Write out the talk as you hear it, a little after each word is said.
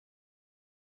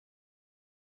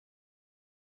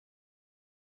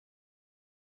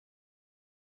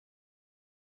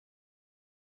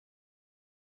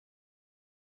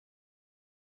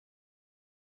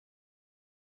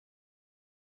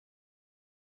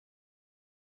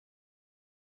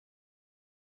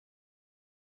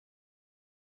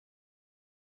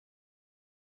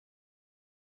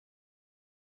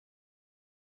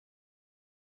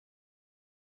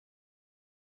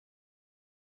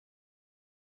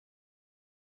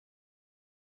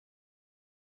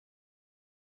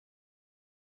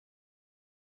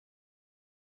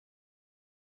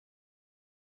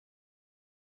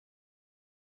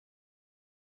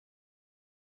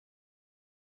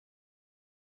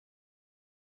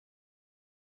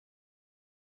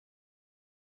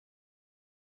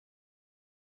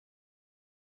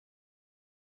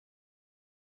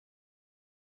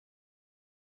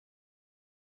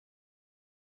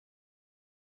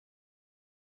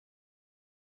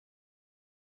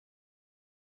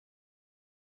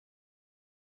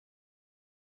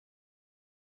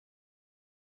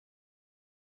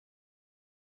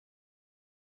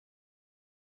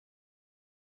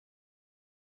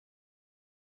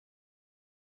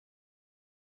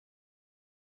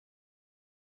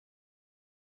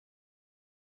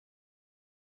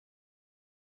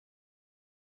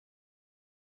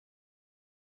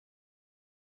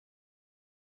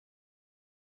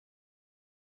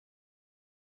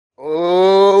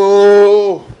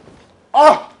Oh!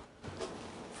 Ah!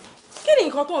 Kí ni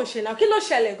nǹkan tó ń ṣe náà? Kí ló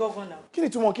ṣẹlẹ̀ gangan náà? Kí ni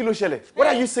túmọ̀ kí ló ṣẹlẹ̀? What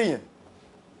are you saying?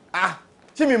 Ah,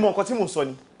 ṣé mi mọ nǹkan tí mo sọ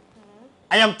ni?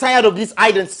 I am tired of this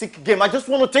hide and seek game. I just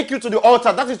want to take you to the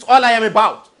altar. That is all I am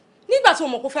about. Nígbà tí o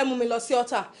mọ̀ kó fẹ́ mú mi lọ sí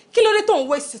altar, kí ló dé tó ń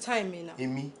waste time mi náà?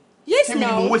 Èmi? Yes, now. Ṣé mi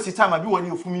ni mo waste time àbí wọ́n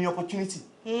ní o fún mi ní opportunity?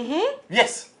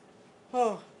 Yes.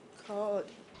 Oh, God.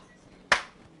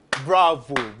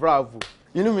 Bravo, bravo.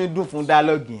 Inú mi dùn fún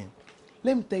dialogue yẹn.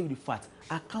 Let me tell you the fact.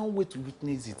 I can't wait to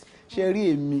witness it. Ṣé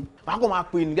rí èmi? Màá kàn máa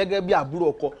pè ní gẹ́gẹ́ bí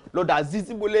àbúrò ọkọ lọ́dọ̀ Aziz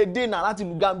tí mo lè dènà láti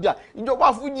ìlú Gambia.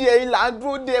 Ìjọba Fújì ẹ̀yin là ń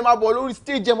dúró dé ẹ máa bọ̀ lórí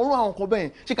stage ẹ̀ mọ́ lórí àwọn nǹkan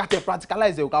bẹ́ẹ̀. Ṣé ká tẹ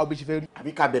practicalize ẹ̀ káwọ́ bí ṣe fẹ́ rí?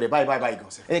 Àbí ká bẹ̀rẹ̀ báyìí gan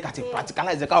sẹ́. Ẹ ká tẹ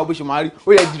practicalize ẹ̀ káwọ́ bí ṣe máa rí.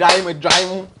 Ó yẹ dry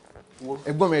mú.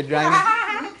 Ẹ̀gbọ́n mi dry mú.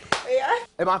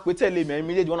 Ẹ máa pè tẹ̀lé mi,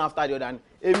 méjèèjì one after the other ni.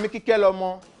 Èmi Kíkẹ́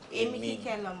lọ́mọ. Èmi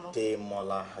Kíkẹ́ lọ́mọ.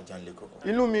 Démọ́lá Ajanlekoko.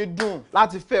 Inú mi dùn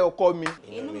láti fẹ́ ọkọ mi.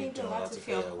 Inú mi dùn láti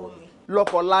fẹ́ ọkọ mi.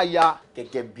 Lọ́kọ láya.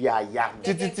 Gẹ́gẹ́ bí aya.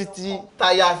 Títí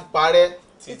táyà fi parẹ́.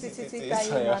 Títí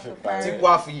táyà fi parẹ́. Tí kò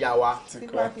á fi yà wá. Tí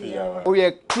kò á fi yà wá. Ó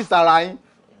yẹ kí sara yín.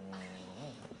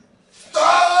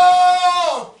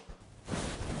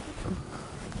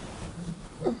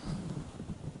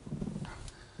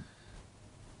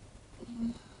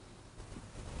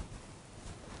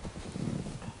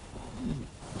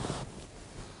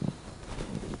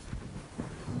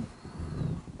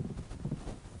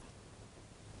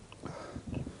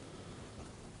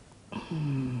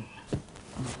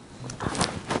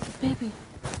 Baby,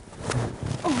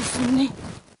 sùn ni.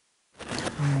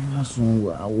 Mo sùn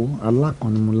àwo àlá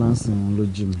kan ni mo láǹsìn wọn ló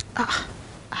jí mi.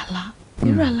 Àlá?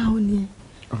 Irú àlá wo ni ẹ?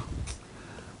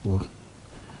 Wo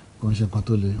kò ń ṣe nǹkan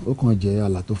tó le, ó kàn jẹ́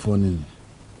àlá tó fọ́ nìyí.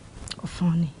 Ó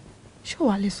fọ́ ni? Ṣé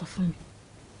wàá lè sọ fún mi?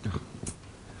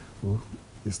 Wo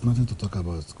it's nothing to talk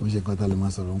about. Kò ń ṣe nǹkan tá a lè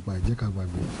máa sọ̀rọ̀ nípa ẹ̀, jẹ́ ká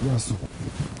gbàgbé. Yóò sùn.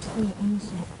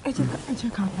 Ẹ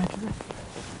jẹ́ ká gbàdúrà.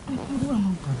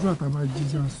 Àdúrà tá a máa jí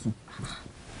yá sùn.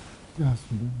 Yá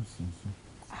sùn lóhùn sùn.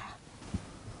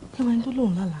 Kí wọ́n tó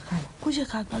lòun lálàkàlà kó jẹ́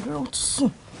ká gbàdúrà ó tún sùn.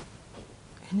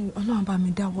 Ẹni Ọlọ́run bá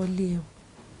mi dáwọ́ lé o.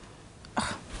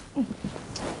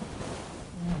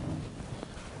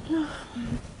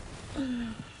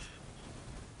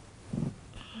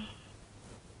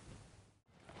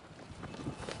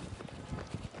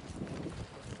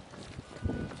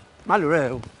 Má lò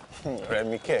rẹ̀ o.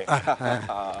 Rẹ̀mí kẹ̀.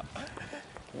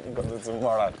 Nǹkan tó tún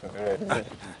mọ́ra Rẹ̀mí.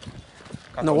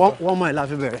 No, one mile la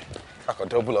fi bẹ̀rẹ̀. I could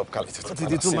double up quality. Ti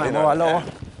di 2 mile mọ́ wa lọ́wọ́.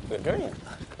 They're going.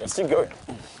 They're still going.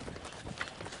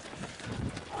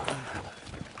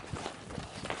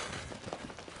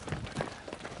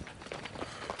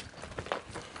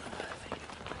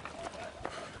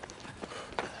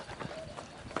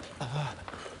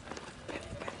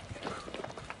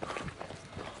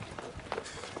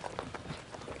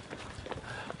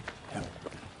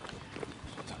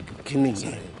 Kí ni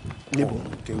yẹn? Níbo?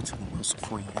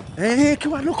 Kí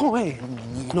wàá lókàn ẹ̀?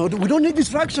 No, we don't need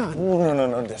distraction.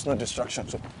 No, there's no distraction.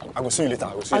 So I will see you later.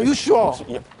 Are you sure?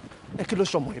 Yep. Kí ló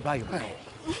ṣọmọ ẹ̀ báyìí?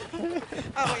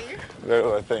 How are you? Very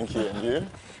well, thank you. And you?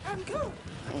 I'm good.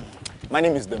 My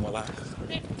name is Demola.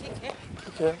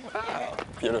 Okay. Wow,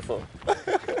 beautiful.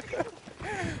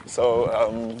 So,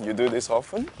 you do this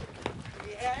often?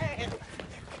 Yeah.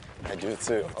 I do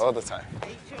too, all the time. Are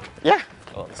you sure? Yeah,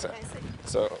 all the time.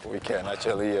 So we can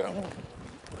actually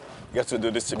get to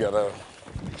do this together.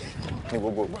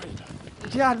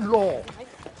 Yá lọ.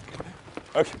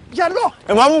 Okay. Yá lọ.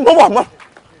 Mama.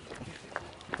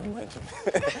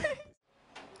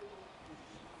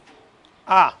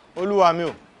 Olúwa mi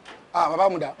o. Bàbá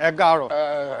Muda. Ẹ káàárọ̀.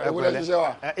 Ẹ wọlé ṣiṣẹ́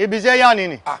wa. Ibi iṣẹ́ yá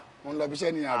ni. Mo ń lọ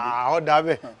ibiṣẹ́ ní àbí. Ó dà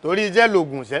bẹ́ẹ̀. Torí iṣẹ́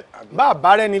lògùn iṣẹ́.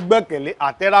 Bàbá rẹ ni gbẹ́kẹ̀lé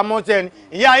àtẹramọ́ṣẹ́ ni.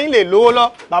 Ìyá yín lè lówó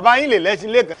lọ, bàbá yín lè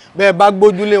lẹ́sìn lẹ́kàn. Bẹ́ẹ̀ bá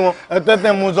gbójúlé wọn, ẹ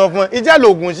tẹ́tẹ́ mo sọ fún ẹ. Iṣẹ́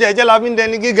lògùn iṣẹ́, ẹjẹ́ la fi ń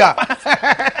dẹni gíga.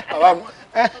 Bàbá mu.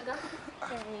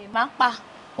 Máa pa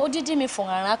odidi mi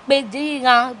fọ̀ràrà pé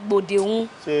díran gbòde òun.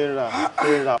 Ṣé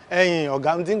ra. Ẹ̀yin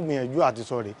ọ̀gá mi ti ń gbìyànjú àti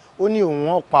sọ rèé. Ó ní òun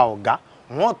ó pa ọ̀gá.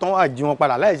 Wọ́n tán àjí wọn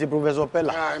padà láì ṣe Professor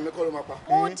Pella. Èmi kọ́ ló máa pa.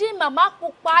 Odi màmá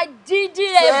pupa dídí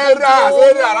rẹ̀ gbòde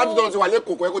òun. Ṣé aládùúgbò ti wà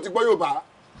lẹ́kọ̀ọ́ ẹ kò ti gbọ́ Yorùbá.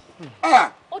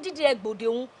 Odidi rẹ̀ gbòde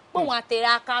òun pòun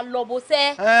àtẹ̀rẹ̀ aka lọ bó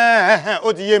sẹ́.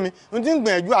 Ó ti yé mi. N ti ń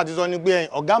gbìyànjú àti sọ ni pé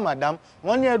ọ̀gá madam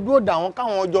wọ́n ní ẹ dúró dà wọ́n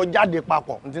káwọn ọjọ́ jáde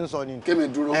papọ̀. N ti ń sọ ni. Kémi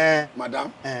dúró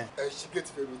madam. Ẹ ṣí gate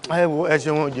fẹ́ mi tó. Ẹ wo ẹ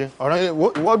ṣe wọn jẹ ọ̀rọ̀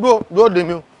ìwọ dúró dè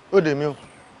mí o. Ó dè mí o.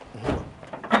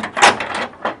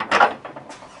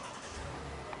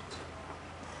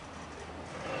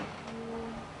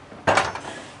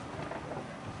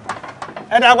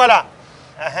 Ẹ dá padà.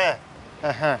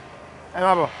 Ẹ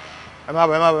má bọ̀.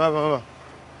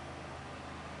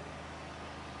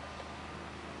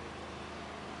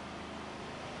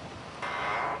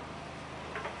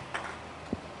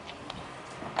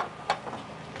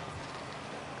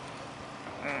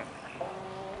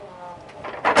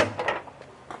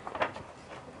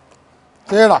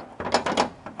 Sarah.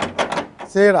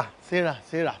 Sarah.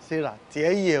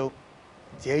 Tiẹ̀ yẹ o.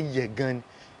 Tiẹ̀ yẹ gan ni.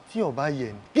 Tí ó bá yẹ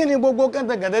ni. Kí ni gbogbo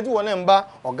kẹ́ntẹ̀kẹ́ntẹ́ tí wọ́n náà ń bá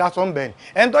ọ̀gá sọ ń bẹ̀ ni.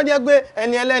 Ẹni tó jẹ́ pé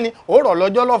ẹni ẹlẹ́ni ó rọ̀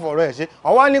lọ́jọ́ lọ́fọ̀ọ́rọ̀ ẹ̀ ṣe.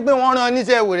 Ó wá ní pé wọ́n rán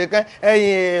níṣẹ́ wèrè kan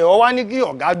ẹ̀yìn ó wá ní kí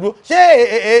ọ̀gá dúró.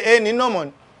 Ṣé ní nọ́mọ̀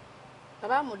ni?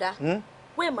 Bàbá Muda.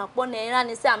 We ma pọ na ira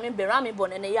ni se ami bẹ̀rẹ̀ ami bọ̀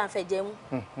nene ya fẹ́ jẹun.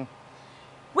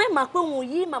 We ma pé òun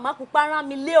yìí màmá pupa rán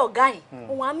mi lé ọ̀gá yìí.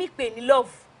 Òun á mi pè ní love.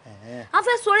 A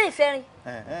fẹ́ sọ̀rọ̀ ìfẹ́ rin.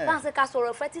 Bá ṣe ká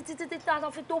sọ̀rọ̀ ìfẹ́ títí tá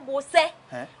a fi tó bo se.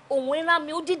 Òun rán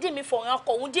mi ó dídì mi fọ̀ràn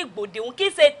ọkọ̀ òun dì gbòde òun kì í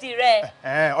ṣe tirẹ̀.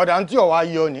 Ọ̀dà tí ó wá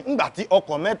yọ ni ńgbà tí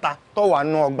ọkọ̀ mẹ́ta tó wà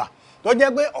nú ọgbà. Tó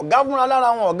jẹ́ pé ọ̀gá fúnra lára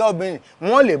wọn ọ̀gá obìnrin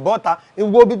wọ́n lè bọ́ta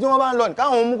gbogbo ibi tí wọ́n bá ń lọ ní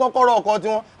káwọn mú kọ́kọ́rọ́ ọkọ̀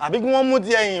tiwọn àbí kí wọ́n mú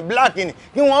ti ẹ̀yìn black ni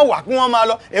kí wọ́n wà kí wọ́n máa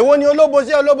lọ èwo ni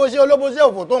olóboṣẹ́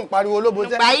òfò tó ń pariwo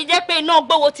olóboṣẹ́. Ìgbà yìí jẹ́ pé iná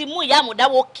gbówó ti mú ìyá àmùdá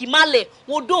wo kì má lẹ̀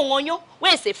wo dó wọn yán wé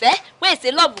èsè fẹ́ wé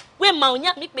èsè lọ́ọ̀bù wé màá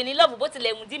òyìn mi pè ní lọ́ọ̀bù bó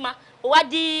tilẹ̀ wù dí ma ó wá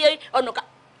di ọ̀nà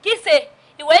kí ṣe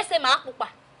ìwé èsè máa pupa.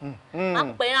 A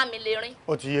pè rán mi lè rin.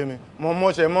 Ó ti yé mi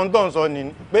mo ṣe mọ́ tó ń sọ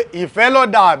ni pé ìfẹ́ ló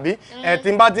dà àbí tí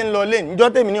n bá ti ń lọ lé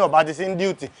níjọ́ tèmi ní ọba ti sí ń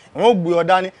díùtì wọn ò gbé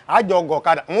ọ̀dá ní àjọ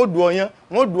ọgọ̀kadà wọn ò du ọyán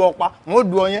wọn ò du ọ̀pá wọn ò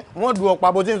du ọyán wọn ò du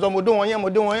ọ̀pá bó ti ń sọ mo dún wọn yẹn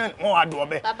wọn wà du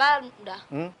ọbẹ̀. Bàbá Muda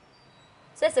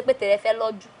ṣèṣe pé tèrè fẹ́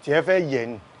lọ́jú. Tiẹ̀ fẹ́ yẹ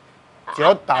ni tiẹ̀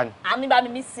ó ta ni. Àmì bá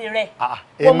mi sí rẹ̀.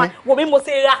 Èmi wò mí mo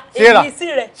ṣe ra èmi sí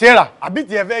rẹ̀. Sarah àbí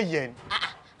tiẹ̀ fẹ́ yẹ ni.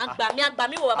 Àgbà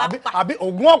mi wò bàbá pupa. Àbí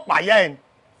ògùn ọ̀pá yá ẹ ni.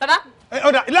 Bàbá.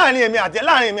 Ọ̀dà láàrin èmi àti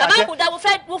Bàbá Muda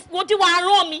mo ti wà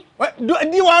rán mi.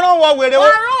 Díwọ̀n rán wọ wèrè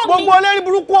wọn gbogbo olórí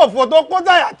burúkú ọ̀fọ̀ tó kó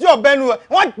táyà tí ọ̀bẹ nu ẹ̀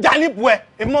wọ́n já nípò ẹ̀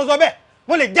èmi mo sọ bẹ́ẹ̀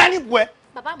mo lè já nípò ẹ̀.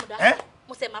 Bàbá Muda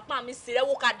mo ṣe máa pa mi sí rẹ̀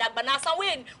wo ká dàgbà náà san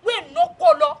wéè ná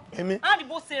kó lọ. Èmi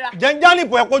àrìbó ṣe ra. jẹ́ ń já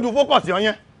nípò ẹ̀ kójú fókọ̀sì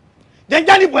ọyẹn jẹ́ ń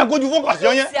já nípò ẹ̀ kójú fókọ̀sì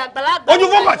ọyẹn ojú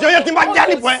fókọ̀sì ọyẹn tí n bá já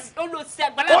nípò ẹ̀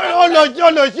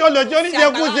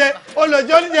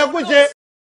olòṣì oníjẹkúṣe.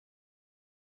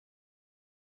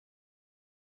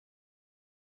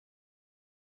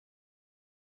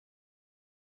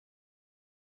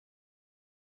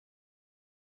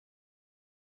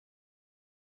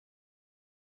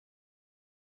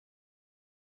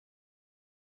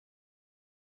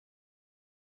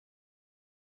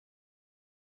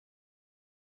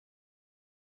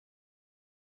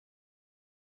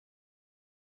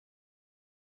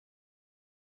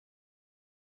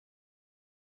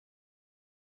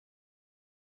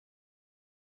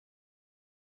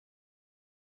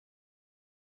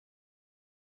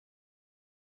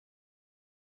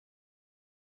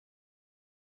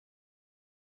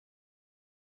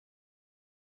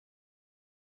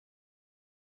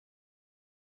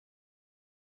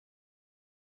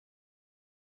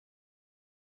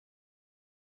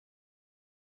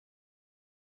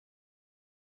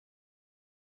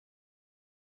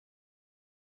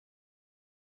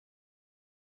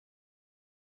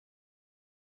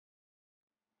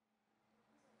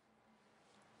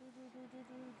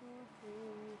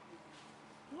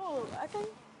 No, I think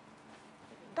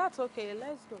that's okay.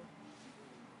 Let's go.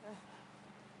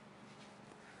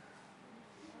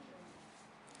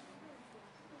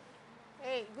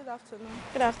 Hey, good afternoon.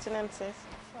 Good afternoon, sis.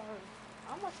 Sorry.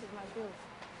 How much is my bill?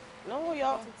 No,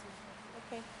 you're...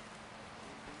 Okay.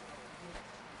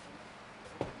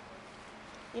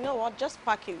 You know what? Just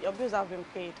pack it. Your bills have been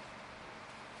paid.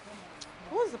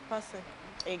 Who's the person?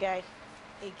 A guy.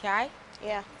 A guy?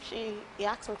 Yeah, he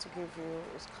asked me to give you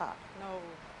his car. No.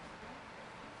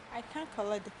 I can't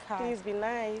collect the car. Please be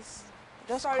nice.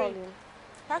 Just Sorry. call him.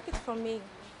 Pack it for me.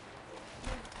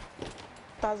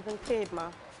 It has been paid, ma.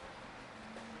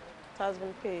 It has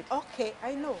been paid. Okay,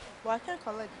 I know, but I can't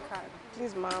collect the car.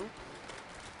 Please, ma'am.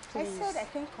 I said I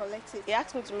can't collect it. He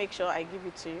asked me to make sure I give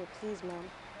it to you. Please, ma'am.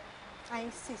 I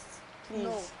insist. Please.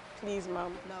 No. Please,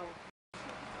 ma'am. No.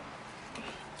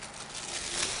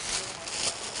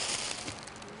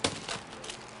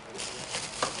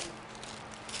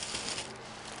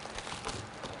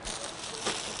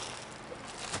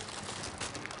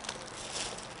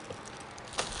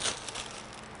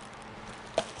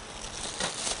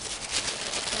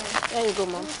 There you go,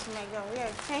 ma'am. Oh my God, yeah,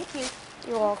 thank you.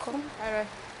 You're welcome. All right.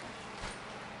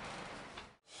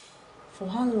 For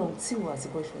how long till was the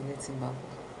boyfriend letting back?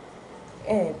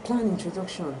 Plan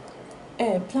introduction.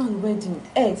 Plan wedding.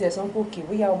 There's some okay.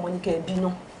 We have money can be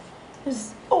no.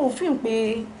 Oh, feel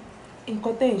pé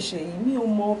nǹkan tẹ́ ń ṣe yìí mi ò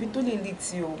mọ bí tó lè lead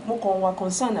tí o. Mo kàn wá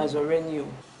concern as ọ̀rẹ́ ni o.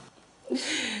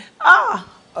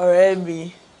 Ọ̀rẹ́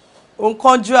mi. O ń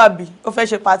kánjú àbí? O fẹ́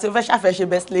ṣe party, o fẹ́ ṣàfẹ́ ṣe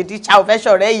best lady, cha o fẹ́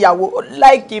ṣọ̀rẹ́ ìyàwó, o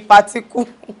like party kú.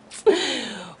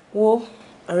 Wo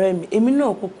ọ̀rẹ́ mi, èmi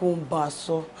náà kúkú ń bá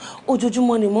sọ.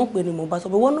 Ojoojúmọ́ ni mo ń pè ní mo bá sọ,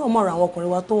 but wọ́n náà mọ̀ ra àwọn ọkùnrin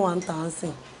wa tó wà ń tà ń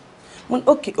sìn.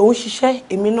 Okay, òun ṣiṣẹ́,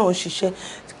 èmi náà ń ṣiṣẹ́.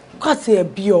 Káàtì ẹ̀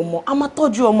bí ọmọ, a máa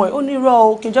tọ́jú ọmọ ẹ̀. Ó ní irọ́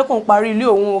o, kì í jẹ́ kó ń parí ilé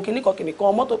òun o,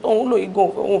 kìnnìkan mọ́tò tó ń lò igan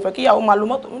òun fẹ́ kí ìyàwó máa lo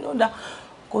mọ́tò mi náà dá.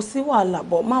 Kò sí wàhálà,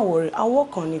 but má worry, I'll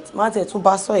work on it. Má tẹ̀ tún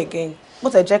bá sọ again. Bó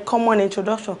tẹ̀ jẹ́ common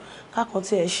introduction, kákan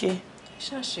tí ẹ ṣe.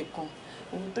 Ṣáṣe kan.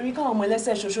 Torí káwọn ọmọ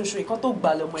ẹlẹ́sẹ̀ ṣoṣooṣo ìkan tó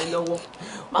gbà lọ́mọ ẹ lọ́wọ́.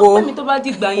 Má pẹ́ mi tó bá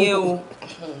dìgbà yẹn o.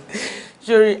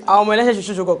 Ṣorí àwọn ọmọ ẹlẹ́sẹ̀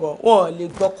ṣoṣooṣo kọ̀ọ̀kan, wọn ò lè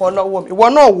gbọ́kọ lọ́wọ́ mi. Ìwọ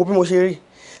náà wò bí mo ṣe rí.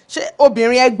 Ṣé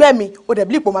obìnrin ẹgbẹ́ mi, o dẹ̀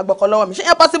bí ipò máa gbọ́kọ lọ́wọ́ mi? Ṣé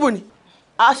yẹn possible ni?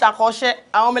 Aṣàkọṣẹ́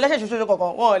àwọn ọmọ ẹlẹ́sẹ̀ ṣoṣooṣo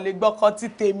kọ̀ọ̀kan, wọn ò lè gbọ́kọ tí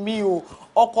tèmi o,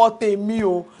 ọkọ tèmi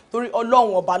o. Torí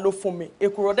Ọlọ́run ọba ló fún mi.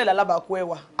 Èkùrọ́ dẹ̀ lálábàákú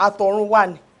ẹwà, àtọ̀run wà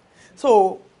ní.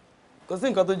 So, kò sí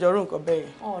nǹkan tó jọrú nǹkan bẹ́ẹ̀.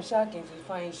 Ṣáà kì í fi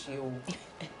fáìn ṣe o.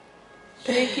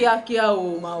 Ṣé kíákíá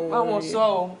o máa wò ó? Àwọn sọ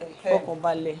o. Fọkàn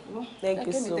balẹ̀. Thank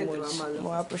you so much.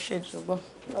 Mo appreciate you.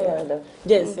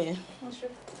 Jẹ́ ìsìn.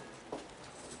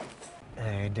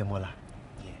 Dẹ́mọ́lá,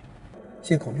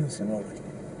 ṣé nǹkan mi ò sí náà rẹ̀?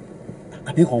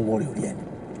 Àbí kan wọ rẹ̀ orí ẹni?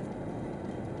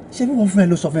 Ṣé bí wọ́n fún ẹ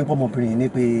ló sọ fún ẹ pé ọmọbìnrin ní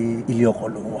pé ilé ọkọ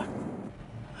ló ń wà?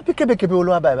 Àbí kébékébé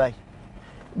olówó báyìí?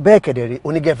 Bẹ́ẹ̀ kẹ̀dẹ̀rẹ̀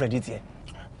oní girlfriend tiẹ̀.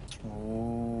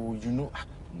 Oh, you know,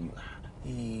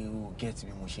 you get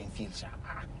bí mo ṣe ń feel ṣá.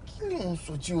 Kí ni òun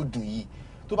sọ tí ó dùn yìí?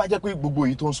 Tó bá jẹ́ pé gbogbo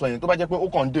èyí tó ń sọ yẹn, tó bá jẹ́ pé ó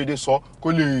kàn ń déédéé sọ kó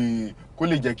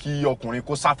lè jẹ́ kí ọkùnrin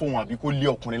kó sá fóun àbí kó lé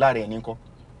ọkùnrin lára ẹ̀ nìkan.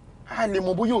 A lè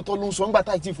mọ bóyá òótọ́ ló ń sọ nígbà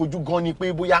táì tí fojú gan ni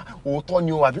pé bóyá òótọ́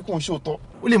ni o àbí kò ń ṣe òótọ́.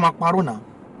 Ó lè máa parọ́ náà.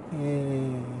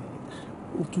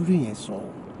 Ó torí yẹn sọ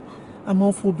a máa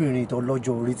ń fóbìnrin tó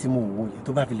lọ́jọ́ orí tí mò ń wò yẹn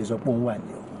tó bá fi lè sọ pé òun wà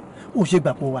ní ọkàn ó ṣe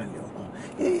gbà pé òun wà ní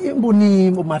ọkàn bó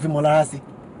ni mo máa fi mọ lára sí.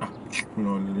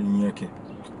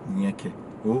 ìyẹn kẹ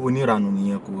oníranù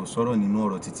nìyẹn kò sọ̀rọ̀ nínú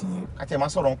ọ̀rọ̀ títí yẹn. Àti ẹ̀ máa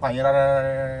sọ̀rọ̀ ń pa yẹn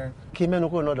rárá. Kí mẹ́nu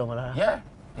kúrò lọ́dọ̀ wọn lára.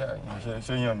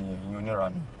 Ṣé yàn nìyẹn ìyẹn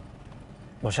oníranù.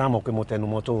 Mo ṣáà mọ̀ pé mo tẹnu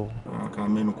mọ́ tó. Ká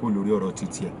mẹ́nu kúrò lórí ọ̀rọ̀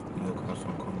títí ẹ̀.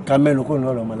 Ká mẹ́nu kúrò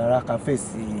lọ́dọ̀ wọn lára ká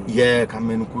fèsì. Ká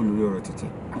mẹ́nu kúrò lórí ọ̀rọ̀ títí.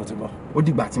 Mo ti bọ̀. Ó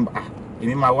dìgbà tí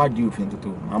èmi máa wádìí òfin tó tó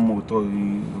máa mọ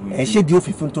òótọ́. Ẹ ṣé di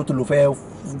òfin tó tó ló fẹ́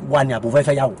wà ní àbò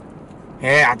fẹ́ yàwó.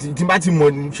 Àti tí n bá ti mọ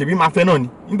ṣèbí máa fẹ́ náà ni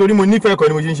nítorí mo nífẹ̀ẹ́ kọ́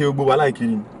ni mo ṣe ń ṣe gbogbo wàhálà ìkiri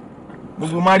ni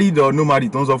gbogbo married or no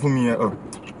married tó ń sọ fún mi yẹn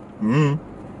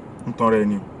ń tan rẹ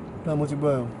ni. Báwo mo ti gbọ́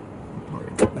ẹ o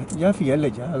ìyá fìyà lẹ̀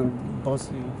já bọ́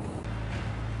sí.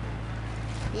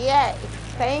 Yes,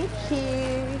 thank you.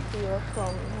 You're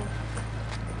welcome.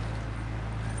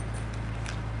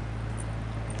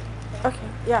 Okay,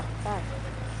 yeah, bye.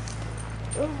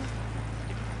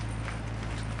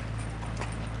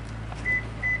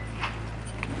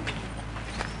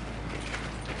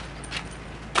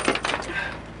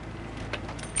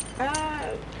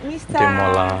 Mr.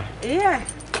 Demola. Yeah.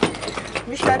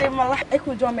 Mr. Demola. Ẹ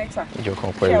kú ọjọ́ mẹ́ta. Ìjọ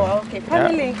kan pẹ̀lú. Ṣé wà okay?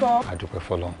 Family ńkọ́? A dúpẹ́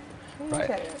f'Ọlọ́run.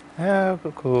 Right.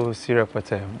 Kò sí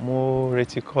rẹpẹtẹ. Mo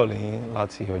retí call yín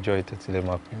láti ọjọ́ ìtẹ̀tílẹ̀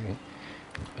máa pè mí.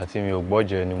 Àti mi ò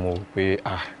gbọ́jẹ ni mo rò pé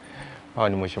báwo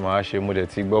ni mo ṣe máa ṣe mo dẹ̀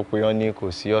ti gbọ́ pé wọ́n ní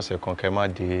kò sí ọ̀sẹ̀ kan kẹ́ má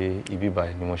dé ibi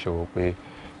báyìí ni mo ṣe rò pé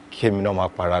kí èmi náà máa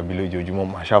para bí lójoojúmọ́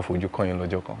máa ṣàfojú kàn yín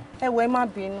lọ́jọ́ kan. Ẹ wọ ẹ má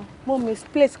bínú. Mo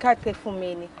misplace card tẹ fún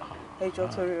mi ni. Ẹjọ́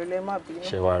torí ọlẹ má bínú.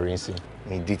 Ṣé wàá rí sí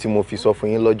ìdí tí mo fi sọ fún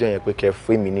yín lọ́jọ́ yẹn pé kẹ́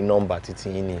fún mi ní nọ́mbà títí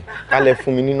yín ni kálẹ̀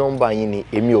fún mi ní nọ́mbà yín ni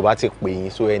èmi ò bá ti pè yín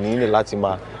so ẹni nílò láti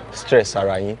máa stress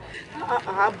ara yín.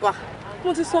 Àbá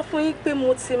mo ti sọ fún yín pé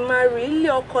mo ti marry ilé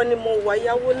ọkọ ni mo wà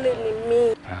ìyàwó lé ni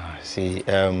mí. See,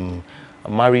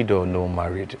 married or no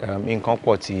married nǹkan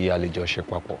pọ̀ tí a lè jọ ṣe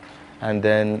papọ̀ and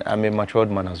then I'm a matured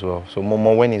man as well so mo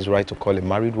mọ when it's right to call a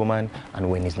married woman and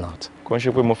when it's not. Kò ń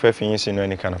ṣe pé mo fẹ́ fi yín sínú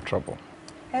any kind of trouble.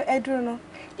 Ẹ dúró ná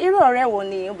irú ọ̀rẹ́ wo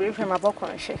ni obìnrin fẹ́ máa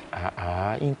bọ́kùnrin ṣe.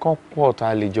 Nǹkan pọ̀ tá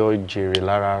a lè jọ jèrè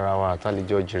lára ara wa tá a lè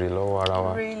jọ jèrè lọ́wọ́ ara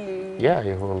wa. Really? Yeah,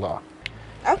 a whole lot.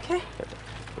 Okay.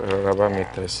 Rọra bá mi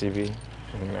tẹ̀ síbí.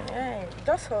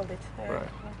 Just hold it.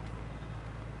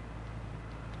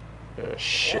 Right.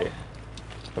 Shit.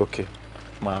 Okay.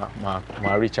 Ma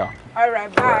reach out. All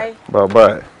right, bye.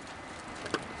 Bye.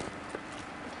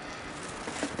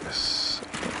 Yes.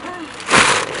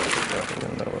 I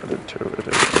don't know what to do with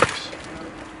it.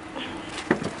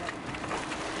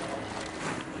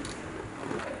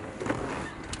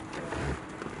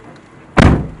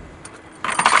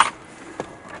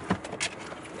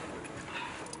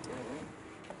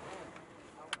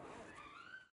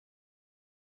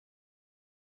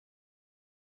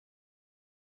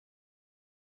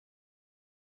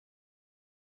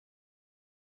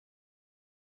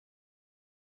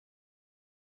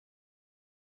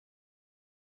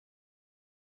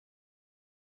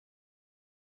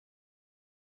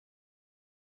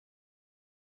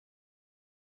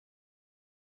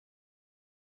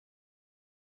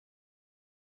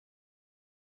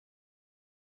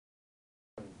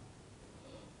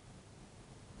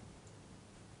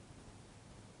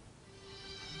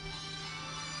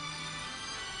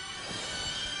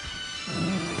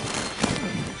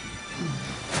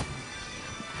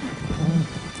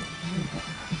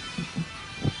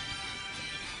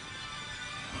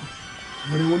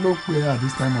 wo ló pè é at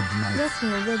this time of the night? Yes,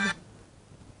 my baby.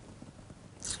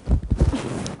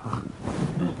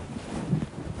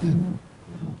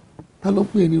 Ta ló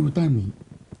pè é ní irú time yìí?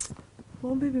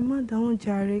 Wọ́n bébí má dáhùn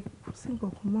jàre, kò sí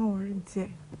nǹkan kan má wọrí díẹ̀.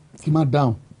 Kí má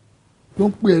dáhùn? Ló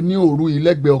ń pè é ní òru yìí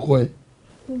lẹ́gbẹ̀ẹ́ ọkọ ẹ̀.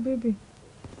 Wọ́n bébí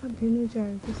má bínú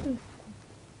jàre, kò sí nǹkan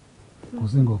kan. Kò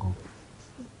sí nǹkan kan.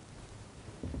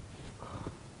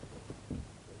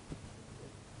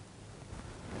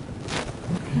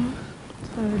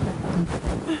 Sorry,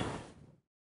 Dad.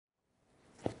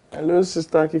 Hello,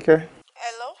 Sister Kike.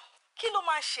 Hello? Kí ló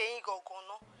máa ṣe yín gangan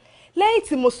ná? Lẹ́yìn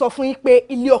tí mo sọ fún yín pé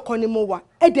ilé ọkọ ni mo wà,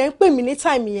 ẹ dẹ̀ ń pè mí ní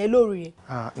táìmù yẹn lóru yẹn.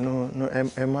 No,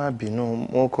 ẹ má bínú.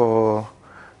 Mo kò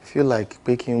feel like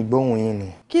pé kí n gbóhùn yín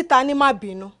ni. Kí ta ni má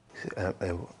bínú?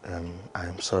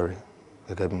 I'm sorry.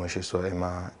 Gẹ́gẹ́ bí mo ṣe sọ, ẹ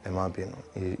má bínú.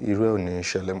 Irú ẹ̀ ò ní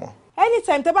ṣẹlẹ̀ mọ́.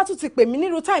 Anytime tẹ́ bá tún ti pè mí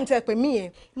nírú time tẹ́ pè mí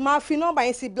yẹn, máa fi nọ́mbà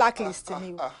yín sí blacklist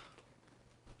ni.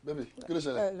 Baby, kí ló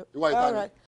ṣẹlẹ̀? Ìwà ìta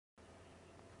ni.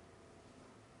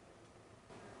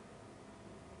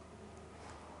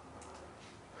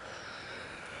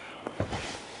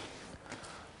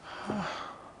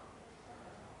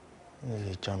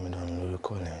 Ilé ìjà mi dànù lórí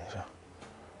kọ́ọ̀lù ẹ̀ ṣá.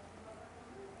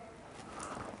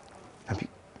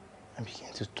 Àbí kí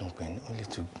n ti tún pè ní ó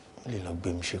lè lọ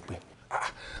gbé mi ṣépè.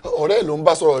 Ọ̀rẹ́ ẹ̀ ló ń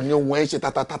bá sọ̀rọ̀ ní ohun ẹ̀ ṣe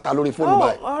tatatata lórí fóònù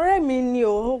báyìí. Ọ̀rẹ́ mi ni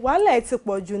o, wàhálà ẹ̀ ti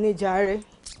pọ̀ jù ní jàre.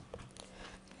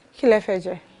 Kí lẹ fẹ́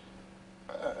jẹ?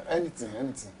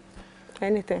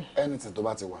 Anything tó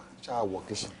bá ti wà, ṣáà wọ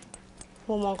kíṣìn.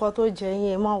 Mo mọ nǹkan tó jẹ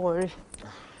yín, ẹ má wọrí.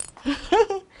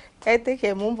 Ẹ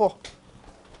tẹ́kẹ̀ mú bọ̀.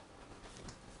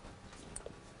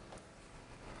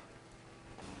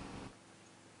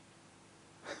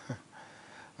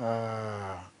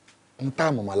 Ń tá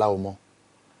àmọ̀ màlá o mọ́.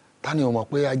 Ta ni o mọ̀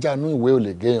pé ajá inú ìwé ò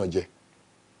lè géèyàn jẹ?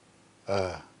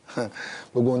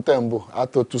 Gbogbo ohun tẹ́ ń bò á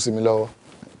tó tú sí mi lọ́wọ́.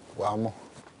 Wà á mọ̀.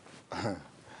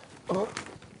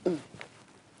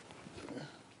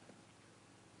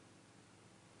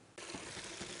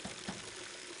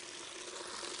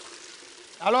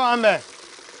 Alo Ambe.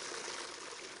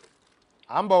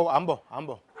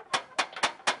 Ambo.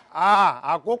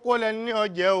 Àkókò lẹ ní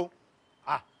ọjẹ́ o.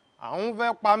 Àwọn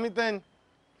fẹ́ pa mí tẹ́ni.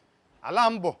 Àlá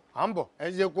ń bọ̀.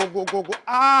 Ẹ ṣe kókókókó.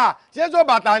 Ṣé sọ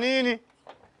bàtà ní ni?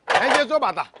 Ẹ ṣe sọ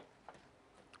bàtà.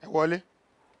 Ẹ wọlé.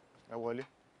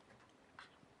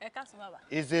 Ẹ káàsán bàbá.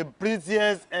 It's a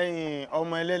prettiest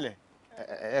ọmọ ẹlẹ́lẹ̀.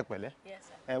 Ẹ pẹ̀lẹ́. Yes,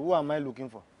 sir. Who am I looking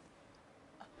for?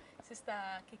 Sister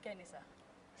Kike ni sir.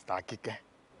 Sister Kike.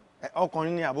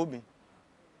 Ọkùnrin ni àbóbìn?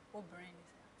 Obìnrin ni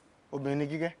sir. Obìnrin ni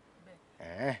Kíkẹ́?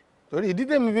 Bẹ́ẹ̀. Torí ìdí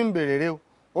tèmi fi ń bèrè rẹ o.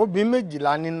 Obìnrin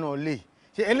méjìlá nínú ilé.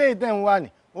 Ṣé eléyìí tẹ́ ń wá ni?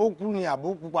 Ó kú ni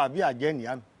àbó pupa àbí àjẹ́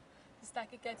nìyá mi. Sister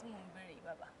Kike tí mò ń bèrè yìí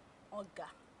bàbá. Ọ̀gá,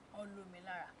 wọ́n lómi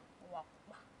lára, wọ́n wá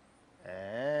pupa.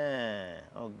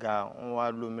 Ọ̀gá wọn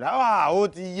wá lómi lára. Ó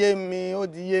ti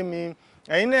yé mi.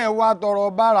 Ẹ̀yin náà wá tọrọ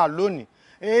bára lónìí.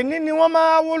 Èní ni wọ́n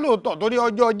máa wó lóòótọ́ torí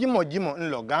ọjọ́ jímọ̀jímọ̀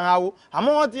ńlọ̀gá ń háwó.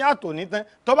 Àmọ́ wọ́n ti àtò ní tán.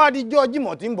 Tó bá di jọ́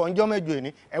jímọ̀ tí ń bọ̀ ń jọ́ mẹ́jọ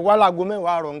èní. Ẹ wá láago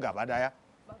mẹ́wàá rọ̀ ń gà bá dáyà.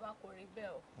 Bàbá kò rí bẹ́ẹ̀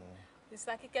o.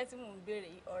 Sister Kike tí mò ń bèrè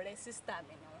yìí ọ̀rẹ́ sister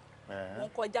mi ni wọ́n. Wọ́n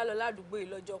kọjá lọ ládùúgbò yìí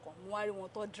lọ́jọ́ kan. Mo wá rí wọn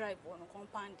tó drive wọnú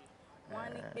compound. Wọ́n á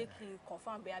ní pé kí n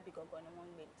confirm bí àbí gangan ni wọ́n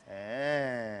ń gbé.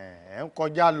 Ẹ ń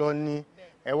kọjá lọ ni.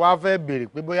 Ẹ wá fẹ́ béèrè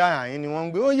pé bóyá àyín ni wọ́n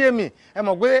ń gbé. Ó yé mi. Ẹ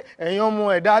mọ̀ pé ẹ̀yin ọmọ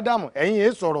ẹ̀ dáadáa mọ̀. Ẹ̀yin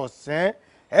èé sọ̀rọ̀ sẹ́n.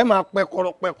 Ẹ máa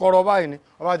pẹkọrọ báyìí ni.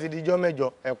 Ó bá ti di ijọ́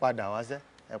mẹ́jọ ẹ padà wá sẹ́.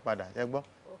 Ẹ padà ẹ gbọ́.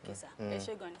 Okay sir. Ẹ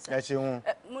ṣé gan ni sir. Ẹ ṣeun.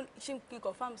 Ṣé kí n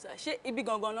confirm sir? Ṣé ibi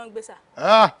gangan ló ń gbé sir?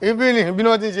 Ibi ni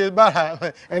wọ́n ti ń ṣe bára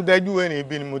ẹni tẹ́jú wẹ̀ ní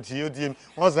ibi ni mo ti ó ti yé mi.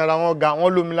 Wọ́n sanra wọn ga,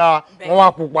 wọ́n lómi lára, wọ́n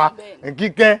wá pupa.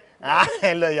 Kíkẹ́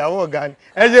ẹ lọ ìyàwó ọ̀gá ni.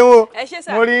 Ẹ ṣeun o. Ẹ ṣé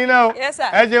sir. Mo rí iná o. Yes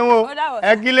sir. Ẹ ṣeun o.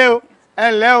 Ẹ kílé o.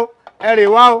 Ẹ ǹlẹ́ o. Ẹ rè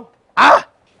wá o.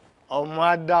 Ọmọ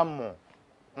Ádámọ̀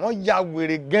wọ́n ya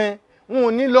wèrè gan. Wọn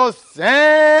ò ní lọ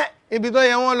sẹ́ẹ́ ibi tó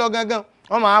yẹ wọ́n lọ gangan.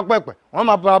 Wọ́n máa pẹ̀pẹ̀, wọ́n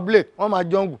máa parablade, wọ́n máa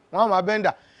jọ́ngù, wọ́n máa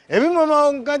bẹ́ndà. Èmi mo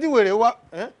mọ nǹkan tí wèrè wá.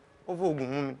 Ó fòògùn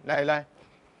mú mi láéláé.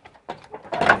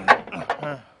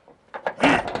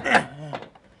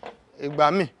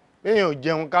 Ìgbà míì béèyàn ò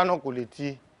jẹun kánà kò lè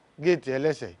ti géètì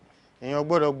ẹlẹ́sẹ̀. Èèyàn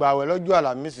gbọ́dọ̀ gba àwẹ̀ lọ́jọ́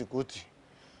àlàmísì kò tì.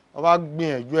 Wọ́n bá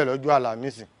gbìyànjú ẹ̀ lọ́jọ́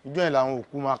àlàmísì. Ìjọ́ yẹn làwọn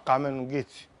òkú máa ka mẹ́nu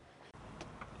géètì.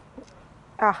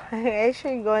 Ẹ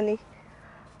ṣé gan ni.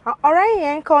 Ọ̀rẹ́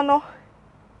yẹn ń kọ́nà.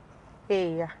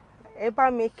 Ẹ bá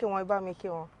mi kí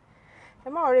wọn. Ẹ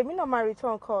má ọ̀rẹ́ mi náà máa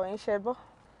return call ẹ̀ ń ṣe bọ́.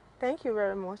 Thank you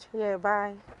very much. Yeah,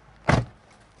 bye.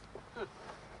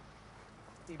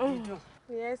 Ìbídùn.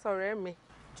 Yes, ọ̀rẹ́ mi.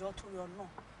 Jọ tó yọ náà,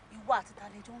 ìwọ àti ta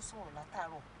ni jọ ń sọ̀rọ̀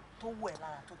látàárọ̀ tó wù ẹ́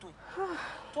lára tó tó yìí.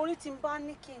 Torí tí n bá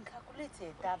ní kí n calculate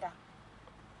ẹ̀ dáadáa,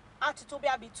 á ti tó bí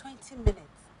 20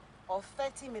 minutes or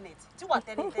 30 minutes tí wà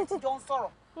tẹ́lẹ̀ jọ ń sọ̀rọ̀.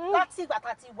 láti ìgbà tá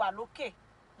a ti wà lókè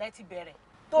lẹ ti bẹ̀rẹ̀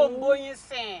tó ń bóyin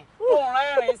sìn tó ń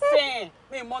rẹ́rìn sìn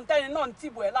mi mọ̀ntẹ́ni náà ń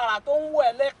tìbò ẹ̀ lára tó ń wọ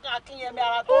ẹ̀ lẹ́ka kínyẹmí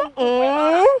ara tó ń dùn ẹ̀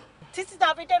lára títí tá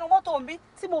a fi dẹnu mọ́tò ń bí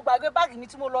tí mo gbàgbé báàgì mi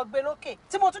tí mo lọ gbé lókè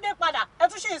tí mo tún dé padà ẹ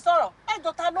tún ṣe ìsọ̀rọ̀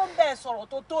ẹjọ́ ta ló ń bẹ̀ sọ̀rọ̀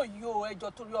tó tó yìí o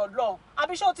ẹjọ́ torí Ọlọ́run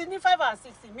àbí ṣé o ti ní 5 and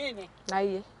 6 mí ni.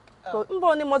 láyé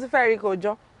nbọ ni mo ti fẹ́ rí kò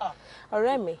jọ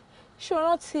ọ̀rẹ́ mi ṣé o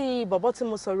rántí bọ̀bọ́ tí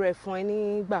mo sọ̀rọ̀ ẹ̀ fún ẹ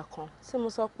nígbà kan tí mo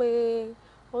sọ pé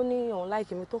ó ní òun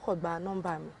láìkí mi tó kọ̀ gba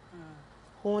nọ́mbà mi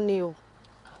òun ni o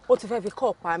ó ti fẹ́ fi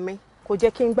kọ́ ọ̀pá mi kò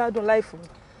jẹ́ kí n gbádùn láìfù mi.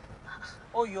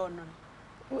 ó yọ ọ̀nà ni.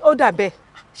 ó dà bẹ́ẹ̀.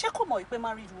 ṣé kò mọ̀ wípé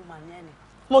married woman yẹn ni.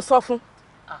 mo sọ fún.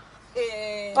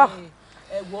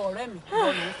 ẹ̀wọ̀ ọ̀rẹ́ mi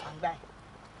ìwọ ló ń fàgbà ẹ̀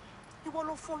ìwọ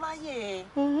ló fún láyè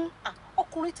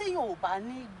ọkùnrin téèyàn ò bá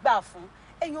ní gbà fún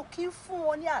èèyàn kì í fún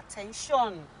wọn ní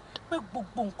attention pé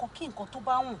gbogbo nǹkan kí nǹkan tó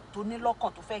bá wùn tó ní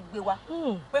lọ́kàn tó fẹ́ gbé wá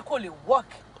pé kò lè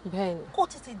work kó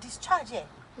tètè discharge ẹ̀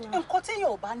nǹkan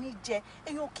téèyàn ò bá ní jẹ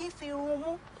èèyàn kì í fi irun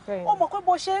mú ó mọ̀ pé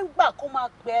bó ṣe ń gbà kó máa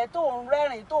pẹ́ tó ń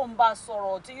rẹ́rìn tó ń bá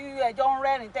sọ̀rọ̀ tí ẹjọ́ ń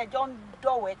rẹ́rìn tẹ́jọ́ ń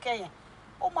dọ̀wẹ́ kẹ́yìn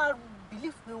ó máa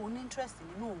believe pé o ní interest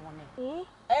nínú òun ni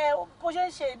bó ṣe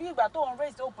ń ṣe bí ìgbà tó ń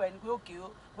raise hope ẹni pé òkè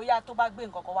o bóyá tó bá gbé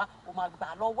nǹkan kan wá o máa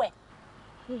gbà lọ́wọ́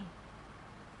ẹ̀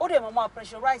ó dẹ̀ mọ́ máa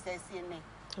pressurize ẹ̀ sí ni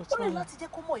ó lè láti jẹ́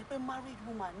kó mọ̀ yìí pé married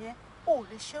woman yẹn ò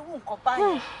lè ṣerú nǹkan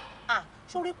báyẹn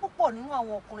sórí púpọ̀ nínú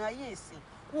àwọn ọkùnrin ayé ìsìn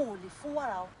wọn ò lè fún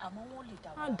wàrà àmọ́ wọn lè dà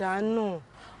wọ́n. àdánù.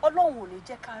 Ọlọ́run ò lè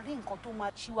jẹ́ ká rí nǹkan tó máa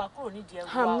ṣí wa kúrò nídìí ẹrù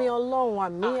wa. àmì Ọlọ́run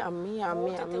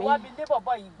àmì. tètè wá bí dé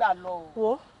bọ̀bọ̀ yìí gbà lọ o.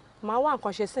 wo màá wá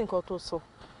nǹkan ṣe sí nǹkan tó sọ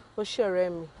ó ṣe ọ̀rẹ́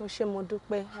mi ó ṣe mo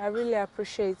dúpẹ́ I really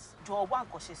appreciate. jọ wá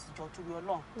nǹkan ṣe sí jọ torí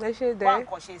Ọlọ́run. ẹ ṣe dẹ wá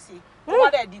nǹkan ṣe sí tó bá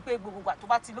dẹ̀ di pé gbogbo ìgbà tó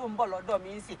bá ti ló ń bọ̀ lọ́dọ̀ mi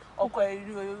ń sìn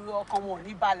ọkàn wọn ò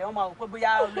ní balẹ̀ wọ́n máa wò pé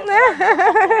bóyá.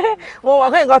 mo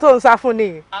mọ̀ pé nǹkan tó ń sá fún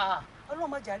ni. Ọlọ́run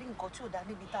má jàrí nǹkan tí ò dá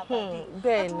níbi tá a bá dé.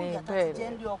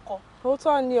 bẹ́ẹ̀ ni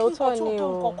òótọ́ ni o. kí tó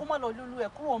nǹkan kó má lọ lólu ẹ̀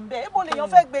kúrò ń bẹ́ẹ̀ ebo lèèyàn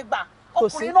fẹ́ gbé gbà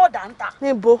ọkùnrin náà dà ń tà.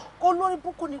 níbo. kó lórí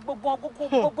búkú ni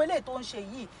gbogbo eléyìí tó ń ṣe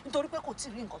yìí nítorí pé kò tí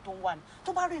ì rí nǹkan tó ń wá ni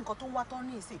tó bá rí nǹkan tó ń wá tán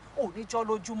ní ìsìn ò ní jọ́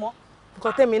lójúmọ́.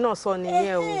 nǹkan tẹ́mi náà sọ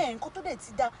nìyẹn o. nǹkan tó dẹ̀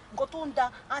ti da nǹkan tó ń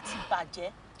da á ti bàjẹ́.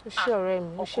 ó ṣe ọ̀rẹ́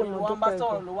mi ó ṣe mo dúpẹ́ gan. ọkùnrin wa ń bá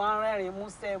sọ̀rọ̀ ló wá ń rẹ́rìn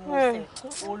músẹ́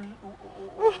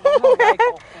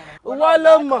ìwọ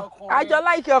ló mọ̀ àjọ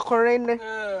láìkí ọkùnrin ni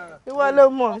ìwọ ló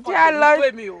mọ̀ tí a lọ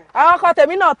àwọn kan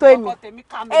tèmi náà tó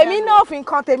èmi náà fi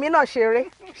nǹkan tèmi náà ṣeré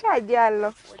ṣáàjẹ́ a lọ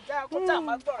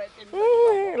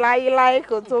láyéláyé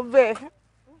kò tó bẹ́ẹ̀.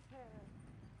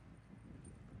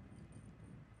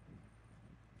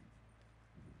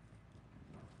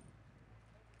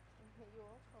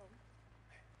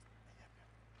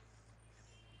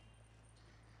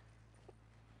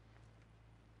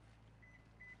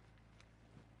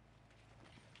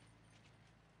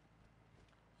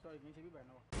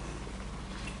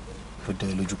 ló dé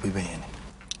lójú pé bẹ́ẹ̀ yẹn ni.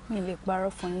 mi lè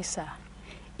parọ́ fún yín sir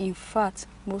in fact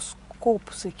mo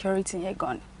scope security yẹn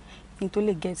gan ni tó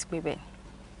lè get pé bẹ́ẹ̀.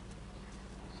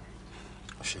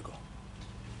 ó ṣe gan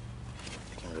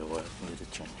kí n rẹ wá fún lédè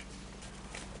change.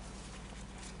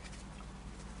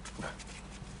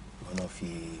 wọn náà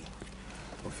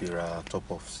fi ra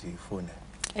top off sí fóònù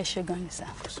ẹ. ẹ ṣe gan ni sir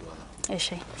ẹ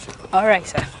ṣe all right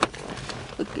sir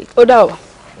okay ó dà o.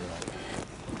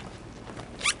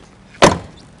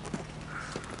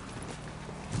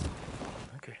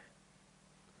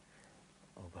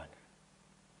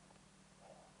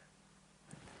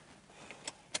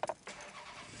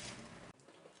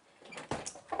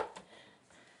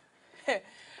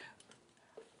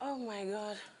 Oh my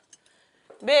God.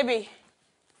 Baby.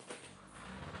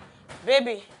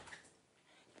 Baby.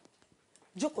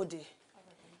 Jókòó dé.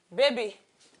 Baby.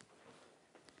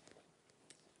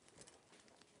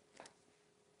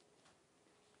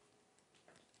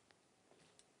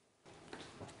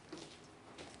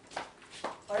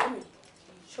 Ọ̀rẹ́ mi,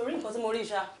 ṣorí nǹkan tí mo rí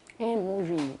ṣá. Mo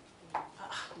rí i.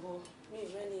 Bọ̀ mi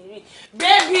ìrẹ́ ni rí.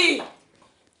 Baby!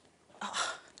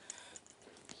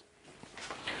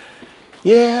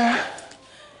 Yeah.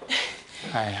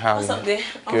 Hi, how are you? What's up there?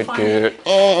 Good,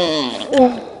 I'm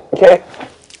good. Okay.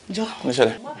 Jo. Ní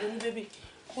ṣẹlẹ̀. Má bínú, baby.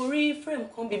 Mo rí frame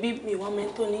kan bíbí mi wá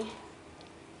mẹ́tò ní.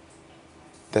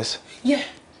 This? Yeah.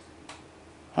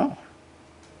 Oh.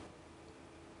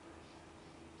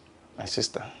 My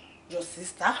sister. Your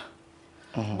sister?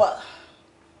 But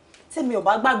tí mi ò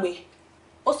bá gbàgbé,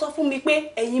 ó sọ fún mi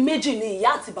pé ẹ̀yin méjì ni ìyá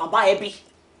àti bàbá ẹ bí.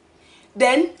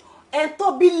 Then ẹ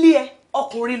tó bí lé ẹ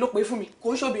ọkùnrin ló pè fún mi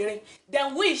kò ń ṣobìnrin.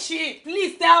 Then who is she?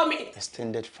 Please tell me.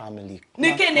 Extended family.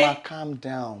 Ní kíni? Ma calm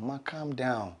down, calm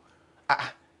down.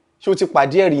 Ṣé o ti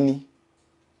pàdé ẹ̀ rí ni?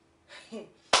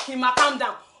 Kí ma calm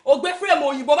down. o gbé frame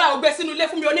òyìnbó báyìí o gbé sínú ilé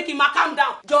fún mi o ní kí n máa calm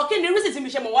down. Jọ kí ni reason tí mi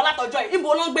ṣe mọ̀ wọ́n látọjọ́ yìí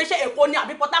ibo ló ń gbé ṣe Èkó ni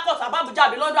àbí Port Harcourt àbí Abuja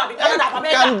àbí London àbí Canada àbí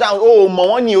America. Calm down o mọ̀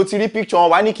wọ́n ni o ti rí picture wọn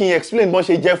wá ní kí n explain bọ́n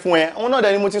ṣe jẹ́ fún ẹ àwọn náà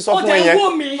dẹ̀ ni mo ti sọ fún ẹ yẹn. ó jẹ́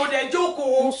wó mi ó dẹ̀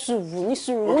jókòó. ní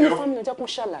sùúrù wọ́n ní family ọjọ́ kan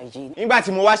ṣàlàyé. nígbà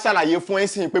tí mo wá ṣàlàyé fún ẹ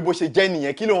sìn pé bó ṣe jẹ́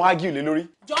nìyẹn kí ló ń argue lé lórí.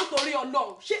 Jọ torí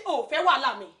Ọlọ́run ṣé o fẹ́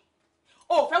wàhálà mi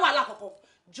o fẹ́ wàhálà kankan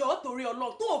jọ torí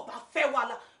Ọlọ́run tó o bá fẹ́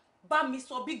wàhálà bá mi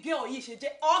sọ bí girl yìí ṣe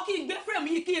jẹ́ ọ kí n gbé frame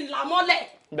yìí kí n là mọ́lẹ̀.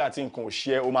 nígbà tí nǹkan ò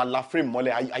ṣe ẹ o máa la frame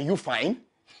mọ́lẹ̀ are you fine?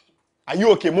 Are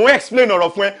you okay? Mo explain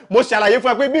ọ̀rọ̀ fún ẹ mo ṣàlàyé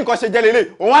fún ẹ pé bí nǹkan ṣe jẹ́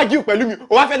lélẹ̀ òun argue pẹ̀lú mi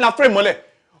o wá fẹ́ la frame mọ́lẹ̀.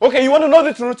 Okay, you want to know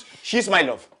the truth? She's my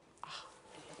love.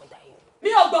 Mi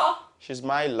ò gbọ́. She's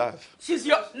my love. She's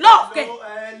your love.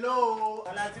 Hello.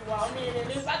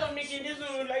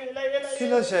 Kí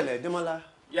ló ṣẹlẹ̀, Demola?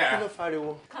 Kí ló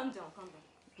fariwo? Calm down.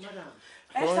 Madam.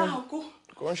 Ẹ sá ọkú.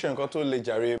 Kò ń ṣe nǹkan tó le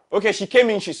jàre. Okay, she came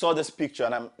in, she saw this picture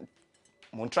and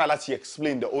mo ń try láti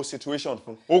explain the whole situation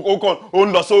fún. Ó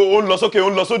ń lọ sókè, ó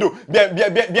ń lọ sódò bí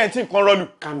ẹ tí nǹkan rọ́lù.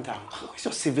 Calm down. Where's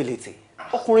your civility?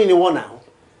 Ọkùnrin ni wọ́n náà.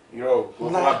 Irọ́ o,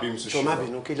 má bínú sí ṣùgbọ́n. Jọ̀ọ́ má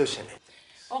bínú, kí ló ṣẹlẹ̀?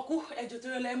 Ọkú ẹjọ́ tó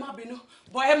yẹ lẹ́ má bínú.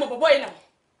 Bọ̀ ẹ mọ̀ bọ̀bọ̀ yìí náà.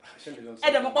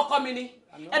 Ẹ dẹ̀ mọ̀ pọ́kọ́ mi ni.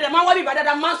 Ẹ dẹ̀ máa wá bí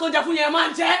ìbàdàn máa ń sóúnjẹ fún yẹn máa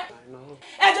ń jẹ́.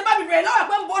 Ẹ jẹ́ bá mi bẹ̀rẹ̀ lọ́wọ́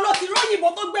pé ń bọ́ ló ti róyìnbó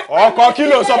tó gbé. Ọkọ kí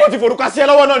ló ń sọ bó ti forúkọ sí ẹ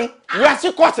lọ́wọ́ náà ni? We are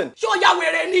still cutting. Ṣé o ya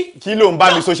wèrè ni? Kí ló ń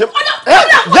bá mi so ṣe? Ó má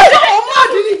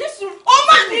dì ní. Ó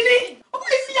má dì ní. Ó má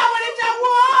fi ya wèrè jẹ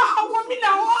wọ́. Àwọn mi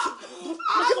là wọ́.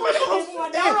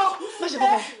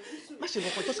 Má ṣe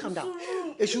kọ́kọ́, just calm down.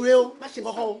 Èṣù rẹ o, má ṣe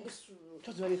kọ́kọ́ o.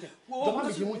 Just do anything. Jọba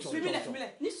mi ṣe mú ìjọ.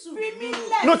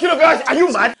 No, kí ló fẹ́ are you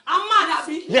mad? I'm mad,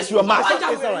 Abi. Yes, you are mad.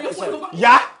 It's alright.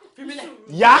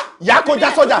 Yeah, kó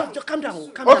já sọ́jà. Calm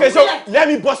down. Okay, so let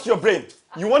me bust your brain.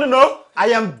 You want to know? I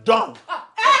am done.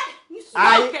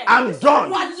 I am done.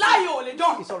 Wàláyé ò lè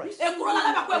dán. Èkúrọ́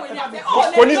lálábàkú ẹ̀wẹ̀ ni àbẹ́.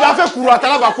 Kò ní dáfẹ́ kúrò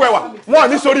àtàlábàkú ẹ̀wà. Wọ́n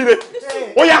ní sóríire.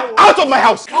 Ó yá, out of my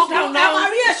house. Ẹ máa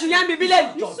rí èṣù yẹn bíbí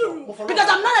lẹ́yìn. Because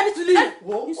I'm not ready to leave.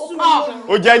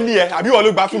 Ó jẹ́ ní ẹ, àbí wọ́n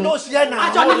ló gbà fún mi.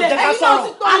 Àjọ nílé.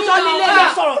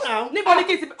 Níbo ni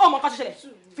kí n ti ọmọ kan ṣẹlẹ̀?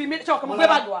 Fi mi ṣe ọkọ mo gbé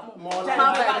báàgì wa.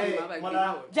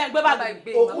 Jẹ́ gbé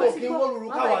báàgì. Òkú òkè ń wó lulu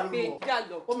káwà lulu.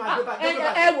 Ó máa gbé báàgì.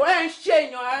 Ẹ wò ẹ ń ṣe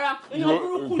èèyàn rárá. Èèyàn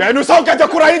burúkú. Bẹ̀ẹ̀nu sọ́ọ́ kẹjọ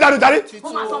kúra yín dànù jáde. Ó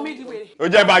máa sọ mí di wèrè. Ó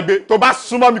jẹ́ bá gbé tó bá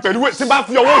súnmọ́ mi pẹ̀lú tí bá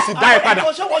fi ọwọ́ òsì dá ẹ padà.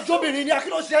 Ṣé wọ́n jóbìnrin ni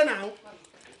akíló ṣe náà?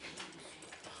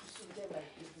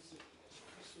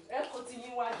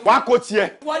 Wá kó tiẹ̀.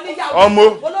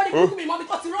 Ọmọ. Olórí kúkú mi mọ́ mi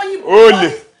tó ti rọ́yìn bò. Ó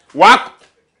lè wá.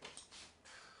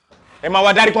 Ẹ máa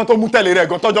wá dárí kan tó mú tẹ̀lé rẹ̀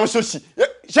gan tọ́jọ́ ń ṣòṣì.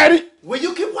 Ṣẹ́rí. Will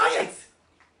you keep quiet?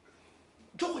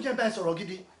 Jókòó jẹ́ báyìí sọ̀rọ̀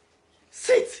gidi.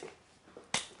 Sit.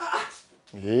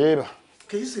 Yéèbà.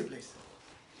 Can you sit please?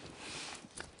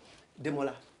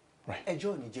 Demola,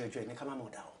 ẹjọ́ ò ní jẹ́ ẹjọ́ ẹ̀ ní ká má mọ̀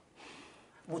dá o.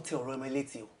 Mo tẹ ọ̀rọ̀ ẹmọ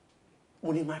létí o.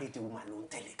 Mo ní married woman ló ń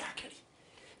tẹ̀lé káàkiri.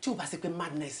 Tí o bá ṣe pé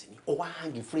madness ni, o wá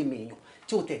hangi frame èèyàn.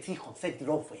 Tí o tẹ̀ tí consent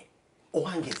love ẹ̀, o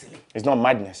hangi sílẹ̀. It's not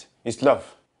madness, it's love.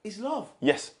 It's love.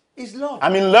 Yes. It's love.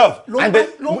 I'm in love. Ló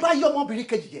bá yí ọmọbìnrin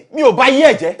kejì jẹ. Mi ò bá yí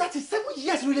ẹ̀ jẹ́. That is 7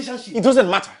 years relationship. It doesn't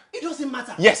matter. It doesn't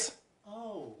matter. Yes.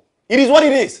 Oh. It is what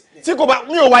it is. Tí kò bá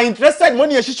mi ò wá interested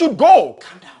money ẹ̀ she should go.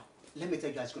 Calm down. Let me tell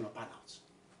you guys gonna pan out.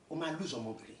 O máa lose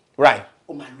ọmọbìnrin. Right.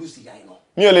 O máa lose ìyá ẹ̀ náà.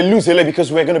 Mi ò lè lose ele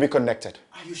because we're going to be connected.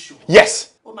 Are you sure?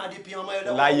 Yes. O máa di pin ọmọ ẹ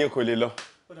lọ́wọ́. Láyé kò lè lọ.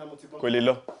 Kò lè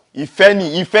lọ. Ìfẹ́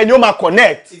ni ó máa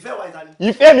connect. Ìfẹ́ wa ìta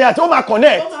ni. Ìfẹ́ mi àti ó máa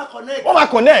connect. Ó máa connect. Ó máa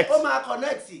connect. Ó máa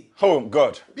connect. Oh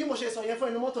God. Bí mo ṣe sọ yẹn fún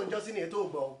ẹnu mọ́tò ìjọ sí ni ètò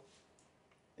ògbọ́.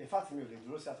 In fact mi ò lè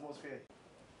dúró sí atmosphere.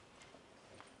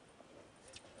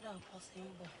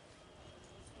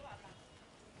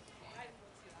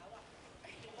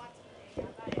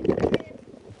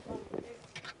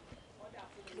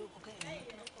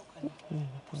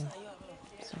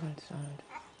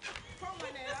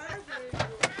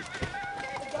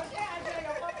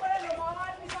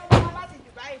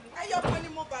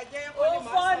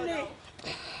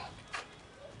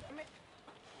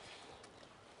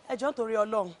 Ẹjọ́ torí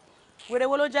Ọlọ́run wèrè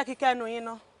wo ló jẹ́ kíkẹ́ ẹnu yín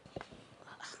ná.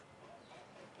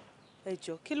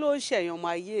 Ẹjọ́ kí ló ń ṣẹ̀yàn ọmọ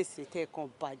ayé èsì tẹ́ kan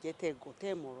bàjẹ́ tẹ́ gàn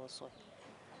tẹ́ mọ̀rọ̀ sọ.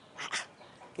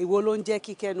 Èwo ló ń jẹ́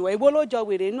kíkẹ́ ẹnu èwo ló jọ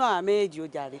wèrè náà àméjì ó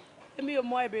jàre. Èmi ò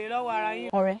mọ ìbéèrè lọ́wọ́ ara yín.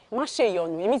 Ọ̀rẹ́ má ṣe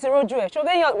ìyọnu èmi ti rójú ẹ̀ ṣó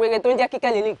déyàn wèrè tó ń jẹ́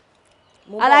kíkẹ́ lélẹ̀.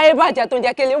 Aláyé bàjẹ́ tó ń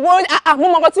jẹ́ kélé wo mo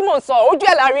mọ nǹkan tí mò ń sọ ojú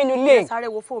ẹ̀ láàrin inú ilé. Sáré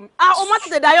wo fóònù. O má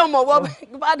tètè dayọ̀ mọ̀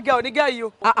wọ́ bad girl ní girl yìí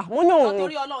o. Mo ní òun ni.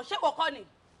 Torí Ọlọ́run ṣé wọ́n kọ́ ni?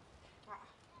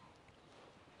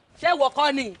 Ṣé wọ́n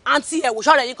kọ́ ni? Àǹtí ẹ̀ wò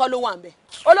ṣọ́ọ̀rẹ́ yín kọ́ ló wà ń bẹ̀.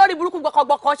 Olórí burúkú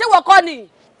gbọkọgbọkọ ṣé wọ́n kọ́ ni?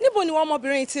 Níbo ni wọ́n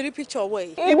ọmọbìnrin ti rí picture wọ̀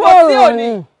yìí? Ibo ọ̀rọ̀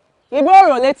ni. Ibo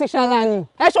ọ̀rọ̀ létí ṣara ni.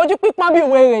 Ẹ ṣojú pípọ́n bí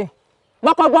wèrè.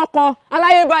 Gbọkọgbọkọ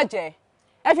aláyé bàjẹ́.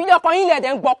 Ẹ fi ilé ọkọ yín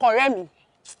lẹ̀dẹ̀ ń gbọkọ̀ rẹ́ mi.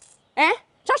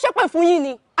 Ṣọ́ṣẹ́ pè fún yín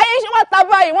ni. ayé ṣe wá ta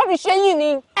báyìí wọ́n fi ṣe yín ni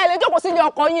ẹ lè jókòó sílé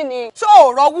ọkọ yín ni. ṣó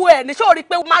o rọwú ẹ ní ṣó o rí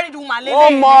pé married woman lélẹ̀. ó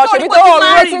mọ ṣèbí tó o rí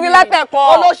létí rí látẹ̀kọ́.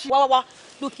 olóṣì wá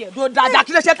lókè ẹ̀dùn dáadáa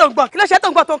kí ló ṣe tó ń gbọ́ kí ló ṣe tó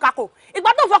ń gbọ́ tó ń kakò ìgbà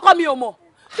tó ń fọkọ mi ò mọ̀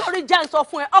torí jẹ́ ń sọ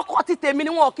fún ẹ ọkọ ti tèmi ni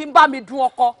wọn kì í bá mi dun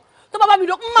ọkọ tó bá bá mi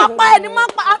dun ń máa pa ẹni máa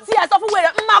pa àti ẹ sọ fún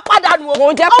wẹrẹ ń máa padà nù o ọmọ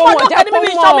ọdún kẹni mímí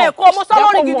ìṣọmọ èkó ọmọ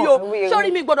sọlọrin gidi o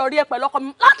sórí mi gbọ́dọ̀ rí ẹ pẹ̀lú ọkọ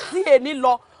mi láti èní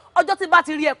lọ ọjọ́ tí bá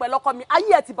ti rí ẹ pẹ̀lú ọkọ mi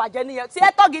ayé ẹ ti bàjẹ́ nìyẹn tí ẹ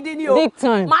tọ́ gidi ni o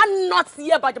máa ń nà sí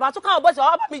ẹ bàjẹ́ máa tún káwọn bọ́sẹ̀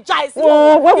wá bá mi já ẹ sí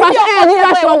o. gbogbo aṣọ ẹ ní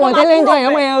ráṣọ wọn délé ń jọ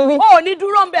yẹn wọ́n yẹn rí. o ò ní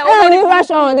dúró ń bẹ̀. ẹ ní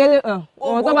ráṣọ wọn délé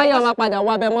ọ̀hún tó bá yẹ ọmọ padà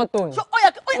wá bẹ mọ́tò yìí. ó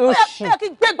yẹ kí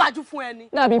gbé gbàjú fún ẹ ni.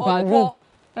 dàbí bàálù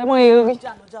ẹ mọ eré.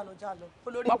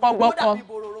 pọpọpọpọ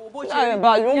láàrin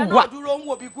bàálù ń bà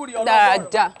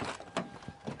dáadáa.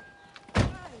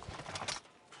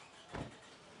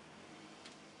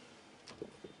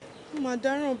 mo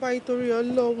dáràn báyìí torí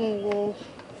Ọlọ́run o.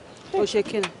 ó ṣe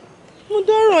kí ni. mo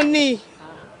dáràn ni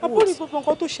abúlé gbogbo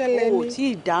nǹkan tó ṣẹlẹ̀ ni. o tí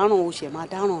ì dáràn o ṣẹ̀ máa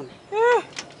dáràn ni.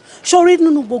 sórí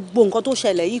nínú gbogbo nǹkan tó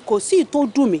ṣẹlẹ̀ yìí kò sí tó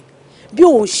dùn mí bí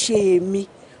òun ṣe èmi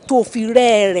tó fi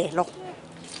rẹ́ rẹ̀ lọ.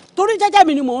 torí jẹ́jẹ́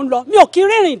mi ni mò ń lọ mi ò kí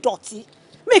rìnrìn ìdọ̀tí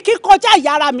mi kì í kọjá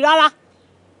ìyá ara mi rárá.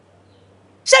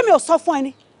 ṣé mi ò sọ fún ẹ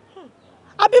ni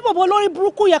àbí bòbò lórí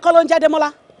burúkú yẹn kọ́ ló ń jẹ́ Démọ́lá.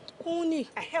 òun ni.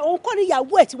 òun kọ́ ni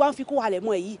ìyàwó ẹ̀ tí wàá fi kó halẹ̀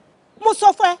mọ́ ẹ yìí. mo sọ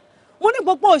fún ẹ mo ní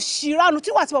gbogbo òṣìrànù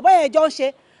tí wà tí bàbá yẹn jọ ń ṣe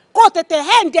kó tètè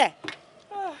hẹ́ǹdẹ̀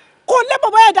kó lé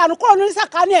bàbá yẹn dànù kúrò ní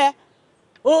sàkání ẹ.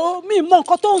 o mi mọ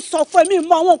nǹkan tó ń sọ fún ẹ mi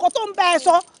mọ àwọn nǹkan tó ń bẹ ẹ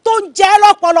sọ tó ń jẹ ẹ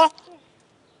lọ́pọlọ.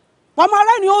 wàá máa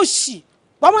rẹ́ni òṣì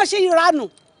wàá máa ṣe ìranù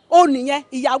ó nìyẹn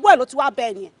ìyàwó ẹ ló ti wá bẹ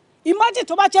ẹ nìyẹn. imagine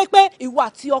tó bá jẹ́ pé ìwà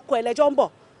àti ọkọ ẹ lẹ́jọ́ ń bọ̀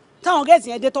táwọn gẹ̀ẹ́sì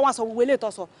yẹn dé tó wá sọ gbogbo eléyìí tó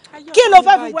sọ kí ló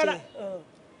fẹ́ fi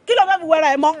wẹ́ra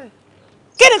ẹ mọ́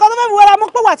kí ni kan tó fẹ́ fi wẹ́ra mọ́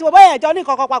pé wà tí bàbá yẹn jọ ní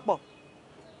kankan papọ̀.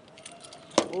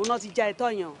 òun náà ti já ẹ̀tọ́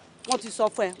yẹn o wọ́n ti sọ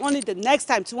fún ẹ wọ́n ní the next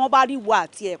time tí wọ́n bá rí ìwà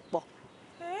àti ẹ̀ pọ̀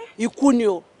ikú ni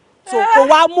o so kó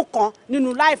wá mú kan nínú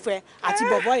láìfẹ́ àti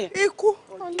bọ̀bọ̀ yẹn. ikú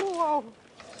Olúwa o.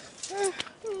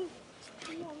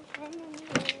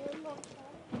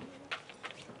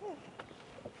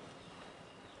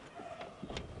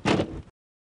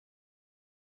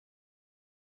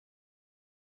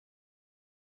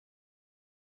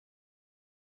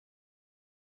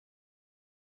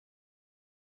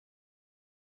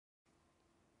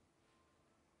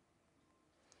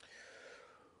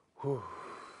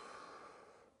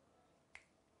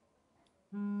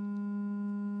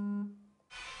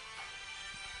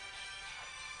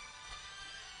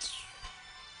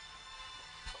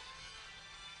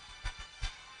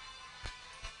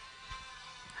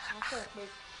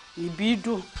 ìbí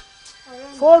dùn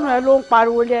fóònù ẹ ló ń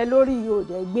pariwo lé ẹ lórí yìí ò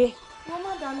dẹ gbé. mo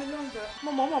má dá mi lóúnjẹ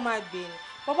mo mọ̀ máa gbé ni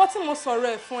bọ́bọ́ tí mo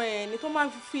sọ̀rọ̀ ẹ̀ fún ẹ ni tó máa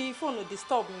ń fi fóònù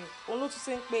disturb mi òun ló tún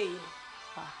ṣe ń pè yìí.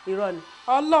 irọ́ ni.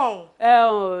 Ọlọ́run.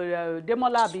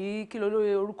 Démọ́lá àbí kí ló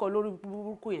lórí orúkọ lórí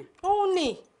burúkú yẹn. òun ni.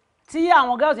 tí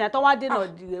àwọn girls yẹn tó wá dènà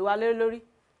dìde wa lórí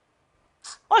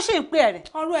ó sì ń pè ẹ rẹ.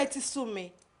 ọ̀rọ̀ ẹ ti sú mi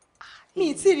mi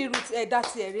ì tí ì ríru ẹ̀dá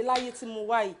tiẹ̀ rí láyé tí mo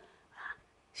wá yìí.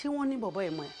 ṣé wọ́n ní bọ̀bọ́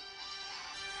ẹ̀ mọ́ ẹ.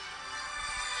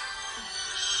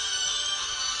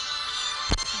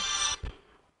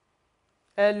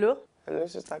 hello. hello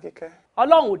sister Kíkẹ́.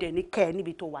 Ọlọ́run ò dẹ̀ ní kẹ́ ẹ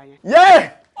níbi tó wà yẹn.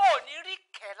 ó ní rí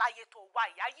kẹ́ ẹ láyé tó wà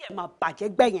yìí ayé ẹ̀ máa bàjẹ́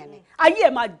gbẹ̀yìn ni ayé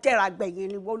ẹ̀ máa jẹ́ra gbẹ̀yìn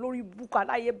ni wọ́n lórí búkọ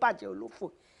aláyé bàjẹ́ olófò.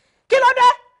 kí ló dé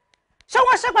ṣé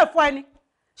wọ́n ṣépè fún ẹ ni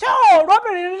ṣé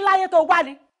òróbìnrin rí láyé tó wà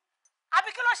ni àbí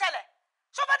kí ló ṣẹlẹ̀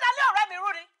ṣó fẹ́ dalẹ́ ọ̀rẹ́ mi rú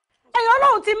ni. èèyàn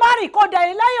Ọlọ́run ti má rìn kó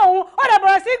dẹ̀yìn lẹ́yìn òun ó dẹ̀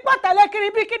bẹ̀rẹ̀ sí gbọ̀tẹ̀lẹ̀ kiri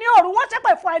bí kíní òru wọ́n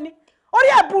ṣépè fún ẹ ni orí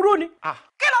ẹ̀ burú ni.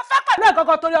 kí ló fẹ́ pẹ̀lú ẹ̀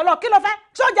gangan torí Ọlọ́run kí ló fẹ́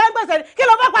ṣó jẹ́ ń gbèsè ni kí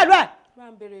ló fẹ́ pẹ̀lú ẹ̀. máa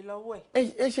ń béèrè lọ́wọ́ ẹ̀.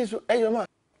 ẹ ṣe sọ ẹ yọ máa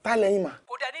tá lẹ́yìn mà.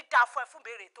 kò dẹ̀ ní dáa fún ẹ fún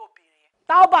béèrè tó béèrè yẹn.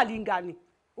 táwọn bàlíngà ni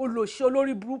olóṣè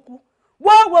olórí burúkú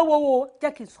wo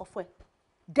jẹ́ kí n sọ fún ẹ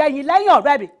dẹ̀yìn lẹ́yìn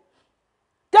ọ̀rẹ́ mi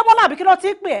Démọ́lá àbí kí ló ti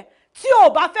ń pè ẹ́ tí ò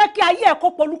bá fẹ́ kí ayé ẹ̀ kó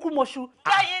polúkú mọ́ṣú.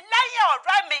 dẹ̀yìn lẹ́yìn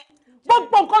ọ̀rẹ́ mi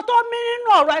gbogbo nǹkan tó mí nínú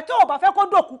ọ̀rọ̀ ẹ̀ tí ò bá fẹ́ kó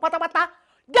dòkú pátápátá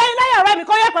dẹ̀yìn lẹ́yìn ọ̀rẹ́ mi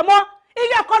kó yẹ pẹ̀ mọ́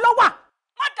ilé ẹ̀kọ́ ló wà.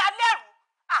 má dá lẹ́rù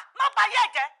má bà yẹ̀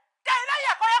jẹ́ dẹ̀yìn lẹ́yìn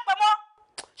ẹ̀kọ́ yẹ pẹ̀ mọ́.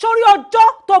 sórí ọjọ́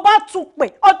tó bá tún pè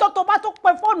ọjọ́ tó bá tún pè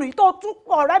fóònù yìí tó tún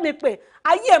pọ̀ ọ̀rẹ́ mi pè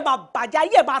ayé ẹ̀ máa bàjẹ́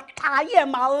ayé ẹ̀ máa ta ayé ẹ̀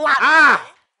máa là.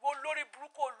 wo lórí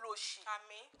burúkú olóṣì.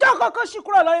 jọ́ kọ́kọ́ ṣì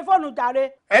kúrò lórí fóònù jàre.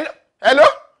 hello.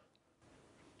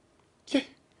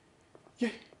 yé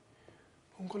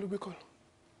òun kọ́ ló gbé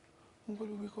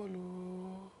kọ́ọ̀lù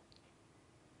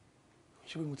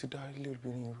ṣé pé mo ti dá ilé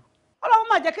obìnrin yẹn rú. Ọlọ́run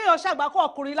máa jẹ́ kéèyàn ṣàgbákò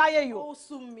ọkùnrin láyé yìí o. ó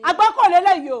sú mi. àgbákò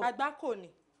lélẹ́yìí o.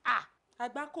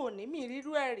 àgbákò ní mi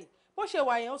rírú ẹ̀ rí bó ṣe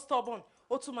wà yẹn ó stubborn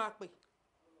ó tún máa pè.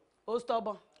 ó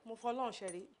stubborn. mo fọlọ́run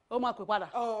ṣẹ̀rí. ó máa pè padà.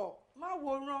 má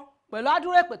wo rán. pẹ̀lú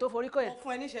àdúrà èpè tó forí kọ yẹn. mo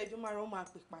fún ẹ ní ìṣẹ́jú márùn-ún ó máa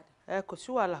pè padà. ẹ kò sí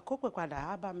wàhálà kó pè padà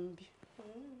á bá mi bí.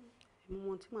 mo mọ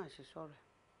ohun tí màá ṣe sọ̀rọ̀.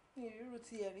 ní ìrírú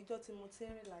ti ẹ̀ríjọ́ tí mo ti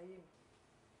ń rìn láyé mi.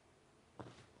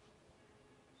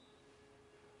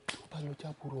 ta ló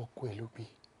jábúrò ọkọ ẹ ló bí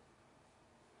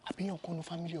àbíyàn kan nu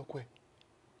fámílì ọkọ ẹ.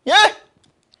 yẹ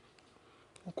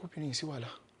wọn kóbìnrin sí wàhálà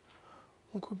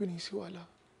wọn kóbìnrin sí wàhálà.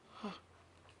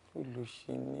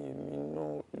 olùṣe ni èmi náà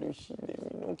olùṣe lèmi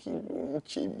náà kí ló ń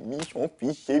ṣe mí ṣàn fi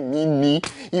ṣe mí ní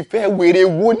ìfẹ́ wèrè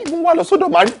wo ni mo wà lọ sọ́dọ̀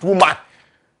married woman.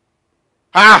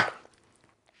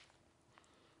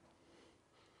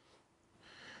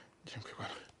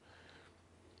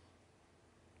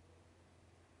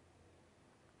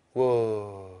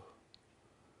 Whoa.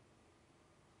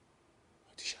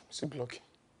 What is she blocking?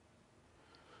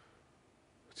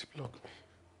 What's block me?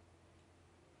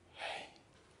 Hey.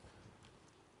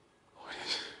 What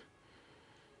is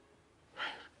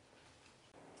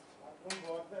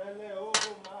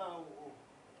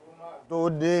tó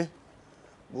dé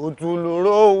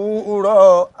òtúlùrọ̀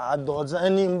òwúrọ̀ àdọ̀tẹ́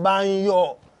ní bá ń yọ̀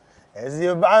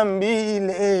ẹ̀sìn bá ń bí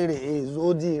ilé rẹ̀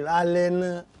sódì rálẹ̀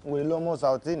náà wèé lọ́mọ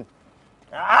Sautin.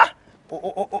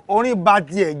 Orin bá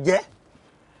tiẹ̀ jẹ́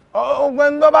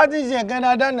ọgbẹ́ni tó bá ti ṣe ẹ̀kẹ́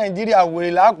dáadáa Nàìjíríà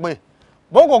wèrè lápè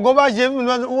bókòkó bá ṣe fún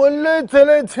mi wọ́n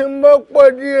létẹ́lẹ́ tí ń bọ́ pọ̀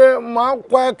díẹ̀ máa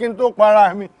kọ́ ẹ́ kí n tó para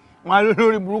mi máa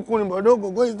lórí burúkú ni bọ̀dọ̀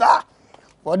ògógó ìsá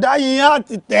bọ̀dá yìí á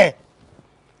ti tẹ̀.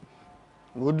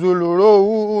 òdòlóró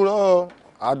òwúrọ̀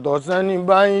àdọ̀sán ní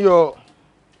bá ń yọ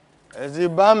ẹ̀sìn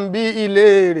bá ń bí ilé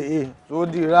rẹ̀ tó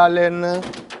dìra lẹ́nà.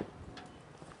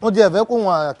 wọ́n ti ẹ̀fẹ́ kó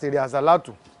wọn àtèrè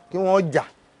àsálàtù kí wọ́n jà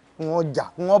kí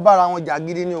wọ́n bára wọn jà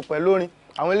gidi ní òpẹ́ lórin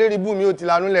àwọn eléré ibú mi ò ti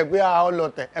lanú lẹ̀ pé a ọ lọ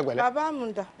tẹ̀ ẹ pẹ̀lẹ́. bàbá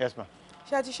àmúdà. Yes ma.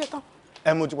 ṣé a ti ṣe tán.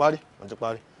 mo ti parí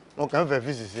mo kàn ń fẹ́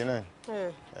fíìsì sí náà.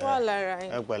 wà lára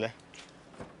yín. ẹ pẹ̀lẹ́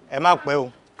ẹ má pẹ́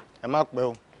o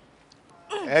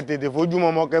ẹ tètè fojú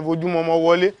mọ́mọ́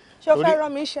wọlé. ṣé o fẹ́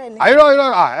rán mi iṣẹ́ ni. àìrọ̀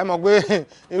ẹ mọ̀ pé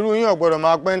irú yín ò gbọ́dọ̀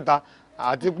máa pẹ́ ń ta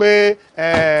àti pé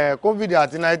covid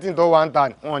àti 19 tó wà ń ta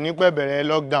wọn ní pẹ́ bẹ̀rẹ̀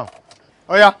lockdown.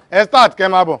 ó yá ẹ start kẹ́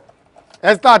máa bọ̀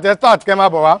ẹ start kẹ́ máa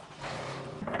bọ̀ wá.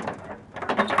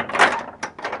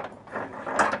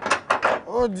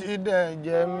 ó di dẹ̀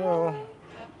jẹ́ mi o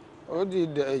ó di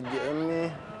dẹ̀ jẹ́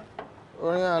mi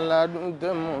orin aládùn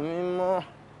tẹ̀mọ̀ mi mọ́.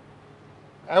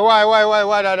 ẹ wá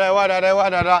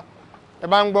dáadáa ẹ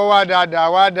bá ń gbọ́ wá dáadáa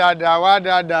ẹ wá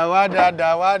dáadáa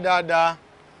ẹ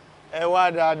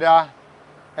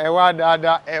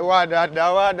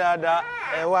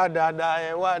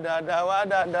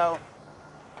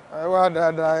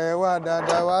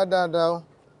wá dáadáa o.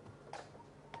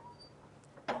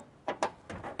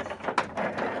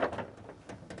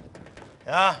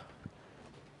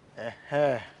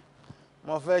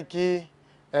 mo fẹ́ kí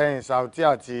Sauti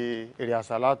àti èrè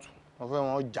àsálàtù mo fẹ́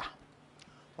wọn jà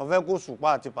mo fẹ́ kó Òṣùpá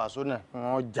àti Pasuma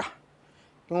wọn jà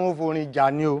kí wọ́n forin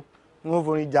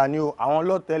jà ní o àwọn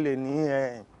lọ́tẹ̀lẹ̀ ní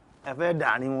ẹ fẹ́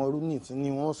dàrin wọn rú nìtí ni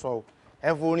wọ́n sọ o ẹ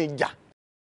forin jà.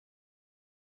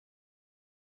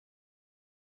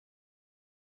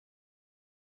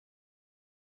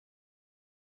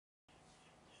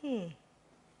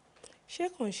 ṣé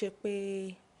kò ń ṣe pé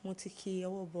mo ti kí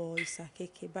ọwọ́ bọ ìsà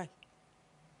kéèké báyìí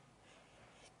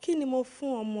kí ni mo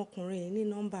fún ọmọkùnrin yìí ní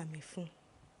nọ́mbà mi fún.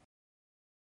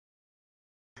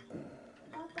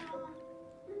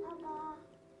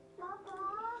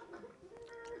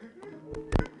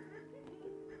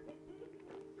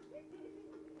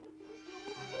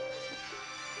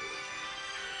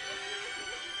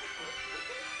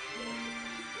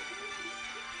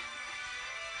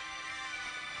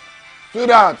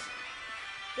 Sweetheart.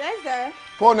 Yes, sir.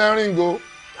 Phone and ring go.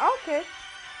 Okay.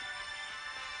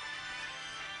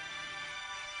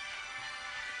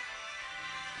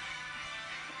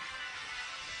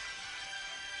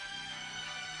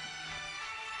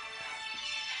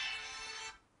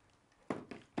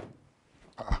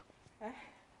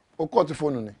 O kọ́ ti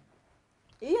fóònù ni.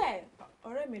 Yeah,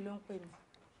 ọ̀rẹ́ mi ló ń pè mí.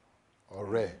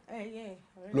 Ọ̀rẹ́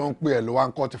ló ń pè ẹ́ ló wá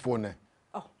ń kọ́ ti fóònù ẹ̀.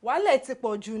 Wálẹ̀ ti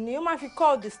pọ̀ jù ni ó máa fi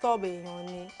call disturb èèyàn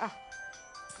ni.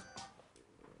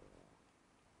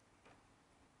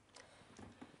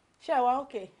 Ṣé ẹ wá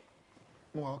okay?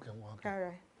 Mo wà okay.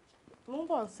 Alright. Mo ń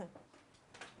bọ̀ sìn.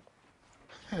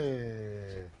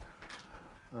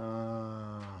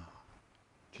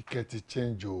 Kíkẹ́ ti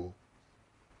change o.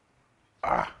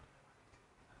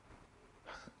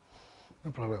 No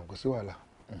problem, kò sí wàhálà.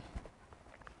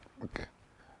 Okay.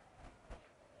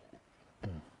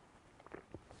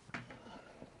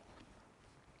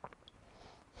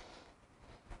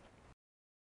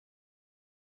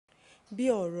 Bí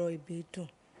ọ̀rọ̀ ìbídùn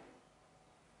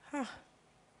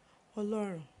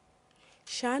Ọlọ́run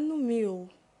ṣàánú mi o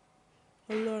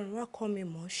Ọlọ́run wá kọ́ mi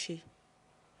mọ̀ ṣe.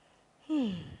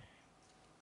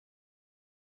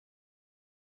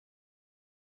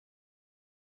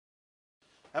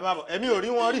 ẹ bá bọ̀ èmi ò rí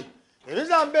wọn rí èmi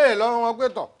sá ń béèrè lọ́wọ́ wọn pé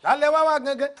tọ̀ lálẹ́ wá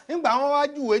gángan nígbà wọn wá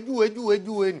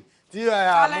júwe ni tí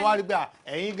àwọn wá rí pé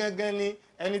ẹ̀yin gángan ni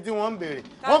ẹni tí wọ́n ń béèrè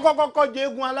wọ́n kọ́kọ́ jẹ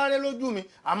eégún aláré lójú mi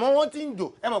àmọ́ wọ́n ti ń jò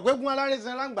ẹ mọ̀ pé eégún aláré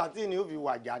sin láǹgbà tí ni ó fi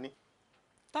wàjà ni.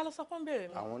 Ta ló sọ pé ń béèrè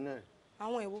mi? àwọn náà.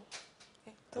 Àwọn èwo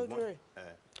tójú rẹ̀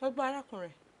ọgbọ́n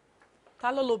arákùnrin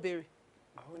ta ló lo béèrè?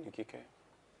 Báwo ni Kíkẹ́?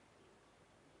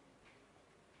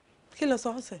 Kí ló sọ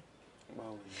ọ̀sẹ̀?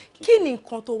 Kí ni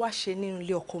nǹkan tó wá ṣe nínú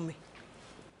ilé ọkọ mi?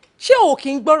 Ṣé o kì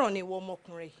í gbọ́ràn ní ìwọ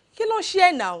ọmọkùnrin yìí? Kí ló ń ṣe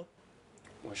ẹ̀ náà?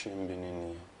 Wọ́n ṣe ń bi ní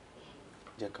nìyẹn.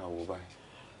 Jẹ́ ká wo báyìí.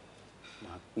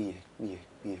 Màá pè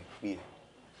ẹ́.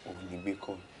 Òun ní gbé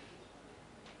kọ́.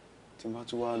 Tí n bá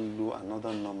tún wá lo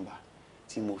another number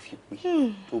tí mo fi pè.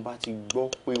 Tó bá ti gbọ́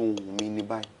pé ohùn mi ní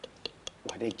báyìí,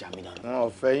 wà á dẹ̀ já mi dànù. Wọn ò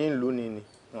fẹ́ yín lónìí ni.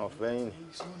 Wọn ò fẹ́ yín ni.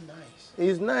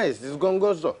 It's nice. It's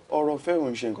gọ́ngọ́sọ̀. Ọ̀rọ̀ fẹ́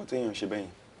òun ṣe nǹkan téèyàn ṣe bẹ́yìn.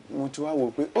 Mo ti wá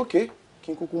wò pé okay,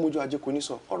 kí n kúkú mójú ajé kò ní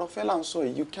sọ. Ọ̀rọ̀ fẹ́ là ń sọ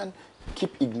yìí. You can't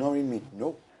keep ignoring me.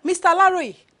 No. Mr.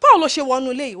 Aláròyé, báwo ló ṣe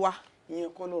wọnú ilé yìí wá? Ìyẹn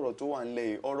kọ́ lọ̀rọ̀ tó wà nílẹ̀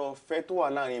yìí. Ọ̀rọ̀ fẹ́ tó wà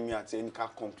láàrin mi àti ẹni ká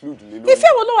conclude lé lórí. Ìfẹ́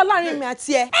wo ló wà láàrin mi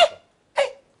àti ẹ?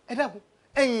 Ẹ dákun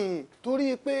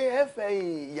torí pé ẹ fẹ́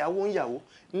ìyàwó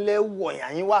ńlẹ̀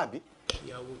wọ̀nyà yín wá àbí.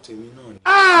 Ìyàwó tèmi náà ni.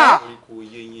 Kò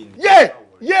yé yín ni.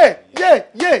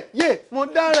 Yé mo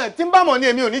dáràn tí ń bá mọ̀ ní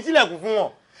èmi ò ní tilẹ̀kùn fún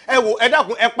wọn. Ẹ wò ẹ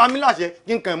dákun ẹ pa mí láṣẹ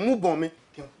kí n kàn mú bọ̀n mi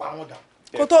kí n pa wọn dà.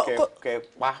 Kẹ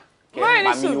pa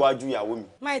mi níwájú ìyàwó mi.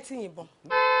 Máì tí yìnbọn.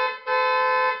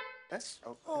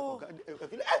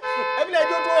 Ẹbílẹ̀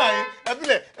ẹjọ́ tó rà yín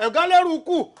ẹbílẹ̀ ẹ̀gá lẹ́rù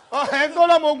kù ẹ̀ tó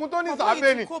lọ́mọ ogun tó ní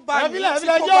sàbẹ̀ ni ẹbílẹ̀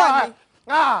ẹjọ́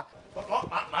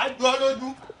máa jọ ọ lójú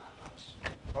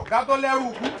ọ̀gá tó lẹ́rù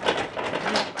kù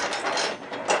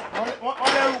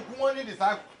wọ́n lẹ́rù kù wọ́n ní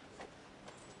dìsáàkù.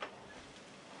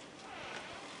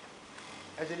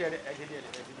 ẹ ṣe díẹ̀.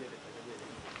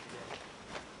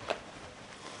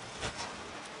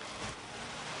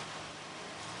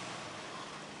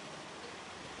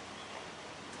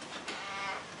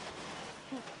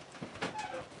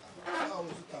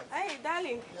 Hey,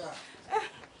 darling.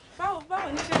 Báwo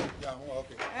ni ṣe? Yeah, I'm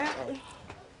okay.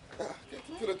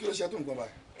 Kí ló ṣe tó nǹkan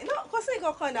báyìí? No, kò sí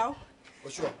nǹkan kan now. For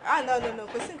sure. No,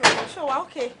 kò sí nǹkan kan. Sure, wa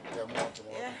okay. Yeah, mo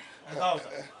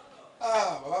okay.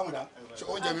 Bàbá mi dá. Ṣé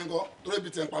oúnjẹ mi ń kọ́? Torí ibi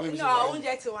tí ń pa mí bí ṣe wà. No,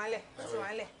 oúnjẹ ti wà ńlẹ̀. Kò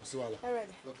sí wàhálà.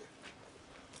 Okay.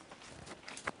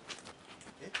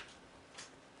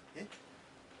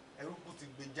 Ẹrú kú ti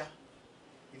gbèjà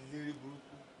ìlérí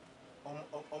burúkú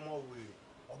ọmọ wèrè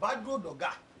ọba dúró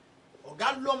dọ̀gá ọ̀gá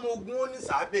lọ́mọ ogun ó ní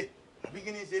sàábẹ̀ àbí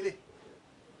kí ni ṣe lè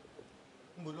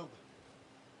ń bọ̀ lọ́gbà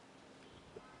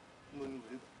ń bọ̀ ní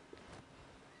wèrè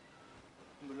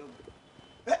ń bọ̀ lọ́gbà.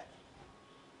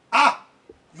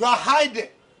 You are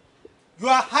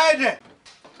hiding.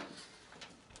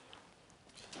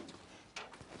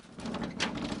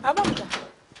 Abámujà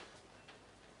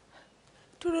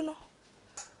dúró ná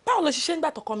báwo ló ṣiṣẹ́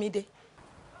nígbà tọkọ mi dé?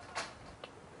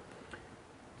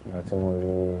 Ìgbà tí mo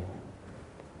rí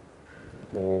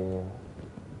pé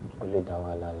ó lè dá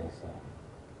wàhálà lẹ́sẹ̀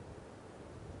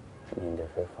ní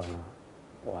ìdẹ̀fẹ́ fana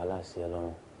wàhálà sí ẹ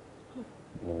lọ́rùn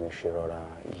ni mo ṣe rọra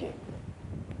yẹ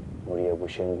mo rí ẹ bó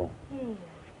ṣe ń gbọ̀n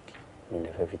ní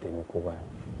ìdẹ̀fẹ́ fi tèmi kó báyìí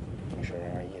mo ṣe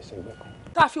rọra yẹ sẹ́gbẹ̀ kan.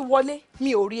 Tá a fi wọlé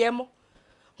mi ò rí ẹ mọ́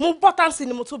mo bọ́ táǹsì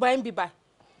ni mo tún bá ẹ ń bì báyìí.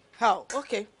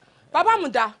 Okay bàbá mi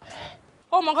dá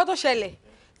ó mọ nǹkan tó ṣẹlẹ̀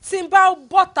tí n bá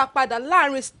bọ́ta padà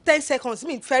láàrin 10 seconds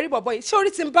mi fẹ́ rí bọ̀bọ̀ yìí ṣé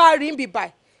orí tí n bá rí ń bì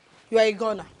báyìí you are a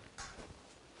gunner.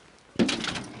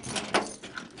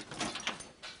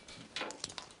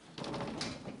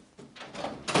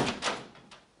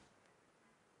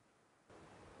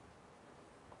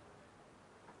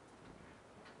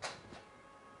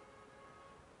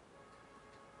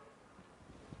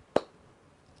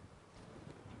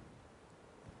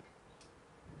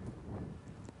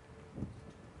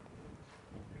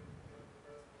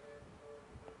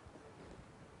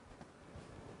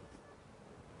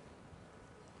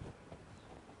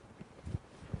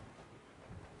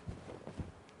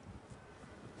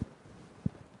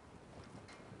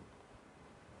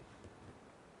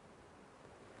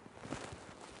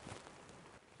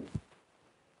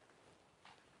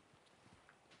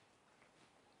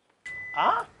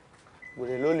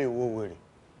 Wèrè ló lè wo wèrè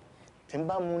tí n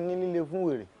bá mu ní líle fún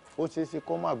wèrè ó ṣeé ṣe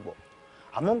kó má gbọ́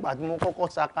àmọ́ ìgbà tí mo kọ́kọ́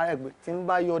ṣàkárẹ̀ pé tí n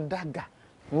bá yọ dàgà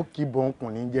mo kì í bọ̀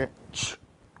ọkùnrin jẹ́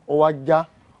ó wá já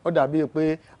ó dàbí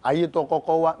pé ayé tó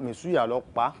kọ́kọ́ wá mẹ̀súyà lọ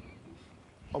pa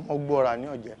ọmọ gbọ́ra ní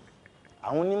ọ̀jẹ̀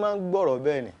àwọn onímọ̀ ń gbọ́rọ̀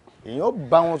bẹ́ẹ̀ ni èèyàn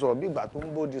bá wọn sọ̀rọ̀ bí ìgbà tó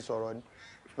ń bóde sọ̀rọ̀ ni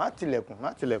má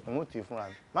tilẹ̀kùn ó ti fúnra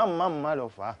mi má lọ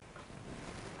fà á.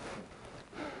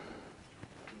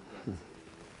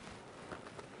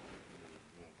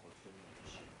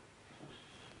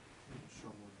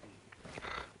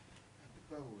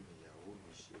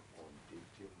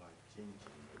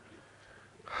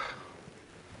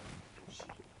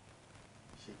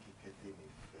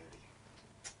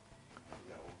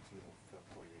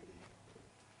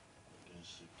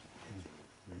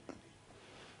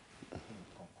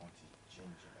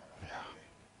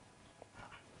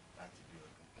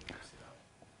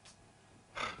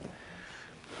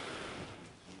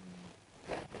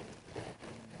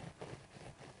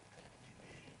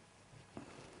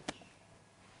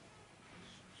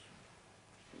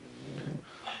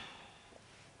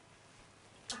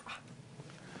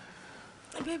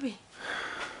 Baby,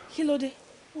 kí ló dé?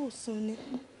 Ó sùn ni.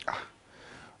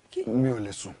 Mi ò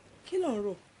lè sùn. Kí ló ń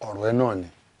rò? Ọ̀rọ̀ ẹ náà ni.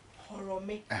 Ọ̀rọ̀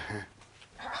mi.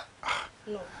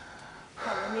 No.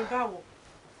 Ọ̀rọ̀ mi báwo?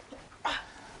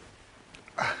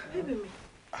 Baby mi,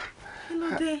 kí ló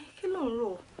dé? Kí ló ń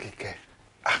rò? Kíkẹ́,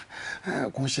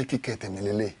 kò ń ṣe Kíkẹ́ tèmi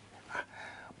lélẹ̀.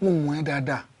 Mo mọ̀ ẹ́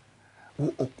dáadáa.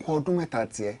 Òkú ọdún mẹ́ta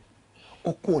tiẹ̀,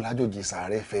 ó kúrò lájòjì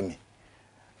sàárẹ̀ fẹ́ mi.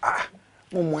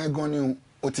 Mo mọ̀ ẹ́ gan ni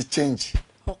o ti change.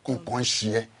 Nǹkan ṣe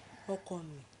ẹ́. Ọkọ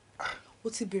mi, ó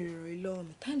ti béèrè ọ̀rọ̀ lọ́wọ́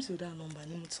mi. Times without number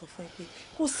ni mo ti sọ fún ẹ pé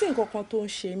kò sí nǹkan kan tó ń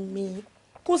ṣe mí.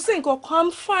 Kò sí nǹkan kan,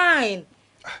 I'm fine.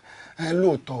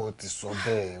 Lóòótọ́ o ti sọ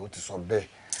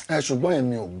bẹ́ẹ̀, ṣùgbọ́n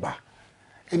èmi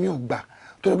ò gbà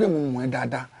torí pé mo mọ̀ ẹ́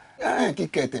dáadáa.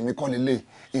 Kíkẹ́ tèmi kọ́ lélẹ̀,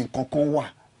 nǹkan kan wà,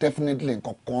 definitely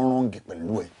nǹkan kan wrong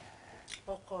pẹ̀lú ẹ̀.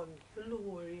 Ọkọ mi,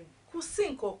 olówó orí mi, kò sí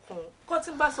nǹkan kan, kó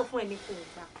tí n bá sọ fún ẹ ní kò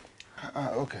gbà.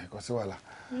 Ok, kò sí wàhálà.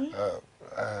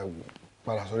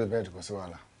 Padà sórí bẹ́ẹ̀dì, kò sí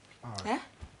wàhálà.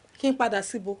 Kí n padà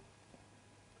síbo?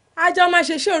 Ajá máa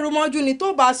ṣe ṣé òru mọ́jú ni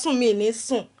tó bá sùn mí ní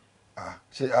sùn.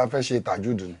 Ṣé a fẹ́ ṣe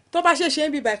tàjúdù ni? Tó bá ṣe ṣe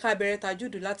ń bíbá ìka bẹ̀rẹ̀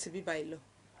tàjúdù láti bíbá ìlọ.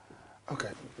 Ok,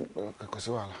 kò sí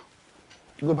wàhálà.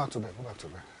 Go back to bed.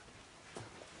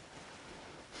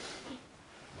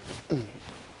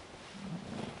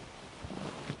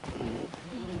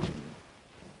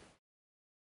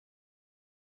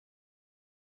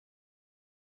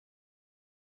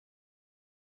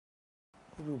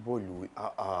 Irú bọ́ọ̀lù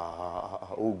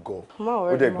ó gọ̀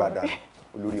ó dẹ̀ gbàdá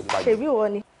olórí ìpàdé. Ṣèbí ìwọ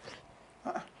ni.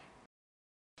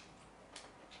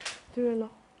 Dúró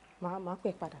náà, màá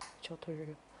pè padà jọ tó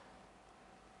rí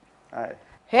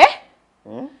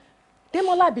o.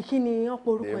 Démọ́lá àbí kí ni wọ́n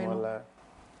porúkọ ẹ̀ náà?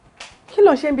 Kí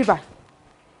ló ń ṣe ń bíbà?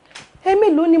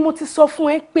 Èmi ló ni mo ti sọ fún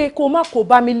ẹ pé kó má kó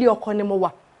bá mi lé ọkọ ni mo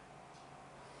wà.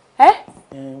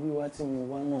 Wíwá tí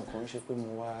mo wá náà kàn ń ṣe pé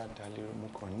mo wá dalérú, mo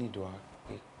kàn ní ìdọ̀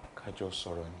pé kájọ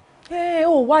sọ̀rọ̀ ni.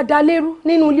 Ó wá dalérú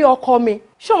nínú ilé ọkọ mi.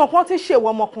 Ṣé ọmọ kan ti ṣèwọ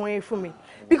ọmọkùnrin fún mi?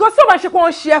 Because tí o bá ṣe pé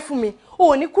wọ́n ṣe ẹ́ fún mi,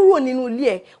 o ò ní kúrò nínú ilé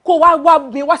ẹ̀ kó wá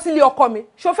mi wá sílé ọkọ mi.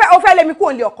 Ṣé o fẹ́ lé mi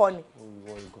kúrò nílé ọkọ ni?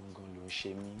 Ìwọ gangan ló ń ṣe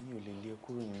mí, mi ò lè lé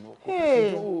kúrò nínú ọkọ.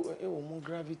 Ẹ ò mọ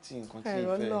gravity nǹkan tí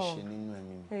ìfẹ́ ṣe nínú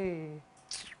ẹ̀mí mi.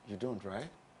 You don't, right?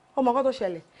 Ọmọ kan tó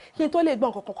ṣẹlẹ̀ kí n tó lè gbọ́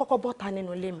nǹkan kan kọ́kọ́ bọ́ta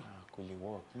nínú ilé mi. Kò lè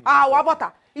work. Àwa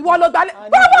bọ́ta, ìwọ ló gbalẹ̀.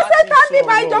 Bọ́ọ̀ ṣe tá mi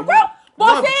máa jọ pé bọ́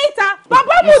sí ìta,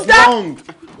 bàbá mu dá.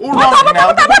 Bọ́ta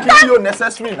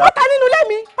nínú ilé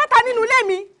mi, bọ́ta nínú ilé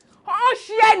mi. Ó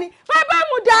ṣí ẹni, bàbá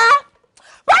mu dá.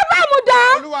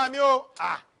 Olúwa mi o.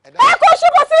 Ẹ kó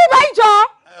ṣubú sí ibà ìjọ.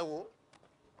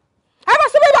 Ẹ bọ́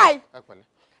sí ibà yìí.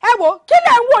 Ẹ wò, kí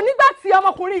lẹ̀ ń wò nígbà tí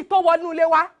ọmọkùnrin tó wọnú ilé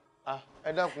wa?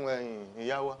 Ẹ dákun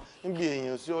ìyá wa níbi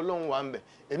èèyàn sí Ọlọ́run wa ń bẹ̀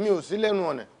èmi ò sí lẹ́nu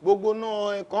ọ̀nà gbogbo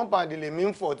náà kọ́ńpàdì lèmi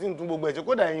ń fọ̀ tí n tún gbogbo ẹ̀ṣẹ̀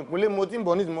kódà ẹ̀yìn kúnlé mo ti ń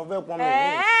bọ̀ nídìí mo fẹ́ pọ́n mi.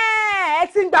 Ẹ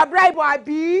ti ń gba bribe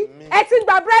àbí?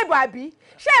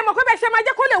 Ṣé ẹ mọ̀ pé bẹ́ẹ̀ ṣe máa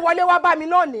jẹ́ kó lè wọlé wá bá mi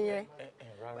náà nìyẹn?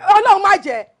 Ọlọ́run má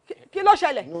jẹ́ kí ló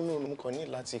ṣẹlẹ̀? No, mo kàn ní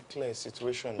láti clear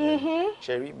situation yẹn.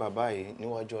 Ṣe rí bàbá yìí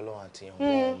níwájú Ọlọ́run àti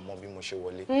àwọn ọmọ bí mo ṣe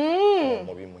wọlé.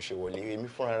 Èmi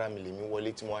fúnra mi lèmi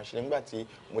wọlé tí mo wá ṣe nígbà tí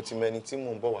mo ti mẹni tí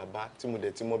mò ń bọ̀ wá bá tí mo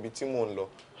dẹ̀ ti mọ ibi tí mò ń lọ.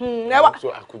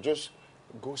 So I could just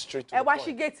go straight to the point. Ẹ wá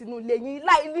ṣí géètì inú ilé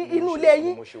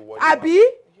yín àbí?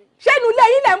 Ṣé inú ilé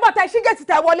yín lẹ̀ ń bọ̀ tẹ́ ṣí géètì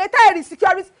tẹ́ wọlé tẹ́ rí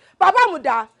security? Bàbá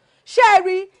Àmùdá, ṣé ẹ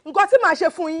rí nǹkan tí màá ṣe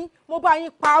fún yín mo bá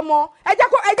yín pa á mọ́. Ẹ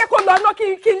jẹ́ kó lọ ná kí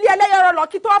n lé ẹlẹ́yọrọ lọ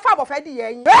kí tó wá fàbọ̀ fẹ́ dìyẹ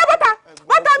yín.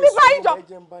 Bọ́tà mi bá yín jọ.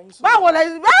 Báwo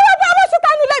lẹ báwo ṣe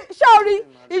tánú ilé mi? Ṣé o rí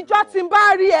ìjọ tí n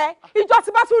bá rí ẹ ìjọ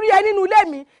tí bá tún rí ẹ nínú ilé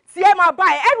mi tí ẹ máa bá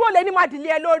ẹ ẹrù olè ní máa dìlé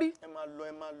ẹ lórí. Ẹ máa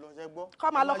lọ ṣẹ gbọ́.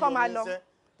 Kọ́ máa lọ.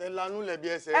 Tẹ lanú lẹ̀ bí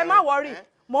ẹsẹ̀. Ẹ má wọrí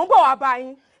mò ń bọ̀ wá bá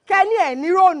yín kẹ́ ní ẹ̀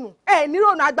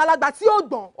nírònú àgbàlagbà tí yóò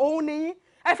gbọ̀n òun ni yín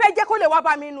ẹ fẹ́ jẹ́ kó lè wá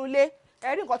bá mi nínú ilé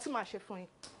ẹ rí nǹkan tí màá ṣe fún yín.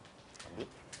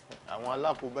 Àwọn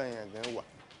alákòóbá yẹn gan wà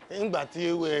nígbà tí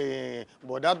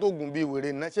bọ̀dá tó gùn bíi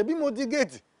wèrè náà ṣe bí mo ti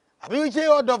géètì àbí ṣé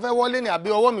ọ̀dọ̀ fẹ́ wọlé ni àbí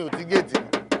ọwọ́ mi ò ti géètì ni.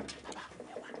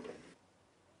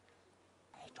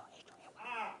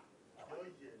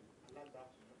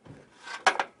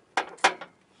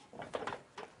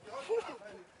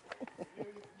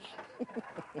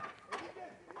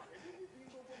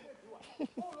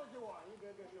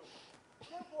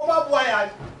 ó bá bu àyà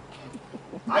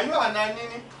àyù àná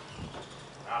níní.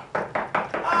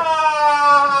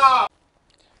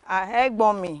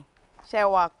 ẹ̀gbọ́n mi ṣe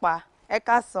wà pa ẹ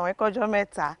káàsán ẹ kọjọ́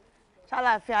mẹ́ta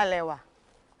ṣàlàáfíà lẹ wà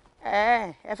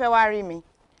ẹ fẹ́ wá rí mi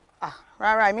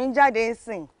rárá mi ń jáde ń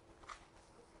sìn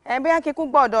ẹ bí akíkú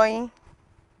gbọ́dọ̀ yín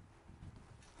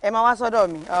ẹ máa wá sọ́dọ̀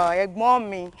mi ẹ̀gbọ́n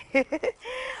mi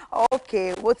ok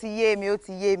ó ti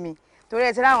yé mi torí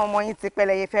ẹ ti ráwọn ọmọ yín ti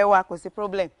pẹlẹyẹ fẹ́ wá kò sí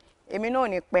problem èmi náà ò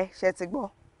ní pẹ́ ṣe ti gbọ́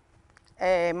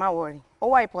ẹ má worry ó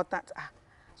wà important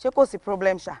ṣé kò sí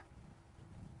problem ṣá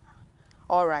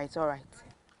all right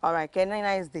kẹ́ ní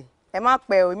nice day ẹ má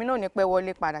pẹ́ o èmi náà ò ní pẹ́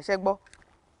wọlé padà ṣe gbọ́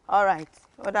all right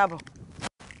ó dàbọ̀.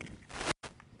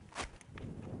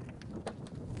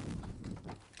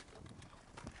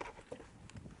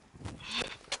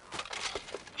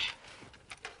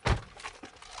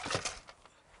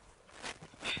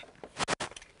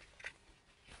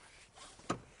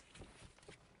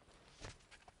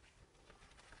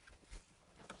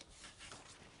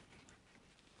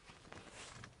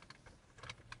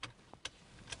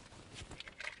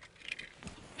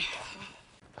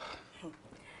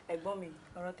 ẹ̀gbọ́n mi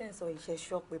ọ̀rọ̀ tẹ́ ń sọ iṣẹ́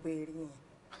ṣọ́ọ̀pù pé rí yẹn.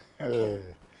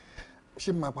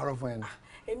 ṣé máa parọ́ fún ẹ ni.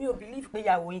 èmi ò believe pé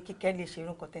ìyàwó yín Kíkẹ́ lè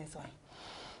ṣerú nǹkan tẹ́ ń sọ yẹn.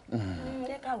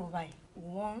 jẹ́ ká rò báyìí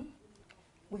wọ́n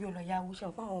bóyá lọ yáwó ṣe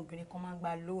fún àwọn obìnrin kan máa ń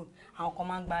gba loan àwọn kan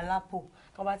máa ń gba lápò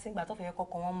tó bá ti ń gbà tó fẹ́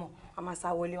kọ́kọ́ wọn mọ̀ wọ́n máa sá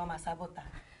wọlé wọ́n máa sá bọ́ta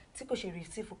tí kò ṣe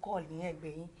receive call ní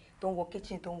ẹgbẹ́ yín tó ń wọ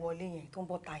kitchen tó ń wọlé yẹn tó ń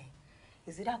bọ́ta yẹn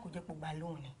ìsídà kò jẹ́ pé gba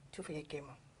loan ni tí ó fẹ́ yẹ kẹ́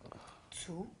mọ̀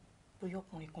two bóyá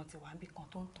ọkùnrin kan ti wà níbi kan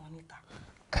tó ń tán níta.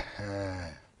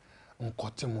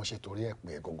 nǹkan tí mo ṣe torí ẹ̀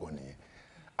pé gógó nìyẹn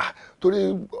torí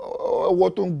ọwọ́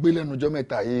tó ń gbé lẹ́nu ọjọ́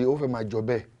mẹ́ta yìí ó fẹ́ máa jọ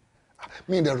bẹ́ẹ̀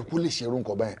mi ì dẹ̀rù kó lè ṣerú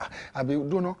nǹkan báyìí àbí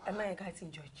dúnà. ẹ má yẹ ká ti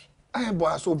judge. bọ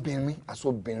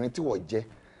aṣọ́bìnrin tí wọ́n jẹ́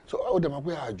ó dẹ̀ máa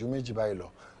pé àjò méjì báyìí lọ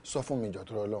sọ fún mi ìjọ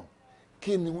tó lọ lọ́hùn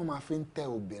kí ni wọ́n máa fi ń tẹ́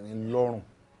obìnrin lọ́rùn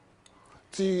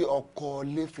tí ọkọ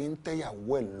ilé fi ń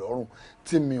tẹ́yàwó ẹ̀ lọ́rùn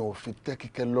tí mi ò fi tẹ́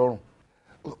Kíkẹ́ lọ́rùn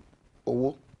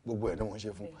owó gbogbo ẹ̀ ni wọ́n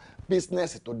ṣe fún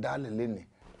bísínẹ́sì tó dálẹ̀ lénìí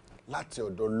láti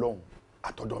ọ̀dọ̀ lọ́hùn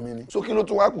àtọ̀dọ̀ mi ni so kí ló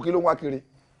tún wá kù kí ló ń wá kiri.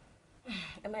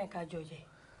 ẹ má yẹ ká jọjẹ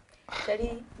ṣẹ́rí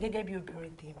gẹ́gẹ́ bí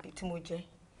obìnrin tèmi tí mo jẹ́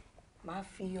máa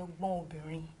fi ọgbọ́n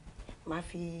obìnrin máa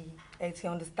fi ẹ ti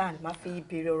understand máa fi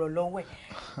béèrè ọ̀rọ̀ lọ́wọ́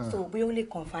ẹ̀ so bí ó lè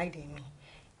confide in mi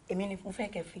èmi ni mo fẹ́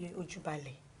kẹ́ fi ojú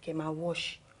balẹ̀ kẹ́ máa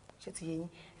wash ṣé ti yé yín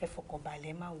ẹ fọkàn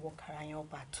balẹ̀ máa wọ kara yẹn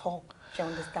ọba talk ṣe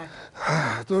understand.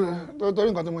 torí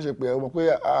nǹkan tí mo ṣe pé ẹ mọ̀ pé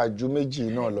àjù méjì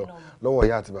náà lọ lọ́wọ́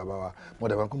ìyá àti bàbá wa mo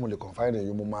dẹ̀ bá kó mo lè confide in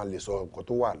yín mo máa lè sọ nǹkan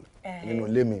tó wà nínú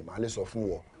ilé mi màá lè sọ fún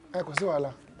wọ ẹ kò sí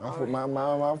wàhálà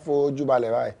máa fojú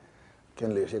balẹ̀ báyìí kí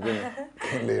n lè ṣe gbé mi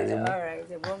kí n lè rí mú.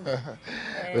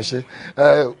 ẹ ṣe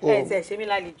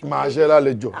máa ṣe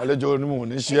àlejò ni mo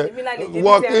ní ṣe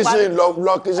wọ kíṣìn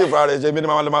lọ kíṣìn fúnra rẹ ṣe bí ní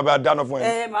máa bá dáná fún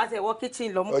ẹ. máa ṣe wọ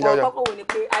kíṣìn lọ mú kọ́ kọ́kọ́ wò ni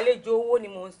pé àlejò owó ni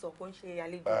mò ń sọ kó ń ṣe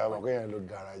àlejò owó. mọ̀ kéèyàn ló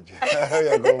dára jẹ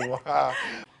ẹ kò mọ̀.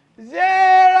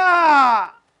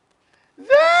 Zera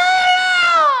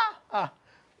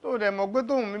tó dẹ̀ mọ̀ pé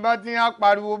tóun mi bá ti ń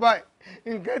pariwo báyìí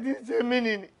nǹkan tí ń ṣe mí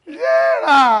nìyí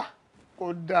Zera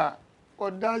kò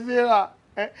dáa Zera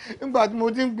nígbà tí mo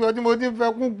ti ń pè ọ́ tí mo ti ń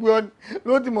fẹ́ kún pè ọ́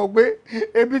ló ti mọ̀ pé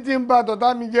ebi ti ń bá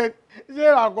tọ̀tá mi jẹ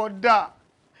Zera kò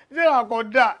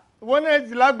dáa ìwọ náà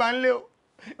sì lágbàńlé o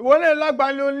ìwọ náà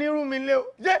lágbàńlé onírú mi lé o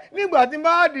ṣé nígbà tí n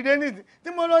bá dìde nìsí tí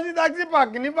mo lọ sí taxi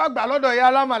park ní Fàgbà lọ́dọ̀ ìyá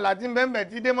alámàlà tí ń bẹ́ẹ̀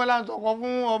tí Démọ́lá ń sọkọ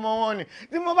fún ọmọ wọn ni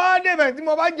tí mo bá débẹ̀ tí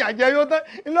mo bá jàjẹ́ yóò tán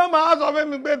iná máa sọ fún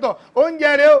mi pé tọ̀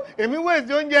oúnjẹ rẹ o èmi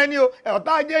wèsì oúnjẹ ni o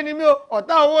ọ̀tá ajé ni mi o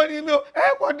ọ̀tá owó ni mi o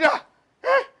kò dáa.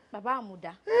 bàbá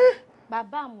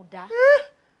àmùdá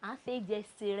à ń fẹ́ jẹ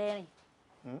ṣe rẹ́rìn.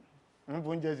 ń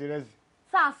fún jẹ ṣe rẹ́sì.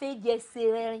 sáà fẹ́ jẹ ṣe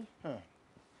rẹ́rìn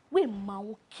wíì máa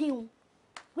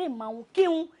ń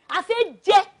kíhun àfẹ́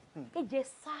jẹ́ kéje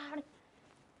sáré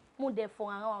mo dẹ̀ fọ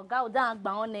àwọn ọ̀gá ọ̀dà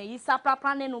àgbà ọ̀nà yìí sá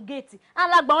prápra nínú géètì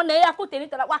alágbà ọ̀nà yìí akóte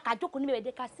nítorí wà ká jókòó níbẹ̀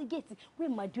dé ká sí géètì wíì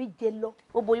máa jó jẹ lọ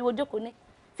òbò ìwò jókòó ní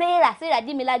Sarah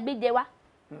dí mi la gbé jẹ wá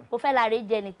o fẹ́ la rè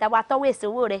jẹ níta wa tọ́wọ́ èsì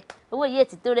owó rẹ owó yìí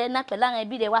ètì tó rẹ ná pẹ̀lú àwọn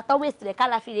ẹbí rẹ wa tọ́wọ́ èsì rẹ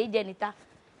kálá fi rè jẹ níta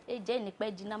ẹ jẹ́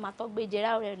nípẹ́ jìnnà máa tọ́ gbé jẹ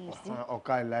ráwọ̀ rẹ nù sí.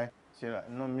 ọ̀ka ìlà Sarah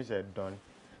iná mi ṣe dán ni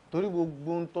torí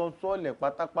gbogbo ń tọ́ sọ́ọ̀lẹ̀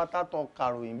pátápátá tọ́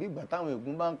kàròyìn bí ìgbà táwọn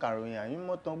ègún bá ń kàròyìn àyín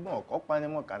mọ́tàn gbọ́n ọ̀kọ́ pa ni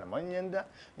mo kàlà mọ́ yẹn ń dá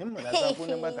ní mọ̀lásá kó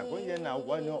ní bàtà kó yẹn náà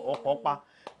wọ́n ní ọkọ̀ pa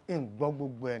ń gbọ́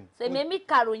gbogbo ẹ̀. sèmi mi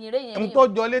kàròyìn rẹ̀ yẹn. n tó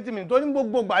jọ létí mi torí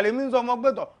gbogbo gbàlẹ́ mi ń sọ ọmọ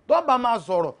gbẹ́tọ̀ tó bá máa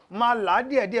sọ̀rọ̀ máa là á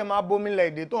díẹ̀díẹ̀ máa bomi lẹ̀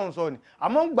èdè tó ń sọ ni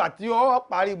àmọ́ gbà tí ọ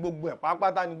parí gbogbo ẹ̀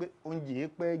pátápátá ni pé oúnjẹ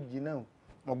pẹ́ jiná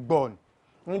mo gbọ́ ni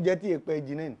oúnjẹ tí èpè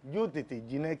jiná ni yóò tètè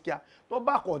jiná kíá tó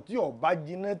bá kọ̀ tí ọba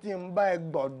jiná tí ń bá ẹ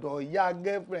gbọ́dọ̀ ya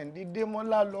girlfriend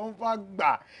Démọ́lá ló ń fa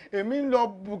gbà èmi ń lọ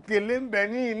bùkélé ń bẹ̀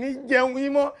ní ìní jẹun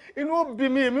yín mọ́ inú ó bí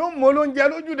mi èmi ó mọ lóúnjẹ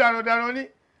lójú dàrọ̀dàrọ̀ ni.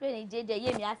 bẹ́ẹ̀ ni jẹjẹ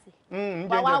yé mi á sì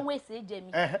wà wá wèsè jẹ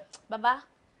mi bàbá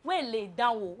wẹ́ẹ̀ lè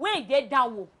dánwò wẹ́ẹ̀ jẹ́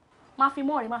dánwò máa fi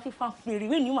mọ́ rẹ̀ máa fi fan fèrè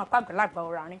wẹ́ẹ̀ ní ìmọ̀ àpàgbàlagbà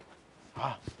ọ̀rọ̀ àárín.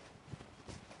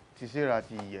 ti Sarah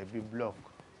ti yẹ bí block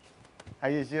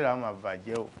ayé Sarah máa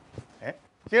bàjẹ́ o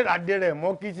Sarah dé rẹ̀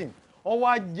mọ́ kitchen ọ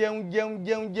wá jẹun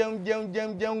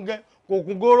gẹ́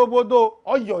kòkùn góróbótó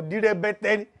ọyọ̀dí rẹ̀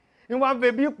bẹ́tẹ́ ní wọ́n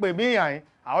fẹ́ bí pè mí yàn yín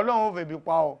àwọn ọlọ́run fẹ́ bí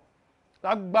pa ọ́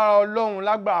lágbára ọlọ́run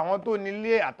lágbára àwọn tó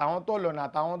nílé àtàwọn tó lọ́nà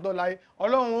àtàwọn tó láyé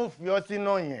ọlọ́run ó fi ọ́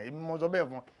sínú yẹn mo sọ bẹ́ẹ̀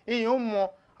fún ìyẹn ó mọ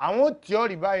àwọn ó tì ọ́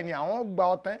rí báyìí ni àwọn ó gba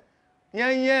ọtẹ́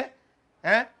yẹn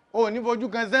ò ní fojú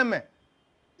kan sẹ́mẹ̀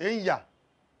ń yà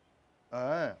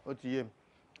ó ti yé mi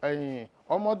ẹ̀yìn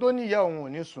ọmọ tó níyà òun ò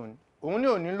ní sùn ni òun ní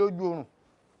òní lójú oorun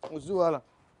kò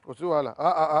sí wàhálà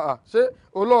ṣé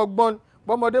olóògbọ́n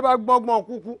bọ́mọdé bá gbọ́ngbọ́n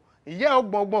kúkú ìyá ò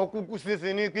gbọ́ngbọ́n kúkú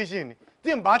sísin ní kíṣìnì tí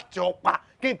n bá tì ọ́ pa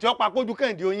kí n tì ọ́ pa kójú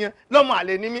kẹ́hìndé oyin lọ́mọ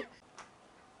àlè ní mí.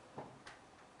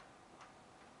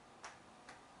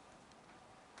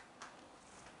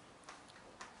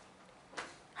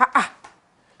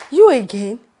 You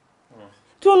again?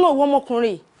 Tí ó náà wọ́n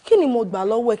ọmọkùnrin kí ni mo gbà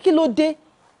lọ́wọ́ ẹ̀ kí ló dé?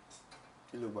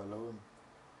 Kí ló gbà lọ́wọ́ mi?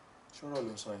 Ṣọ́rọ̀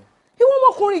ló sọ yẹn. Ìwọ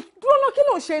ọmọkùnrin dúró náà kí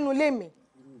ló ń ṣe inú ilé mi?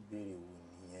 Irú ìbéèrè wo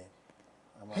nìyẹn?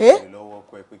 A máa bèèrè lọ́wọ́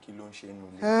ọkọ ẹ pé kí ló ń ṣe inú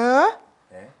ilé.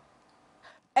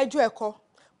 Ẹjọ́ ẹ̀kọ́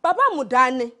bàbá Àmùdá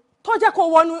ni tó jẹ́ kó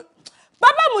wọnú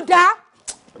bàbá Àmùdá.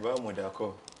 Bàbá Àmùdá kọ́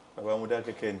bàbá Àmùdá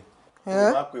kẹ́kẹ́ ni.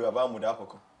 Ó máa pe bàbá Àmùdá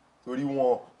kankan torí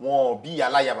wọn bí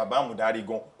aláya bàbá Àmùdá rí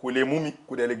gan kò lè mú mi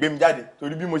kò dẹ̀ lè gbé mi jáde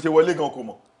torí bí mo ṣe wọlé gan kò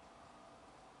mọ̀.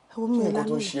 Kí ni nǹkan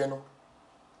tó ń ṣe ẹ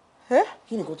náà?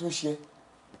 Kí ni nǹkan tó ń ṣe ẹ?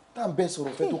 Tá ń bẹ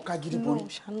sọ̀rọ̀ fẹ́ tó ká gidi borí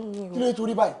kí ló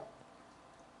torí báyìí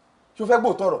ṣó fẹ́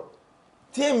gbọ́ tọ̀rọ̀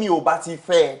tí èmi ò bá ti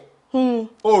fẹ́ ẹ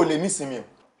o ò lè nísinmi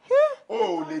o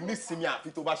ò lè nísinmi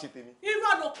àfi tó bá ṣe tèmi.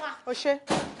 irọ́ ló pa ọṣẹ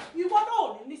ìwọ náà ò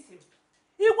ní nísinmi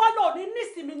ìwọ náà ò ní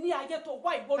nísinmi ní ayé tó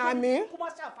wá ìwọ lórí kó má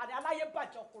ṣàǹfààní aláyé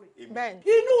bàjẹ́ ọkùnrin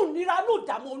inú ìnira ló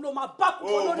dààmú ló máa bá kú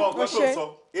lórí kó ṣe.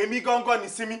 èmi gángan ní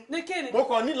sinmi mo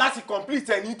kàn ní láti complete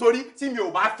ẹ nítorí tí mi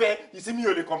ò bá fẹ́ ìsinmi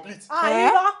ò lè complete.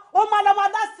 àìrọ́ ó máa lọ máa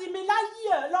dá sinmi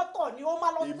láyé ẹ lọ́tọ̀ ni ó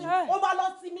máa lọ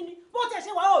sinmi ni bó tẹ̀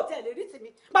ṣe wà ó tẹ̀ lè rí sinmi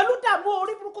pẹ̀lú dààmú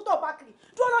orí burúkú tó bá kiri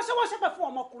dúró lọ ṣé wọ́n ṣẹ́pẹ̀ fún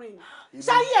ọmọkùnrin ni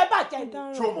ṣáyé ẹ bàjẹ́ ni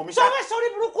ṣé o mọ̀ mi sá ṣé orí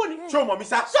burúkú ni ṣé o mọ̀ mi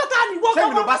sá ṣọ́ta ni wọ́n ṣé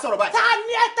mi ló bá sọ̀rọ̀ báyìí.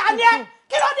 ta ni ẹ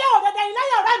kí ló dé ọ̀dẹ̀dẹ̀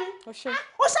ìláyà ọ̀rẹ́ mi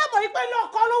ó ṣàmọ̀ ìpè ilé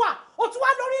ọkọ ló wà ó tún wá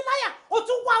lórí láyà ó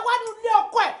tún wá nílé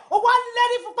ọkọ ẹ̀ ó wá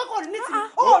lẹ́rí fún pé kò ní nísìmí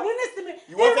ó ní nísìmí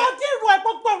ìrọ̀dí ìrù ẹ̀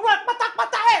gbogbo ìrù ẹ̀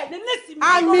pátápátá ẹ̀ ní nísìmí.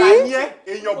 àmì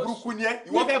èèyàn burúkú ni ẹ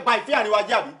ìwọ fẹ́ bà ìfẹ́ àríwá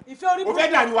jẹ́ àbí o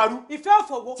fẹ́ dà níwájú ìfẹ́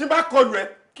òfòwò tí bá kọlù ẹ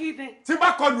tí bá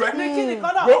kọlù ẹ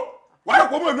wà á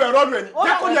kó mọ̀ ìlú ẹ̀rọ rẹ̀ ni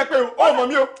jẹ́ kó yẹ pé o mọ̀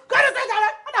mí o. kọ́ni sẹ́jà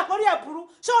rẹ̀ ọ̀dà kórí ẹ̀ burú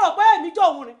ṣòro pé èmi jọ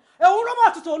òun ni òun ló máa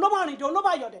tutù ló máa rìn dé ló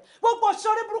máa yọ̀dẹ̀ gbogbo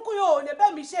sórí burúkú yóò lè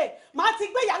bẹ́ẹ̀ mi ṣe màá ti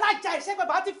gbé yàrá ìjà ìṣe pé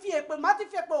màá ti fi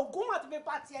èpè ògún màá ti fi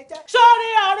pa tiẹ̀ jẹ́. sórí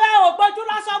ọ̀rẹ́ ò gbójú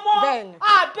lásán mọ́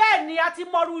bẹ́ẹ̀ ni a ti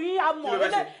mọ̀rú yín àmọ́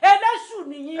eléṣù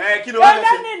nìyí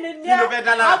eléni nìyí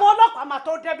àwọn ọlọ́pàá máa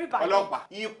tó débi báyìí. ọlọ́pàá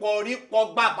ipò orí pọ̀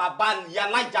gbà bàbá ìyá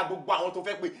alájà gbogbo àwọn tó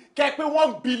fẹ́ pé kẹ́ pé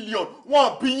 1 billion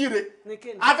wọ́n bí yín re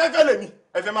afẹ́fẹ́ lèmi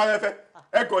ẹ̀fẹ́ máa fẹ́fẹ́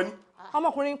ẹ̀gọ́ ni.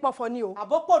 ọmọkùnrin pọ̀fọ̀ ni o.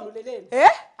 àbópọ̀ nù lélẹ̀ ni.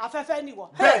 afẹ́fẹ́ ni wọ.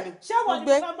 bẹ́ẹ̀ni. ṣé wọ́n ni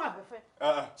mo fẹ́ mú afẹ́fẹ́.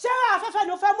 ṣé afẹ́fẹ́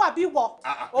ni o fẹ́ mú àbí wọ.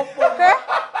 òpó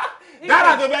ni.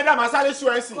 dára tó bẹ́ẹ̀ dá màá sáré ṣú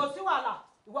ẹ sí. kò sí wàhálà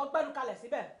ìwọ gbẹ́nu kalẹ̀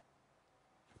síbẹ̀.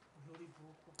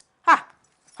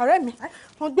 ọ̀rẹ́ mi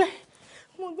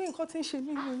mo gbé nǹkan tí ń ṣe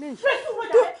mí nínú ilé yìí.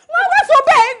 wọ́n wá sọ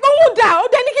bẹ́ẹ̀ gbóhùn dà ó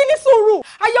dé ní kí ní sùúrù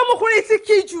ayé ọmọkùnrin ti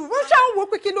kí jù wọ́n ṣáà ń wo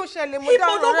pé kí ló ṣẹlẹ̀ mo dá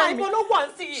ọ̀rẹ́ mi ibo ló wà ń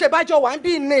sí i. ṣèbájọ wà ń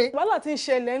bí ilé wàhálà tí ń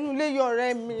ṣẹlẹ̀ nínú ilé yìí ọ̀rẹ́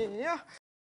mi.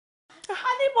 a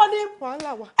níbo ni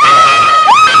wàhálà wà.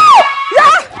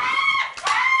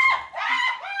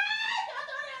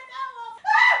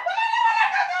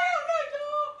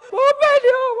 mo bẹ́ẹ̀ ni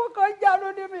ọmọ kan jáde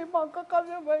ní mi mọ̀ kankan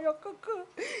mi mọ̀ ẹ̀yọ kankan.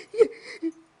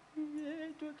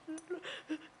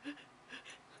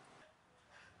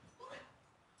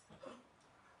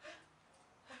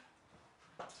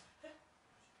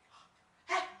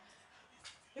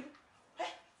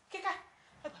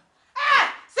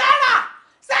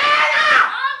 Sarah!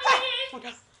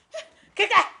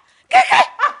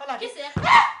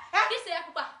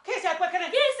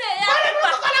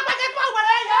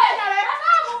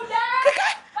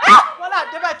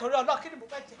 torí ọlọ́ọ̀ kí ni mo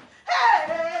fẹ́ jẹ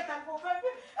tàbí mo fẹ́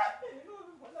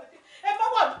ẹ má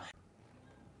wà.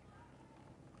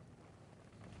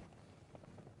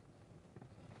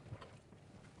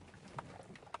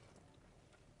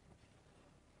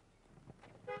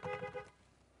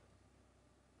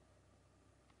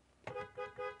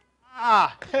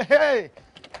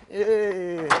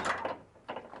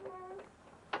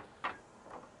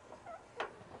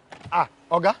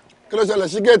 Ọ̀gá kí ló ṣẹlẹ̀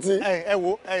sí géètì. ẹ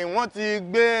wo wọ́n ti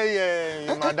gbé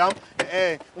madam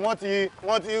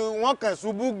wọ́n kàn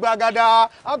ṣubú gbagada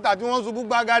after tí wọ́n ṣubú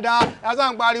gbagada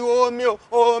yasa ń pariwo omi o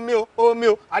omi o omi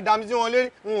o àdàmì tí wọ́n lérí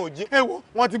wọn ò jí ẹ wo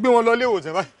wọ́n ti gbé wọn lọ ilé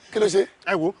ìwòsàn báyìí. kí ló ṣe.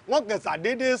 ẹ wo wọ́n kàn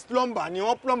ṣàdédé plumber ni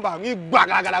wọ́n plumber ní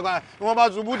gbàgàgàgà wọ́n bá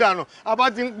ṣubú dànù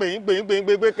abá ti ń pè yín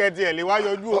pé kẹtì ẹ̀ lè wá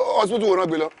yọjú o. hospital wo náà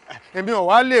gbé lọ. èmi ò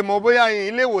wá lè mọ bóyá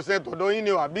ilé ìwòsàn tọ̀dọ̀ yín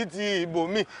ni o àbí ti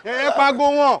ibòmíì ẹ pàgọ́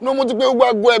wọn. ní mo ti pé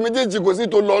gbogbo ẹ méjèèjì kò sí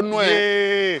tó lọ nú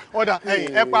ẹ. ọ̀dà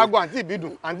ẹ pàgọ́ àǹtí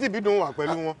ìbídùn wà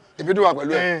pẹ̀lú wọn. ìbídùn wà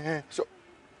pẹ̀lú ẹ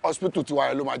hospital tiwa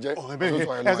ẹ ló máa jẹ.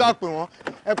 ẹ sá pè wọ́n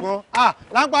ẹ pè wọ́n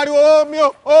là ń pariwo omi o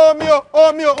omi o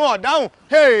omi o wọn ò dáhùn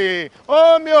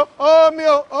omi o omi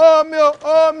o omi o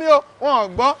omi o wọn ò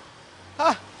gbọ́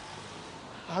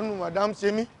àánú madam ṣe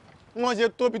mí wọ́n ṣe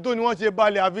tóbi tó ni wọ́n ṣe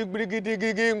balẹ̀ àfi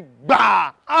gbírígídígígí gbà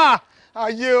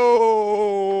ayé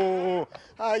o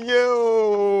ayé o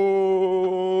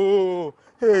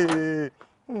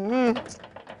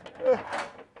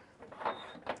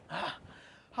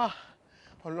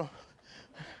ọlọ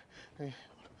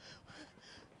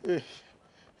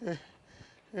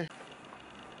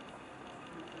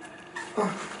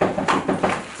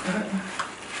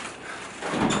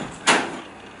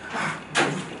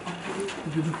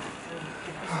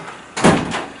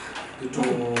ètò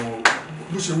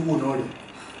bó ṣe ń wò náà rè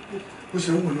bó ṣe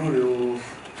ń wò náà rè o.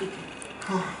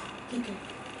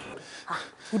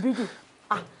 ìbídùn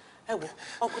ẹ wò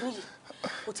ọkùnrin yìí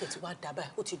ó tiẹ̀ ti wá dà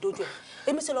báyìí ó ti dójú ẹ̀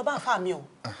èmi ṣe lọ bá àfáà mi o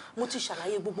mo ti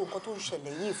ṣàlàyé gbogbo nǹkan tó ń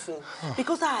ṣẹlẹ̀ yìí fún un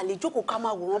because a lè jókòó ká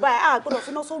máa wòran báyìí a gbọ́dọ̀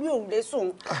fi iná sórí òrùlé sùn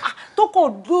tó kò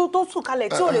dúró tó sùn kalẹ̀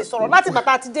tí ò lè sọ̀rọ̀ láti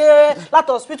bàtà ti dé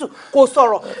láti hospital kò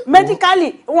sọ̀rọ̀ medically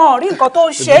wọn ò rí nǹkan tó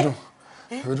ń ṣe.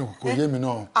 ìbídùn kò yé mi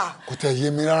náà kò tẹ̀ yé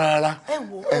mi rárá. ẹ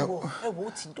wo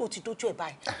ó ti dójú ẹ̀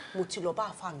báyìí mo ti lọ bá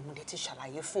àfáà mi mo dẹ̀ ti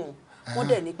ṣàlàyé fún un wọ́n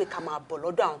dẹ̀ ní pé ká máa bọ̀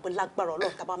lọ́dọ̀ àwọn pé lágbára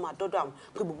Ọlọ́run tá bá máa dọ́dọ̀ àwọn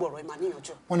pé gbogbo ọ̀rọ̀ ẹ máa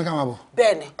níyànjú. wọ́n ní ká máa bọ̀.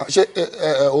 bẹ́ẹ̀ ni. ṣé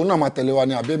òun náà máa tẹ̀lé wa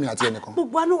ní àbẹ́mi àti ẹnìkan.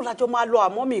 gbogbo àná làjọ máa lọ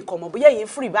àmọ́ mi kàn mọ̀ bóyá èyí ń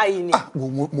fìrì báyìí ni.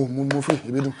 mo fi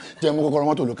ìbídùn jẹ́ mú kọ́kọ́rọ́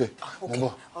mọ́tò lókè mo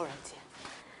bọ̀.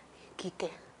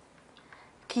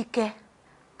 kíkẹ́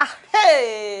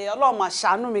Ọlọ́run máa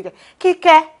ṣàánú mi kẹ́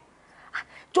kíkẹ́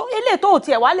tó ilé tó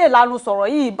tiẹ̀ wá lè lanu sọ̀rọ̀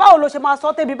yìí báwo ló ṣe máa sọ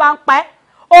tẹ́bi bá ń pa ẹ́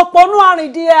òpònú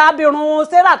àrìndí abirùn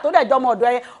sarah tó dẹ̀ jọmọ ọ̀dọ̀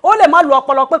ẹ ó lè má lu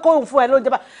ọpọlọ pé kóhùn fún ẹ ló ń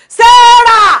jẹba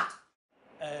sarah.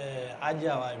 ajé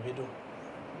àwa ìbídùn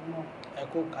ẹ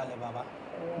kú kalẹ̀ bàbá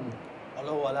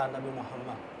ọlọ́wọ́ ọlá anábì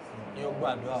Muhammad ni ó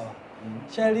gbàdúrà wa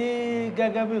ṣe rí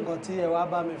gẹ́gẹ́ bí nǹkan tí ẹ wá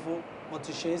bá mi fún mo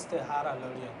ti ṣe istihara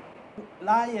lórí ẹ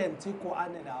láàyè tí kò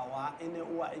ánìlà wá ẹni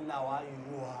wà ilà wá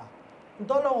ìlú wa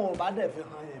ntọ́lọ́wọ̀n ò bá dẹ̀ fi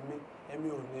hàn èmi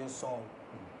ò ní sọ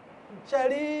ṣe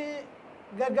rí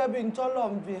gẹ́gẹ́ bí ntọ́lọ̀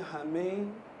ń fi hàn mí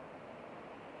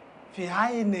fi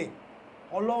háìnì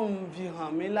ọlọ́run fi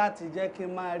hàn mí láti jẹ́ kí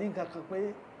n máa rí kankan pé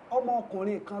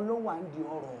ọmọkùnrin kan ló wà ń di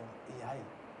ọ̀rọ̀ ìyá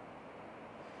yìí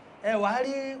ẹ wá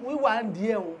rí wíwà ń di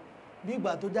ẹ̀hún bí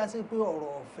ìgbà tó já sí pé ọ̀rọ̀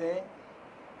ọ̀fẹ́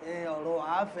ọ̀rọ̀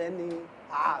àáfẹ́ ni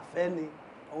àáfẹ́ ni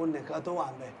òun nìkan tó wà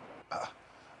ń bẹ̀.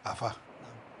 àfà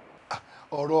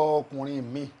ọ̀rọ̀ ọkùnrin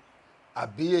mi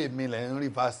àbí èmi lẹ̀ ń rí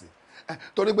fásì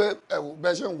torí pé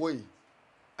bẹ́ẹ̀ ṣe ń wò yìí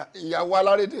ìyàwó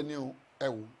alárédè ni o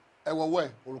ẹwọ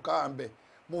òrùka à ń bẹ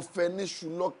mo fẹ́ ní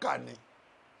ṣùlọ́kà ni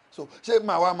so ṣé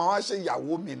màá wá ṣe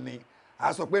ìyàwó mi ni a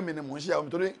sọ pé mi ni mò ń ṣe ìyàwó mi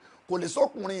torí kò lè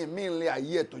sọkùnrin mi ń lé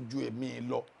ayé ẹ̀ tó ju èmi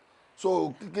lọ so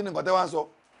kí ni nǹkan tẹ́ wá ń sọ.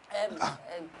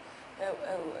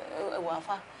 ẹwà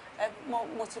afá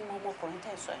mo ti mọ ọmọkùnrin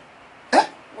tẹ́ ẹ sọ ẹ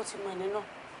mo ti mọ ẹni náà.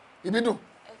 ìbídùn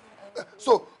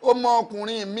so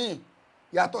ọmọkùnrin mi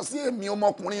yàtọ̀ sí èmi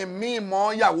ọmọkùnrin mi mọ́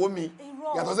ìyàwó mi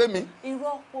yàtọ̀ sí mi.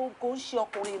 irọ́ kò ń ṣe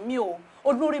ọkùnrin mi o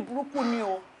olórí burúkú ni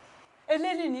o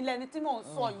eléyìí nílẹ̀ ni tí mò ń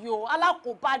sọ yìí o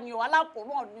alákòóbá ni o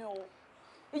alákòóràn ni o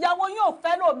ìyàwó yóò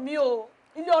fẹ́ lòmí o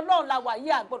ilé Ọlọ́run la wà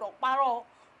yìí àgbọ̀dọ̀ parọ́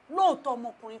lóòótọ́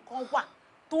ọmọkùnrin kan wà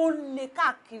tó ń lé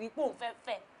káàkiri pé òun fẹ́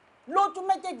fẹ́ lójú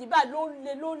méjèèjì báyìí ló ń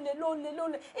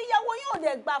lé ìyàwó yóò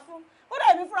lè gbà fún ó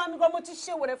dẹ̀ mí fúnra mi gan mo ti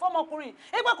ṣe wèrè fọmọkùnrin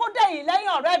ẹgbẹ́ kó dẹ̀yìn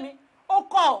lẹ́yìn ọ̀rẹ́ mi ó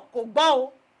kọ̀ kò gbọ́ o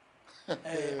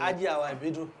ajé àwa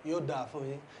ìbídùn yóò dáa fún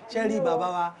yín ṣe rí bàbá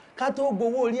wa ká tó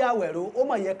gbowó orí àwẹ̀rọ ó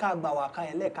mọ̀ yẹ ká gbà wá ká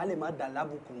yẹn lẹ́ẹ̀ká lè má dà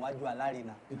lábùkù wájú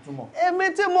alárinà. èmi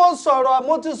tí mo sọ̀rọ̀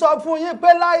mo ti sọ fún yín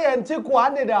pé láyé tí kò á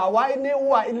nìdá àwa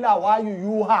níwà ilé àwa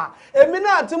yùyù hà èmi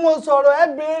náà tí mo sọ̀rọ̀ ẹ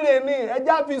béèrè ni ẹ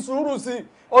já fi sùúrù sí i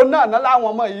òun náà ná láwọn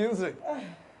ọmọ yìí ń sìn.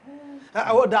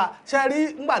 ó dáa ṣe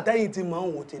rí ńgbà tẹ́yìn tí mò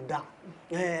ń wò ti dá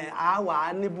a wà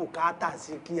á ní bùkátà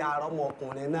sí kí ara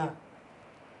ọmọkùnrin náà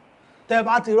tẹ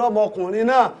bá ti rọmọkùnrin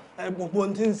náà gbogbo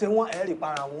ohun tí ń ṣe wọn ẹ rí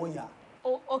para wọn yá.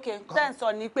 ok tẹ́ ń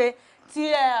sọ ni pé tí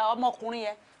ọmọkùnrin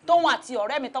yẹn tóun àti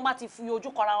ọ̀rẹ́ mi tán bá ti fi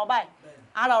ojú kọra wọn báyìí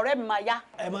ara ọ̀rẹ́ mi máa yá.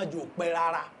 ẹ má jò pẹ́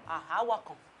rárá. àwa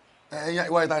kan. ẹ̀yin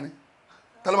ìwà ìta ni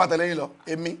tẹ́lẹ̀ bá tẹ̀lé yín lọ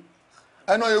èmi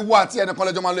ẹnu ewu àti ẹnìkan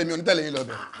lẹ́jọ́ máa ń lo èmi onítẹ̀lé yín lọ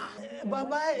bẹ̀.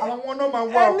 bàbá àwọn náà máa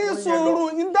wá ẹni sùúrù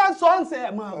ìdá sọ́ọ̀nsẹ̀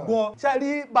ẹ̀ máa gbọ́ ṣe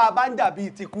rí bàbá ń dàbí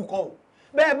ti kú kọ́ o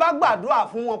bẹ́ẹ̀ bá gbàdúrà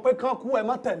fún wọn pé kán kú ẹ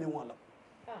má tẹ̀lé wọn lọ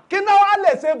kí náà wá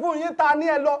lè ṣe fún yín ta ní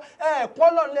ẹ lọ ẹ pọ́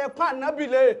lọ́lẹ̀ pa ànábì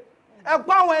lé ẹ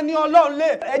pa àwọn ẹni ọlọ́run lé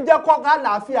ẹ jẹ́ kọ́ká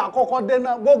làáfíà kọ́kọ́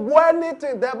dénà gbogbo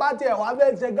anything tẹ́ bá tiẹ̀ wá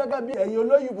fẹ́ ṣe gẹ́gẹ́ bí ẹ̀yin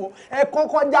olóyìnbó ẹ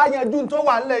kọ́kọ́ já yanjú tó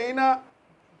wà nílẹ̀ yín náà.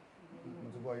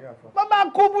 bàbá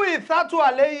kúbú ìsátú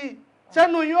àlẹ́ yìí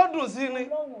sẹ́nu yóò dùn sí ni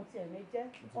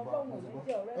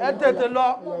ẹ tètè lọ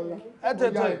ẹ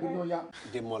tètè.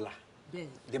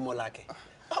 Démọ́lá kẹ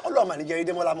ọlọ́run mà ní jẹ́rí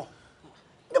Démọ́lá mọ́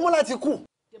Démọ́lá ti kú.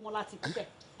 Démọ́lá ti kú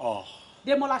bẹ́ẹ̀.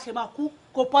 Démọ́lá ṣe máa kú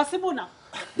kò possible náà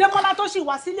Démọ́lá tó sì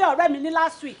wá sílé ọ̀rẹ́ mi ní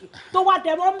last week tó wá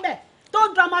dẹ̀mọ́ ń bẹ̀ tó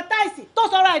ń dramatize tó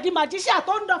sọ̀rọ̀ ẹ̀ di magician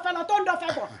tó ń dọ̀fẹ́ lọ tó ń dọ̀fẹ́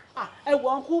bọ̀ ẹ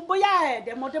wọ̀ ń kú bóyá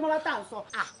ẹ̀ẹ́dẹ̀mọ́ Démọ́lá tá à ń sọ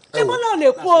Démọ́lá ò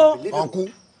lè kú o. ọ̀nkú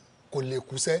kò lè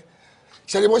kú sẹ́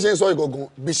ṣe ni bó ṣe ń sọ ìgangan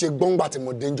bí ṣe gbọ́ngbà tí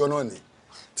mo dé ń jọ náà ni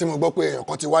tí mo gbọ́ pé èèyàn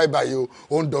kan ti wáyé báyìí o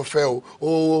ó ń dọ̀fẹ́ o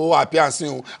ó àpíàsí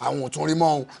o àwọn ò tún rí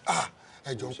mọ́ o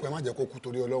ẹ jọ̀ọ́ ń pẹ́ má jẹ́ kó kú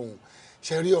torí Ọlọ́run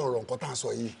ṣe rí ọ̀rọ̀ nǹkan tá à ń sọ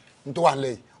yìí ní tó wà nílẹ̀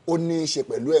yìí ó ní í ṣe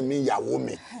pẹ̀lú ẹ̀mí ìyàwó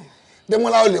mi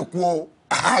Démọ́lá ò lè kú o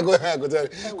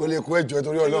kò lè kú ẹjọ́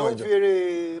torí Ọlọ́run ẹjọ́. fèrè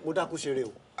mo dákú ṣeré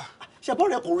o ṣẹ̀bọ́n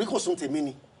rẹ kò rí kò sún tèmi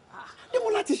ni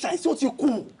Démọ́lá ti ṣàìsí ó ti kú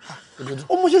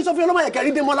ó mú ṣe sọ fún ọlọ́mọ ẹ̀kẹ́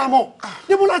rí Démọ́lá mọ́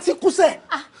Démọ́lá ti kú sẹ́.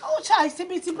 ó ṣàìsí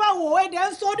bíi ti báwo ẹ̀dẹ̀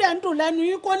ń sọ dẹ̀ ń dùn lẹ́nu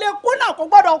yìí kò lè kú náà kò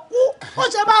gbọ́dọ̀ kú ó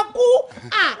ṣe máa kú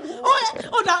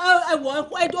ó dà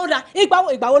ó dà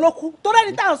ìgbà wo ló kú torí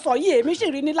ẹni tá à ń sọ yìí èmi sì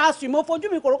rí ní last week mo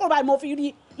fojú mi kòrókòrò báyìí mo fi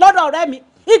rí lọ́dọ̀ ọ̀rẹ́ mi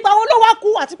ìgbà wo ló wá kú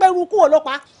àti pé irú kú wo ló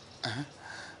pa.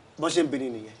 bó ṣe ń bini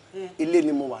nìyẹn ilé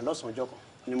ni mo wà lọ́sàn-án ọjọ́ kan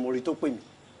ni mo rí tó pè mí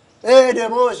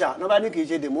dèmó òòṣà náà bá ní kì í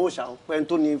ṣe dèmó òòṣà pẹ́ẹ́n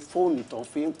tó ní fóònù tán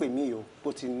fi ń pè mí o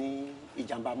kó ti ní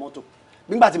ìjàmbá mọ́tò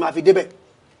nígbà tí màá fi débẹ̀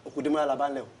òkú Démọ́lá la bá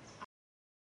ń lẹ̀ o.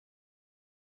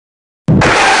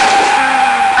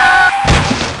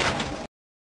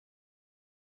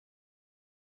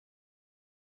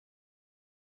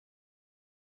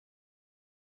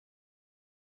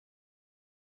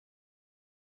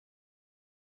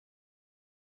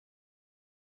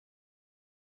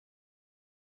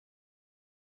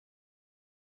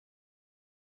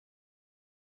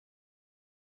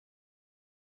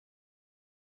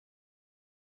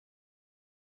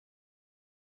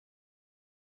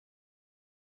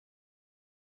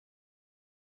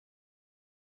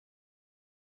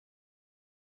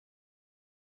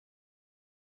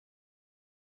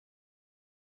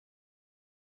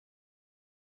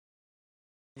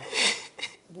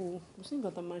 bó kò sí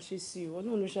nǹkan tá a máa ṣe sí o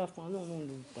Ọlọ́run ló ṣàfihàn Ọlọ́run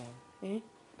ló gbà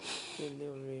pẹ̀lẹ́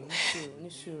ọ̀rẹ́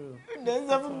níṣòro. ǹdẹ́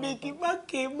sọ fún mi kí n má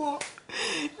ké mọ́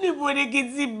níbo ni kí n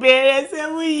ti bẹ̀rẹ̀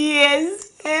 7 years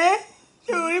ṣé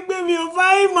o rí pé mi ò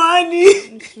fáyín mọ́ ni.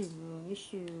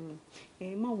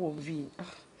 níṣòro má wọ̀ bí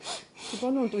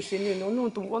ṣùgbọ́n Ọlọ́run tó ṣe ní ẹ̀nà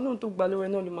Ọlọ́run tó gbà lọ́wọ́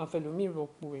náà ló máa fẹ́ lómi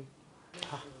ìrọ́pò ẹ̀.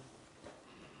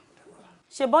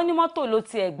 ṣèbọn ní mọ́tò ló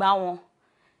tiẹ̀ gbá wọn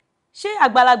ṣé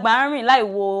àgbàlagbà ń rìn láì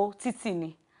wo títì ni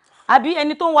àbí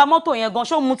ẹni tó ń wa mọ́tò yẹn gan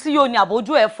ṣó mu tí yóò ní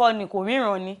àbójú ẹ̀ fọ́ ni kò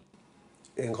ríran ni.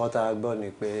 nǹkan tá a gbọ́ ni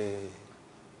pé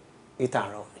ìtàn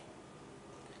rán mi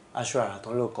aṣọ àrà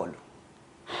tán ló kọlù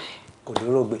kò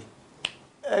dúró gbé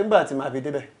ẹgbà tí màá fi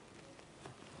débẹ̀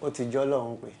ó ti jọ́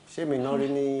lọ́hùn pé ṣé mi náà rí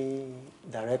ní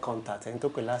direct contact ẹni tó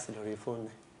pè láti lórí fóònù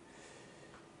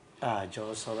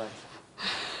àjọ sọ báyìí.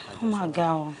 ó mà ga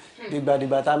ọ.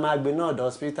 dìgbàdìgbà tá a máa gbé náà dé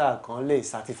hospital kan lè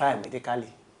certify medically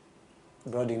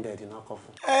brooding bed iná kọ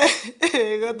fún.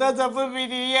 nǹkan tó sọ fún mi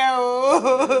nìyẹn o.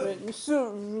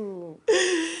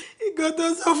 nǹkan tó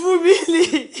sọ fún mi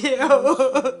nìyẹn o.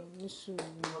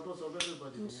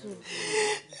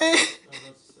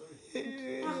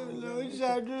 ló ń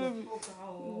ṣàdúrà mi.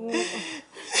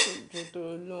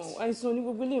 àìsàn ní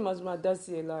gbogbo ilé ìmọ̀ àti máa dá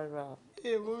sí ẹ lára.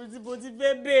 èèmọ̀ tí mo ti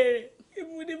fẹ́ béèrè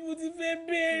Ibo ni mo ti fẹ́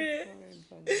bẹ̀rẹ̀?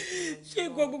 Ṣé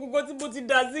gbogbo tí mo ti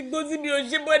dà sí gbó tí mi ò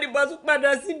ṣe mọ́ ni bá tún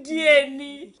padà sí díẹ̀ ni?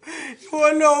 Ìwọ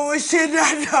náà ó ṣe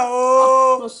dáadáa o.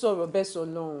 Wọ́n sọ̀rọ̀ bẹ́ẹ̀ sọ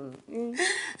lọ́hùn.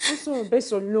 Wọ́n sọ̀rọ̀ bẹ́ẹ̀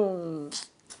sọ lọ́hùn.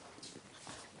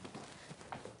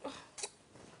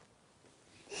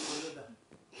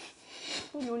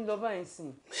 Ó ní ó ń lọ báyìí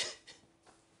sìn.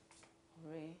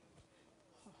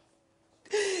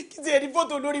 Kí ti ẹni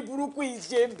fọ́tò lórí burúkú yìí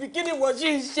ṣe ń bí? Kí ni wọ́n ṣe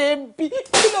ń ṣe ń bí?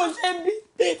 Kí ló ṣe ń bí?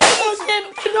 Kí ló ṣe ń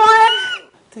bí náà?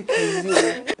 Take it easy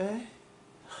o.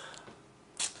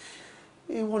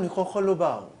 Ìwọ nìkan kọ́ ló bá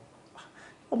o.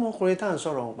 Ọmọkùnrin tá à ń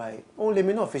sọ̀rọ̀ ọ̀gbà yìí, òun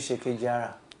lèmi náà fi ṣe kejì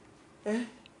ara.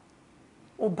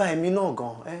 Ó bá èmi náà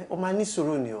gan. Ó máa ní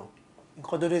sùúrù ni o.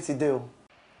 Nǹkan dédé ti dé o.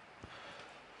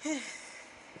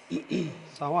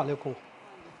 Assalamu alaikum.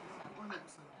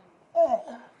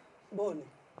 Bọ́ọ̀lù.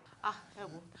 Ẹ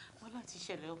wo, wọ́n láti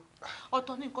ṣẹlẹ̀ o.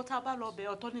 Ọ̀tọ̀ ní nǹkan tá a bá lọ bẹ̀,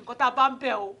 ọ̀tọ̀ ní nǹkan tá a bá ń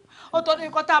bẹ̀ o. Ọ̀tọ̀ ní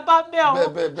nǹkan tá a bá ń bẹ̀ o.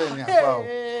 Bẹ́ẹ̀ ni àfa o.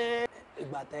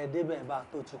 Ìgbà tẹ ẹ débẹ̀ bá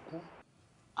tó ti kú.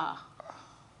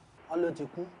 Wọ́n ló ti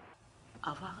kú.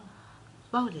 Àfa,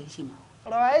 báwo lẹ ń ṣe mọ́?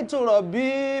 Ra'aytu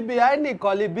rabbi bi'ayni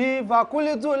qalbi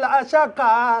fakulitu la shakka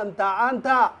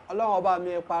anta Ọlọ́run ọba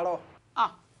mi parọ́.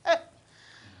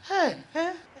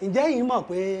 Ǹjẹ́ yìí mọ̀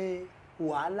pé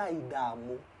wàhálà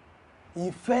ìdààmú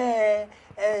ìfẹ́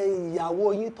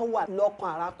ìyàwó yín tó wà lọ́kàn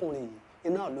arákùnrin yìí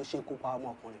iná ló ṣe kópa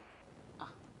ọmọkùnrin.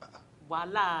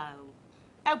 Wàhálà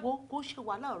ẹ wo kó ṣe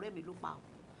wàhálà ọ̀rẹ́ mi ló pa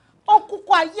ó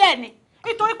kúkú ayé ẹ̀ ni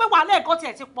nítorí pé wàhálà ẹ̀kọ́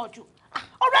tiẹ̀ ti pọ̀ jù.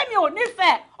 Ọ̀rẹ́ mi ò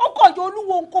nífẹ̀ẹ́ ó kọ̀ yọ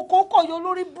olúwo nkoko ó kọ̀ yọ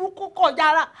olórí burúkú kọ̀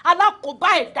yára alákòóbá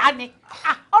ẹ̀dá ni.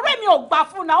 Ọ̀rẹ́ mi ò gbà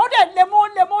fún un náà ó dẹ̀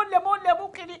lemú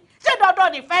kiri ṣé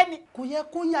dandan nífẹ̀ẹ́ ni. Kò yẹ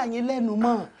kó yà yín lẹ́nu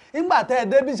mọ́ nígbà tẹ́ ẹ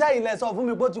débi iṣẹ́ yìí lẹ sọ fún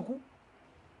mi pé ó ti kú.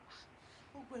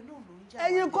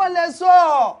 Ẹ̀yin kọ́ lẹ sọ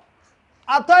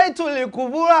àtọ́ ìtùlẹ̀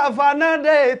kùbúrà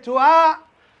fanádé ètò á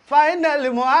fàínẹ̀lì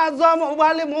mọ́ azọ́mù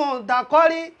wálìmù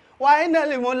takọ́rí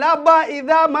wàínẹ̀lì mọ́ lábá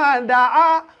ìdámàdà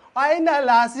á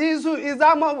wàínẹ̀lì àṣìṣù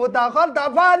ìsámọ̀ bùtàkọ́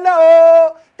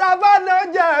tàfánà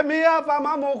jẹ̀mí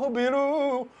àfàmàmùkùbìrú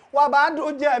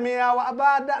wàbádùn jẹ̀mí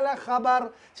àwàbádàlẹ̀ khabar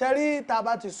ṣẹ́rí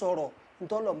tàbá ti sọ̀rọ̀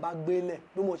ntọ́lọ̀ bá gbélẹ̀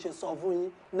bí mo ṣe sọ fún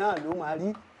yín náà ló máa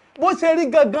rí bó ṣe rí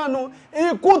gangan nu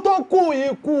ikú tó kú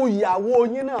ikú ìyàwó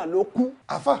yín náà ló kú.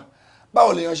 Àfà,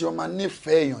 báwo lèèyàn ṣe máa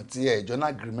nífẹ̀ẹ́ èèyàn tí ẹ̀jọ́ náà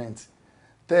agreement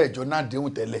tẹ́ ẹ̀jọ́ náà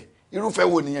déhùn tẹ́lẹ̀ irúfẹ́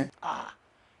wo nìyẹn.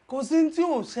 Kò sí tí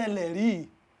ò ṣẹlẹ̀ rí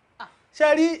ṣe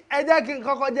rí ẹ jẹ́ kí n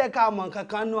kọ́kọ́ jẹ́ ká mọ̀ nǹkan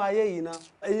kan nú ayé yìí ná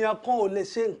èèyàn kan ò lè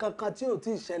ṣe nǹkan kan tí ò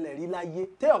tí ì ṣẹlẹ̀ rí láyé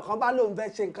téèyàn kan bá lóun fẹ́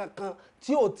ṣe nǹkan kan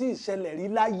tí ò tí ì ṣẹlẹ̀ rí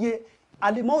láyé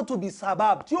alimọ́tò bíi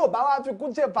sábàb tí ò bá wá fi kú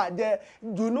ṣèfàjẹ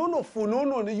jùnúnù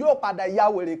fùnúnù ni yóò padà ya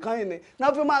wèrè kan yìí ni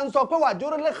náà fi máa ń sọ pé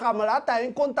wàjúrò lè xàmùrà ta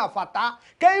yín kó ń ta fàtà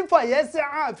kéyìn fàyẹ́ sí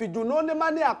àfìjùnú ní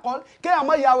má ní àkọ́ kéèyàn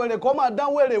má ya wèrè kó máa dán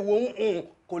wèrè wò ń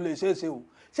kò lè ṣeé ṣe o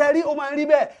ṣe rí o máa ń rí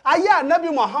bẹ́ẹ̀ ayé ànábì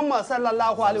Muhammad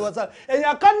sallallahu alayhi wa sallam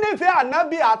èèyàn kan nífẹ̀ẹ́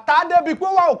ànábì àtàdébí pé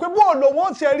wà ó pé bó lòun ó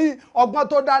ṣe rí ọgbọ́n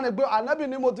tó dání pé ànábì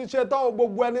ni mo ti ṣe tán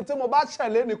gbogbo ẹni tí mo bá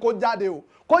ṣẹlẹ̀ ni kó jáde o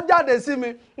kó jáde sí mi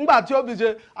ńgbà tí ó fi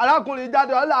ṣe arákùnrin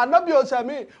jáde ọ̀la ànábì ò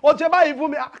ṣẹ̀mí ó ṣe báyìí fún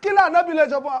mi kí lè ànábì lè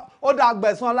ṣe fún ó dà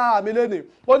gbẹ̀san lára mi lẹ́nìí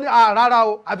ó ní rárá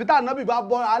o àfi tá ànábì bá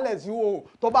bọ́ alẹ̀ sí o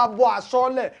tó bá bọ́ aṣọ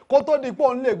lẹ̀ kó tó di pé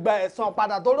òun lè gba ẹ̀san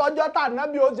padà tó lọ́jọ́ tá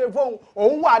ànábì ó ṣe fóun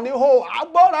òun wà ní ho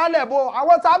àgbọ̀ràn alẹ̀ bo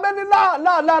àwọn sábẹ́ ní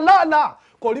láàláàláàlá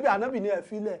kò rí bí ànábì ní ẹ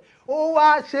filẹ̀ ó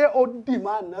wá ṣe ó dì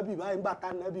má ànábì báyìí ń bàtà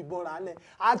ànábì bọ́ra alẹ̀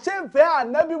àṣefẹ́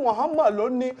ànábì Muhammad ló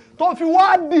ní tó fi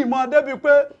wá dì mọ́ débi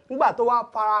pé ńgbà tó wá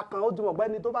fara kan ó ti mọ̀ pé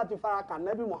ẹni tó bá ti fara kan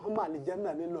ànábì Muhammad lè jẹ́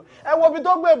náà nílò ẹ wo ibi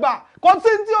tó gbé gbà kò sí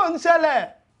tí ò ń ṣẹlẹ̀.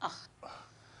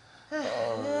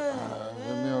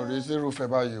 Èmi ò rí sírúfẹ́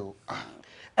báyìí o.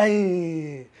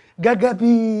 Gẹ́gẹ́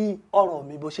bí ọ̀rọ̀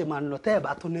mi bó ṣe máa ń lọ tẹ́ ẹ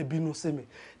bá tó ní bínú sí mi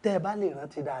tẹ́ ẹ bá lè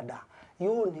rántí dáadáa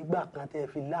yóò nígbà kan tẹ́ ẹ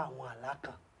fi lá àwọn àlá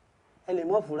kan ẹ lè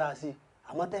mọ́ fura sí i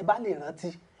àmọ́ tẹ́ ẹ bá lè rántí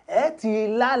ẹ ti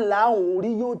lálàá òun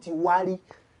rí yóò ti wá rí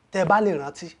tẹ́ ẹ bá lè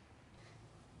rántí.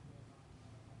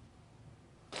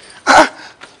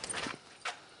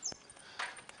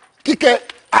 Kíkẹ́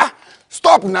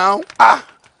stop now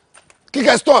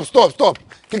Kíkẹ́ stop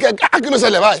Kíkẹ́ kí ló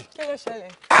ṣẹlẹ̀ báyìí. Kí ló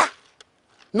ṣẹlẹ̀?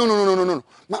 No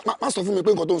má sọ fún mi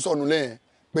pé nǹkan tó ń sọnù lẹ́yìn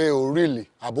pé o really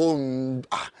àbó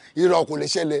irọ́ kò lè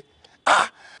ṣẹlẹ̀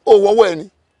ó wọ́wọ́ ẹ ni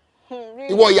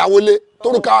ìwọ ìyàwó lé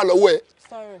torúkà wà lọ́wọ́ ẹ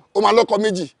o máa lọ́kọ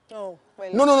méjì.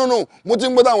 No mo ti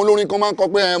ń gbọ́ táwọn olórin kan máa ń kọ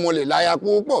pé mo lè láya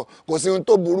púpọ̀ kò sí ohun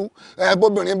tó burú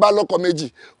bóbìnrin bá lọ́kọ méjì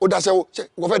ó dáṣẹ́wó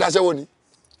kò fẹ́ dáṣẹ́wó ni.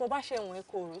 Bó bá ṣe ìwọ̀n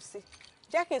kò rú sí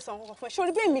jẹ́ kí n sọ nǹkan fún ẹ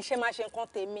sórí bí èmi ṣe máa ṣe nǹkan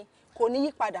tèmi kò ní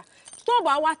yí padà tó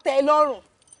bá wá tẹ́ ẹ lọ́rùn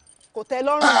kò tẹ́ ẹ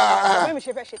lọ́rùn bí èmi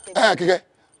ṣe fẹ́ ṣe tèmi. Kíkẹ́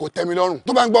kò tẹ́ mi lọ́rùn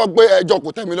tó bá ń gbọ́ pé ẹjọ́ kò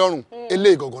tẹ́ mi lọ́rùn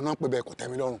eléyìí gangan náà pé bẹ́ẹ̀ kò tẹ́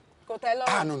mi lọ́rùn.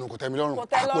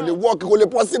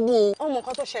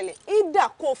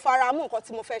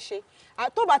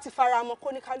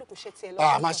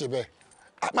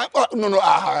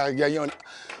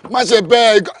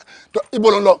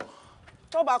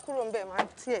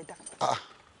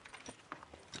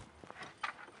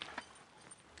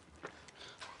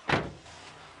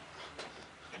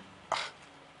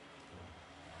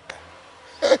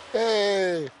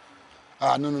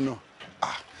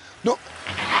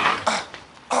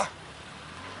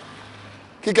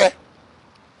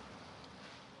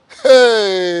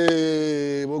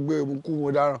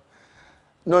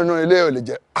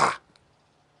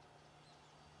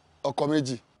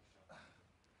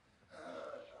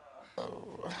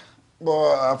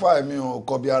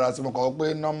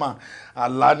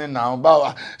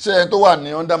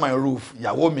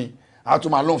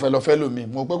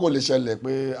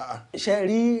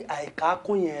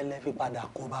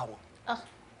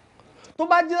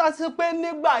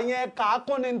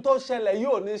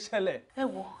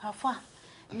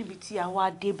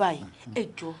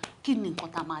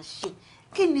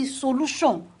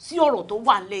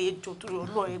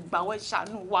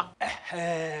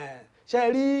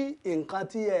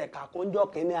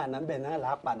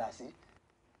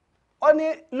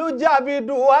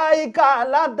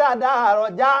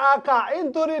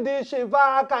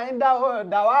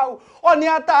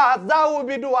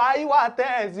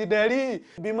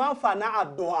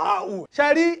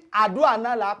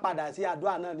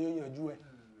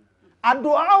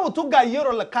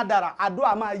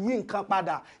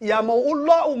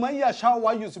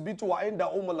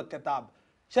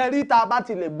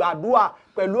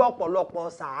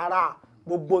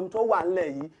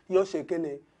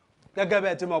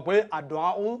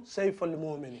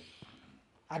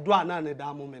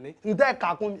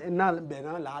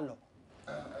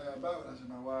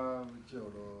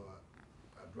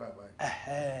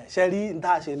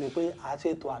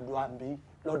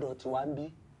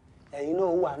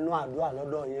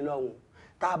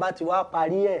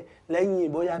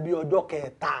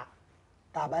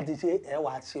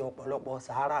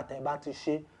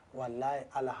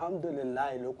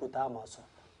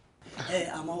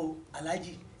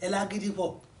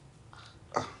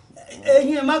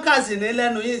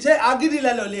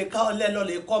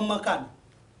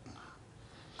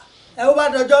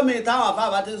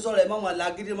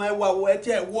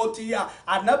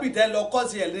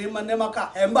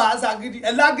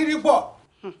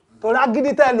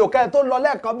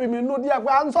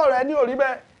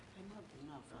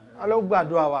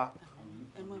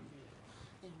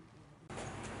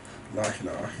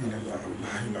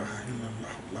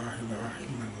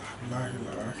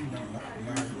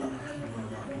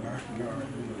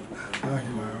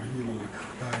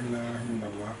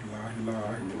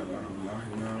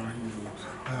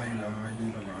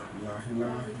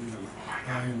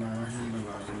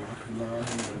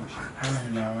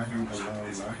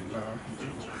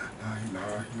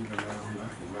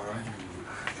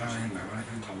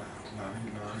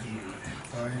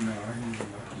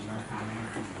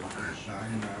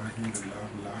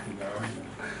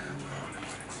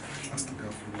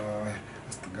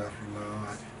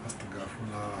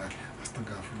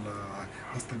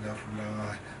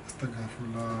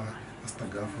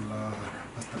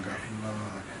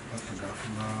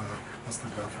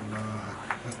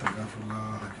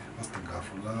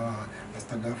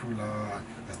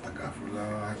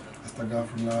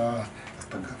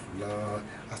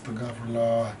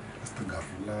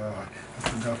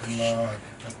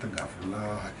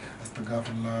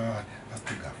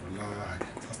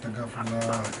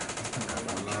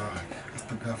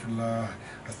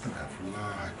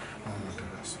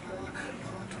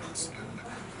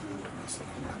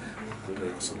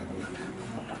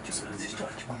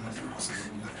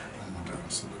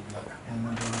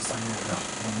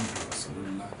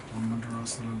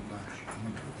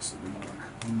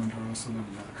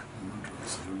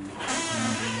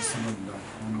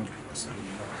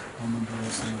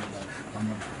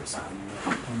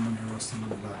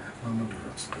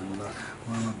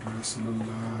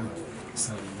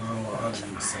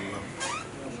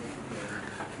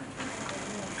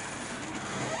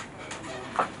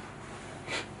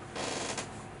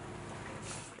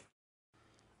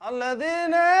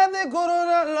 الذين يذكرون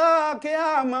الله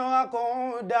قياما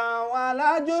وقعودا وعلى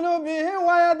جنوبهم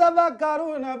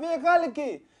ويتفكرون في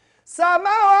خلق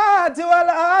السماوات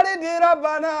والأرض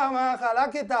ربنا ما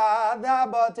خلقت هذا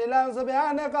باطلا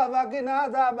سبحانك فقنا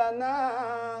عذاب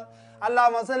النار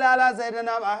اللهم صل على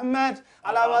سيدنا محمد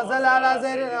اللهم صل على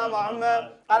سيدنا محمد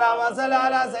اللهم صل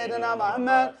على سيدنا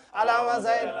محمد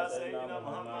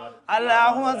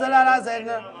اللهم صل على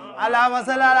سيدنا اللهم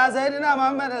صل على سيدنا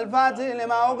محمد الفاتح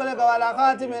لما أغلق ولا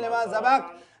خاتم لما سبق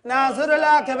ناصر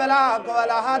لك بالحق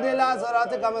ولا هادي إلى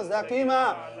صراطك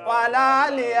مستقيما وعلى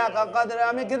آله حق قدر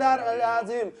مقدار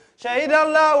العظيم شهد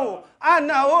الله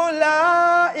أنه لا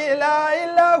إله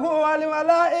إلا هو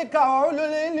والملائكة وأولو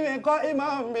العلم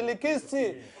قائما بالقسط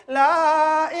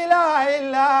لا إله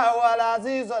إلا هو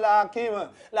العزيز الحكيم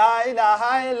لا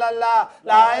إله إلا الله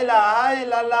لا إله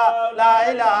إلا الله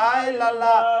لا إله إلا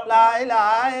الله لا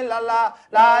إله إلا الله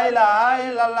لا إله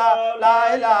إلا الله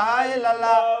لا إله إلا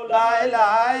الله لا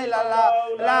إله إلا الله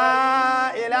لا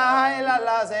إله إلا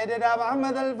الله سيدنا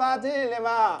محمد الفاتح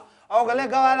لما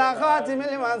أغلق ولا خاتم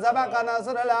لمن سبق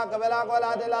نصر الحق بالحق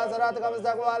ولا هادي إلى صراطك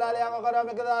المستقيم وعلى آله حق قدر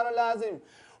مقدار العظيم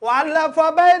وألف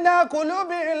بين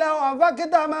قلوبهم لو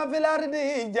أنفقت ما في الأرض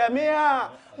جميعا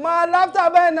ما ألفت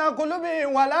بين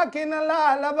قلوبهم ولكن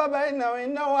الله ألف بينهم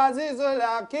إنه عزيز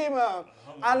حكيم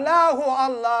الله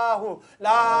الله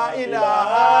لا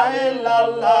إله إلا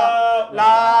الله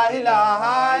لا إله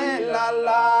إلا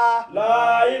الله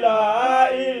لا إله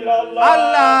إلا الله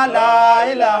الله لا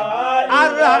إله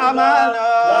الرحمن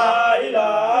لا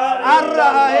إله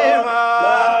الرحيم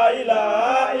لا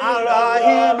إله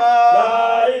الرحيم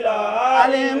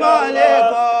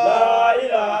الملك لا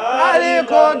إله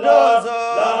القدوس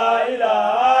لا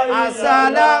إله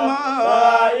السلام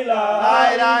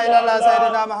لا إله إلا الله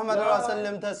سيدنا محمد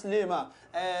وسلم تسليما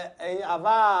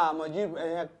أفا مجيب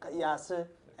ياسين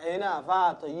هنا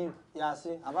أفا طيب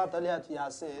ياسين أفا طليات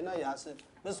ياسين هنا ياسين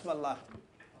بسم الله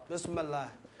بسم الله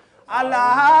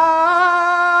الله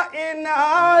إن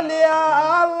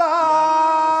أولياء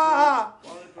الله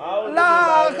لا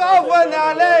خوف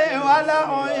عليهم ولا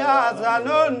هم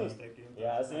يحزنون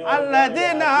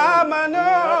الذين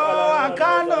آمنوا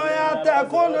وكانوا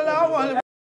يتقون لهم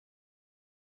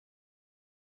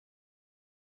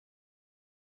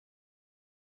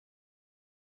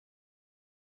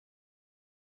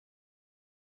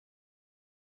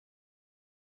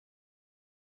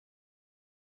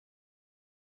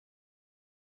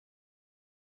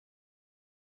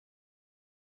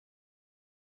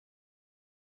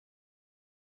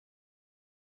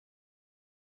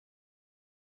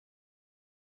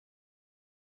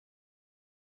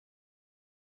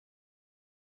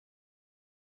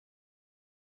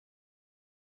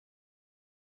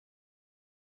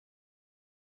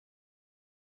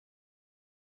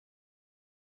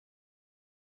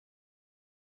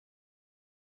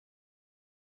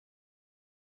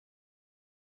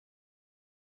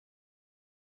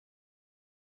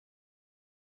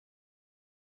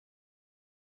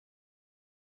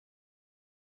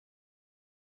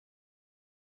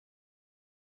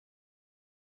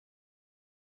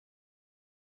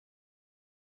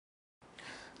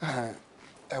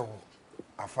ẹ wò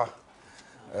àfa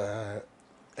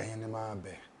ẹ̀yin ni máa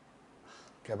bẹ̀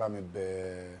kẹ́ bá mi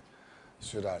bẹ̀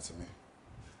sweetheart mi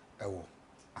ẹ wò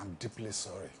I'm deeply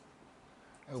sorry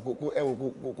ẹ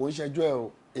wò kò ń ṣẹjọ́ ẹ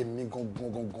o èmi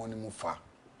gangan ni mo fà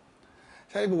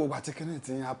ṣé gbogbo àti kíní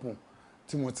ti ń happen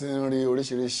tí mo ti ń rí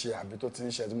oríṣiríṣi àbí tó ti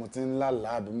ń ṣe tí mo ti ń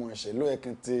lálàá àbí mo ń ṣe lóye kí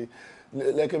n ti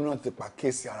lẹ́kẹ̀mí náà ti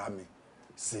pàkíyèsí ara mi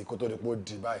sí kó tó di pé ó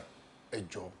di báyìí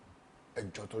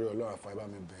ẹjọ́ torí Ọlọ́run àfa ẹ bá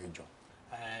mi bẹ̀ ẹjọ́.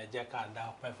 ẹ jẹ́ ká dá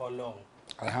ọpẹ́ fọ́lọ́run.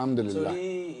 Alhamdulillah.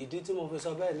 torí ìdí tí mo fi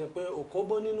sọ bẹ́ẹ̀ ni pé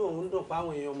òkóbó nínú òun dùn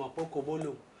páwọn èèyàn mọ̀ pé òkóbó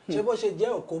lòun ṣé bó ṣe jẹ́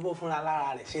òkóbó fúnra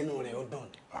lára rẹ̀ ṣé inú rẹ̀ ó dùn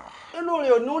inú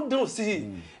rẹ̀ ò ní dùn sí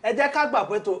i ẹ jẹ́ ká gbà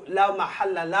pé tó la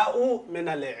mahalla lahu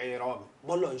minal i'rab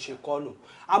bọ́lọ̀ ń ṣe kọ́nù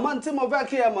àmọ́ tí mo fẹ́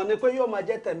kí ẹ mọ̀ ni pé yóò máa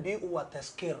jẹ́ tẹ̀m̀bí wa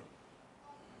tazkir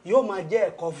yóò máa jẹ́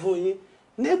ẹ̀kọ́ fún yín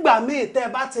nígbà míì tẹ́ ẹ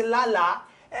bá ti lálàá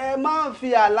ẹ máa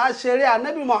fi àlá ṣeré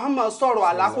ànábì Muhammad sọ̀rọ̀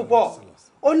àlá púpọ̀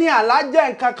ó ní àlá jẹ́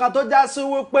nǹkan kan tó já sí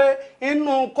wípé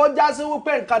inú kó já sí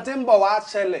wípé nǹkan tí ń bọ̀ wá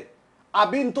ṣẹlẹ̀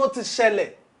àbí n tó ti ṣẹlẹ̀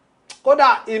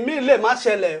kódà ìmí lè má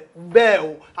ṣẹlẹ̀ bẹ́ẹ̀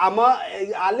o àmọ́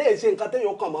àlẹ́ ìṣe nǹkan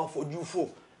téèyàn kàn máa fojú fò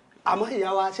àmọ́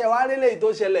ìyá wa ṣe wá rí léyìí tó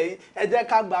ṣẹlẹ̀ yìí ẹ jẹ́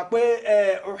ká gbà pé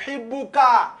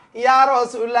uhibbuka ya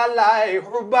Rasulallahi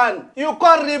hubban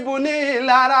yuqarribuni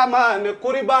ila rahmani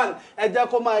qurban ẹ jẹ́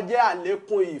kó máa jẹ́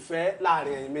àlékún ìfẹ́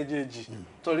láàrin ẹ̀yin méjèèjì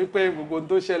torí pé gbogbo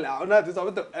tó ṣẹlẹ̀ àwọn náà ti sọ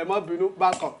pé ẹ má bínú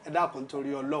bákan ẹ dákun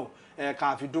torí Ọlọ́run ẹ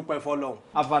ká fi dúpẹ́ fọ́lọ́run.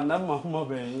 àfààní mọ̀ọ́mọ́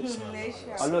bẹ̀yìn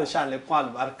Ọlọ́run ṣàlékún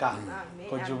àlùbáríkà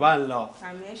kò jù bá ń lọ.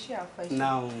 àmì ẹ ṣe àfẹ́ṣe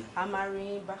a máa rí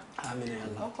yín bá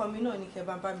ọkọ mi náà ní kẹ́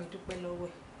bá mi dúpẹ́ lọ́wọ́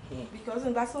ẹ̀ because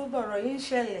nígbà tó dọ̀rọ̀ yín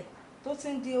ṣẹlẹ̀ tó ti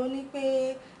ń di oní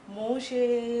pé mò ń ṣe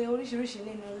oríṣiríṣi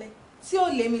nínú ilé tí ó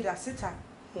lé mi dà síta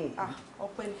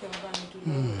ọpẹ́ ní kẹ́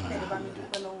bá mi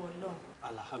dúpẹ́ lọ́wọ́ Ọlọ́run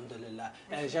alhamdulilayi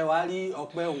ẹ̀ṣẹ̀ wa rí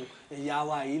ọpẹ́ òun ìyá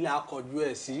wa yìí là kọjú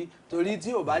ẹ̀ sí torí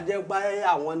tí ò bá jẹ́ pé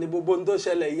àwọn ní gbogbo ohun tó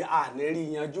ṣẹlẹ̀ yìí àní rí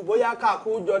yanjú bóyá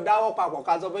káàkó jọ dáwọ́ papọ̀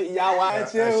ká sọ pé ìyá wa ẹ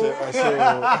ṣé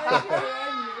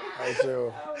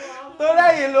o torí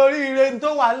ẹ̀yin lórí ire tó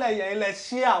wà lẹ́yìn ilẹ̀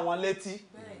ṣí àwọn létí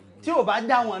tí ò bá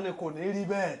já wọn ni kò ní rí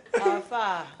bẹ́ẹ̀.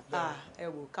 àfà ẹ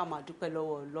wò ká máa dúpẹ́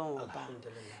lọ́wọ́ Ọlọ́run ọba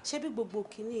ṣé bí gbogbo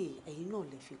kinní ẹ̀yin náà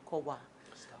lè fi kọ́ wa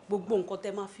gbogbo nǹkan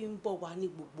tẹ́ máa fi ń bọ̀ wá ní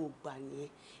gbogbo ìgbà nìyẹn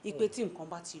ipe tí nǹkan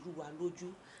bá ti rú wa lójú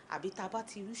àbí tá a bá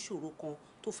ti rí ìṣòro kan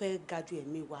tó fẹ́ ga ju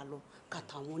ẹ̀mí wa lọ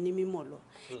kàtà àwọn onímọ̀ lọ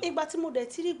ìgbà tí mo dẹ̀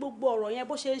ti rí gbogbo ọ̀rọ̀ yẹn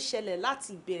bó ṣe ń ṣẹlẹ̀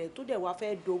láti ìbẹ̀rẹ̀ tó dẹ̀ wá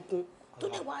fẹ́ dogun tó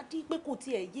dẹ̀ wá dí pé kò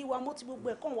tiẹ̀ yé wa mọ́ tí gbogbo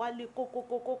ẹ̀ kàn wá lé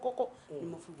kókókókókó ni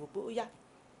mo fi wò pé ó yá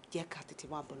jẹ́ ká tètè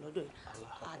máa bọ̀ lọ́dọ̀ yìí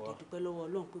àdẹ̀dúpẹ́ lọ́wọ́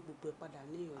Ọlọ́run pé gbogbo ẹ̀ padà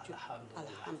ní ìyànjú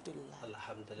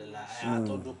alhamdulilayi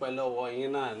àtọ́ dúpẹ́ lọ́wọ́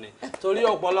yín náà ni torí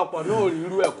ọ̀pọ̀lọpọ̀ náà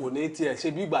rírú ẹ̀ kò ní tiẹ̀ ṣe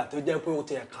bí ìgbà tó jẹ́ pé ó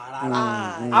tiẹ̀ kàn rárá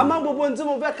àmọ́ gbogbo ohun tí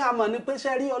mo fẹ́ ká mọ̀ ni pé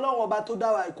ṣe rí Ọlọ́run ọba tó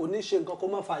dá wa kò ní ṣe nǹkan kó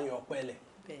má fààyàn ọpẹ́ lẹ̀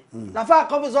láfa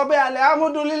kan fi sọ pé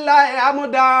alhamdulilayi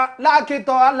amúdá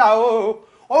lákìtọ̀ aláwo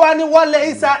ó wá ní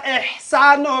wọlé isa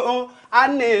ẹ̀sánú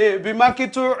àní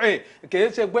bímákítù rìn kìí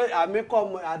ṣe pé àmì kọ́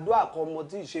ọmọ àdúrà kan mo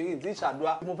ti ṣe yìí tí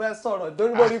ṣàdúrà mo fẹ́ sọ̀rọ̀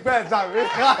torí mo rí pẹ́ ṣàmì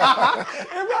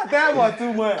nígbà tẹ́ ẹ̀ mọ̀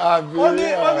tún mọ̀ ẹ̀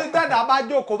ó ní tẹ́lẹ̀ bá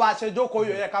jókòó bá ṣe jókòó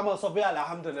yóò yẹ ká máa sọ bí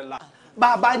alhamdulillah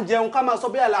bàbá ń jẹun ká máa sọ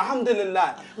bí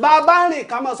alhamdulillah bàbá ń rìn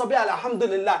ká máa sọ bí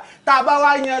alhamdulillah tá a bá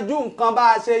wá yanjú nǹkan bá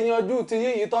a ṣe yanjú ti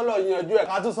yíyí tọ́lọ̀ yanjú ẹ̀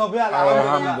ká tún sọ bí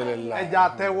alhamdulillah ẹja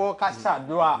tẹ́wọ́ ká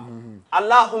ṣàdúrà.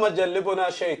 اللهم جلبنا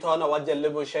شيطانا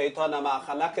وجلب شيطانا ما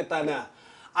خلقتنا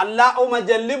اللهم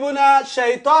جلبنا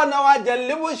شيطانا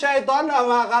وجلب شيطانا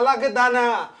ما خلقتنا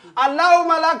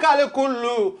اللهم لك الكل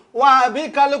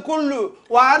وبك الكل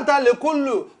وأنت الكل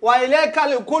وإليك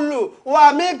الكل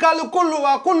ومنك الكل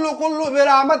وكل كل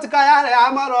برحمتك يا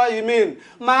أرحم الراحمين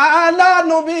ما لا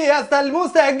نبي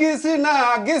المستغيثنا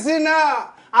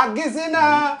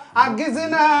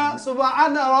أغثنا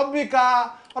سبحان ربك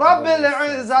رب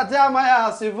العزة عما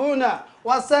يصفون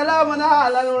والسلام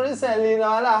على المرسلين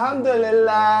والحمد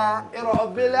لله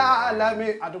رب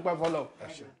العالمين.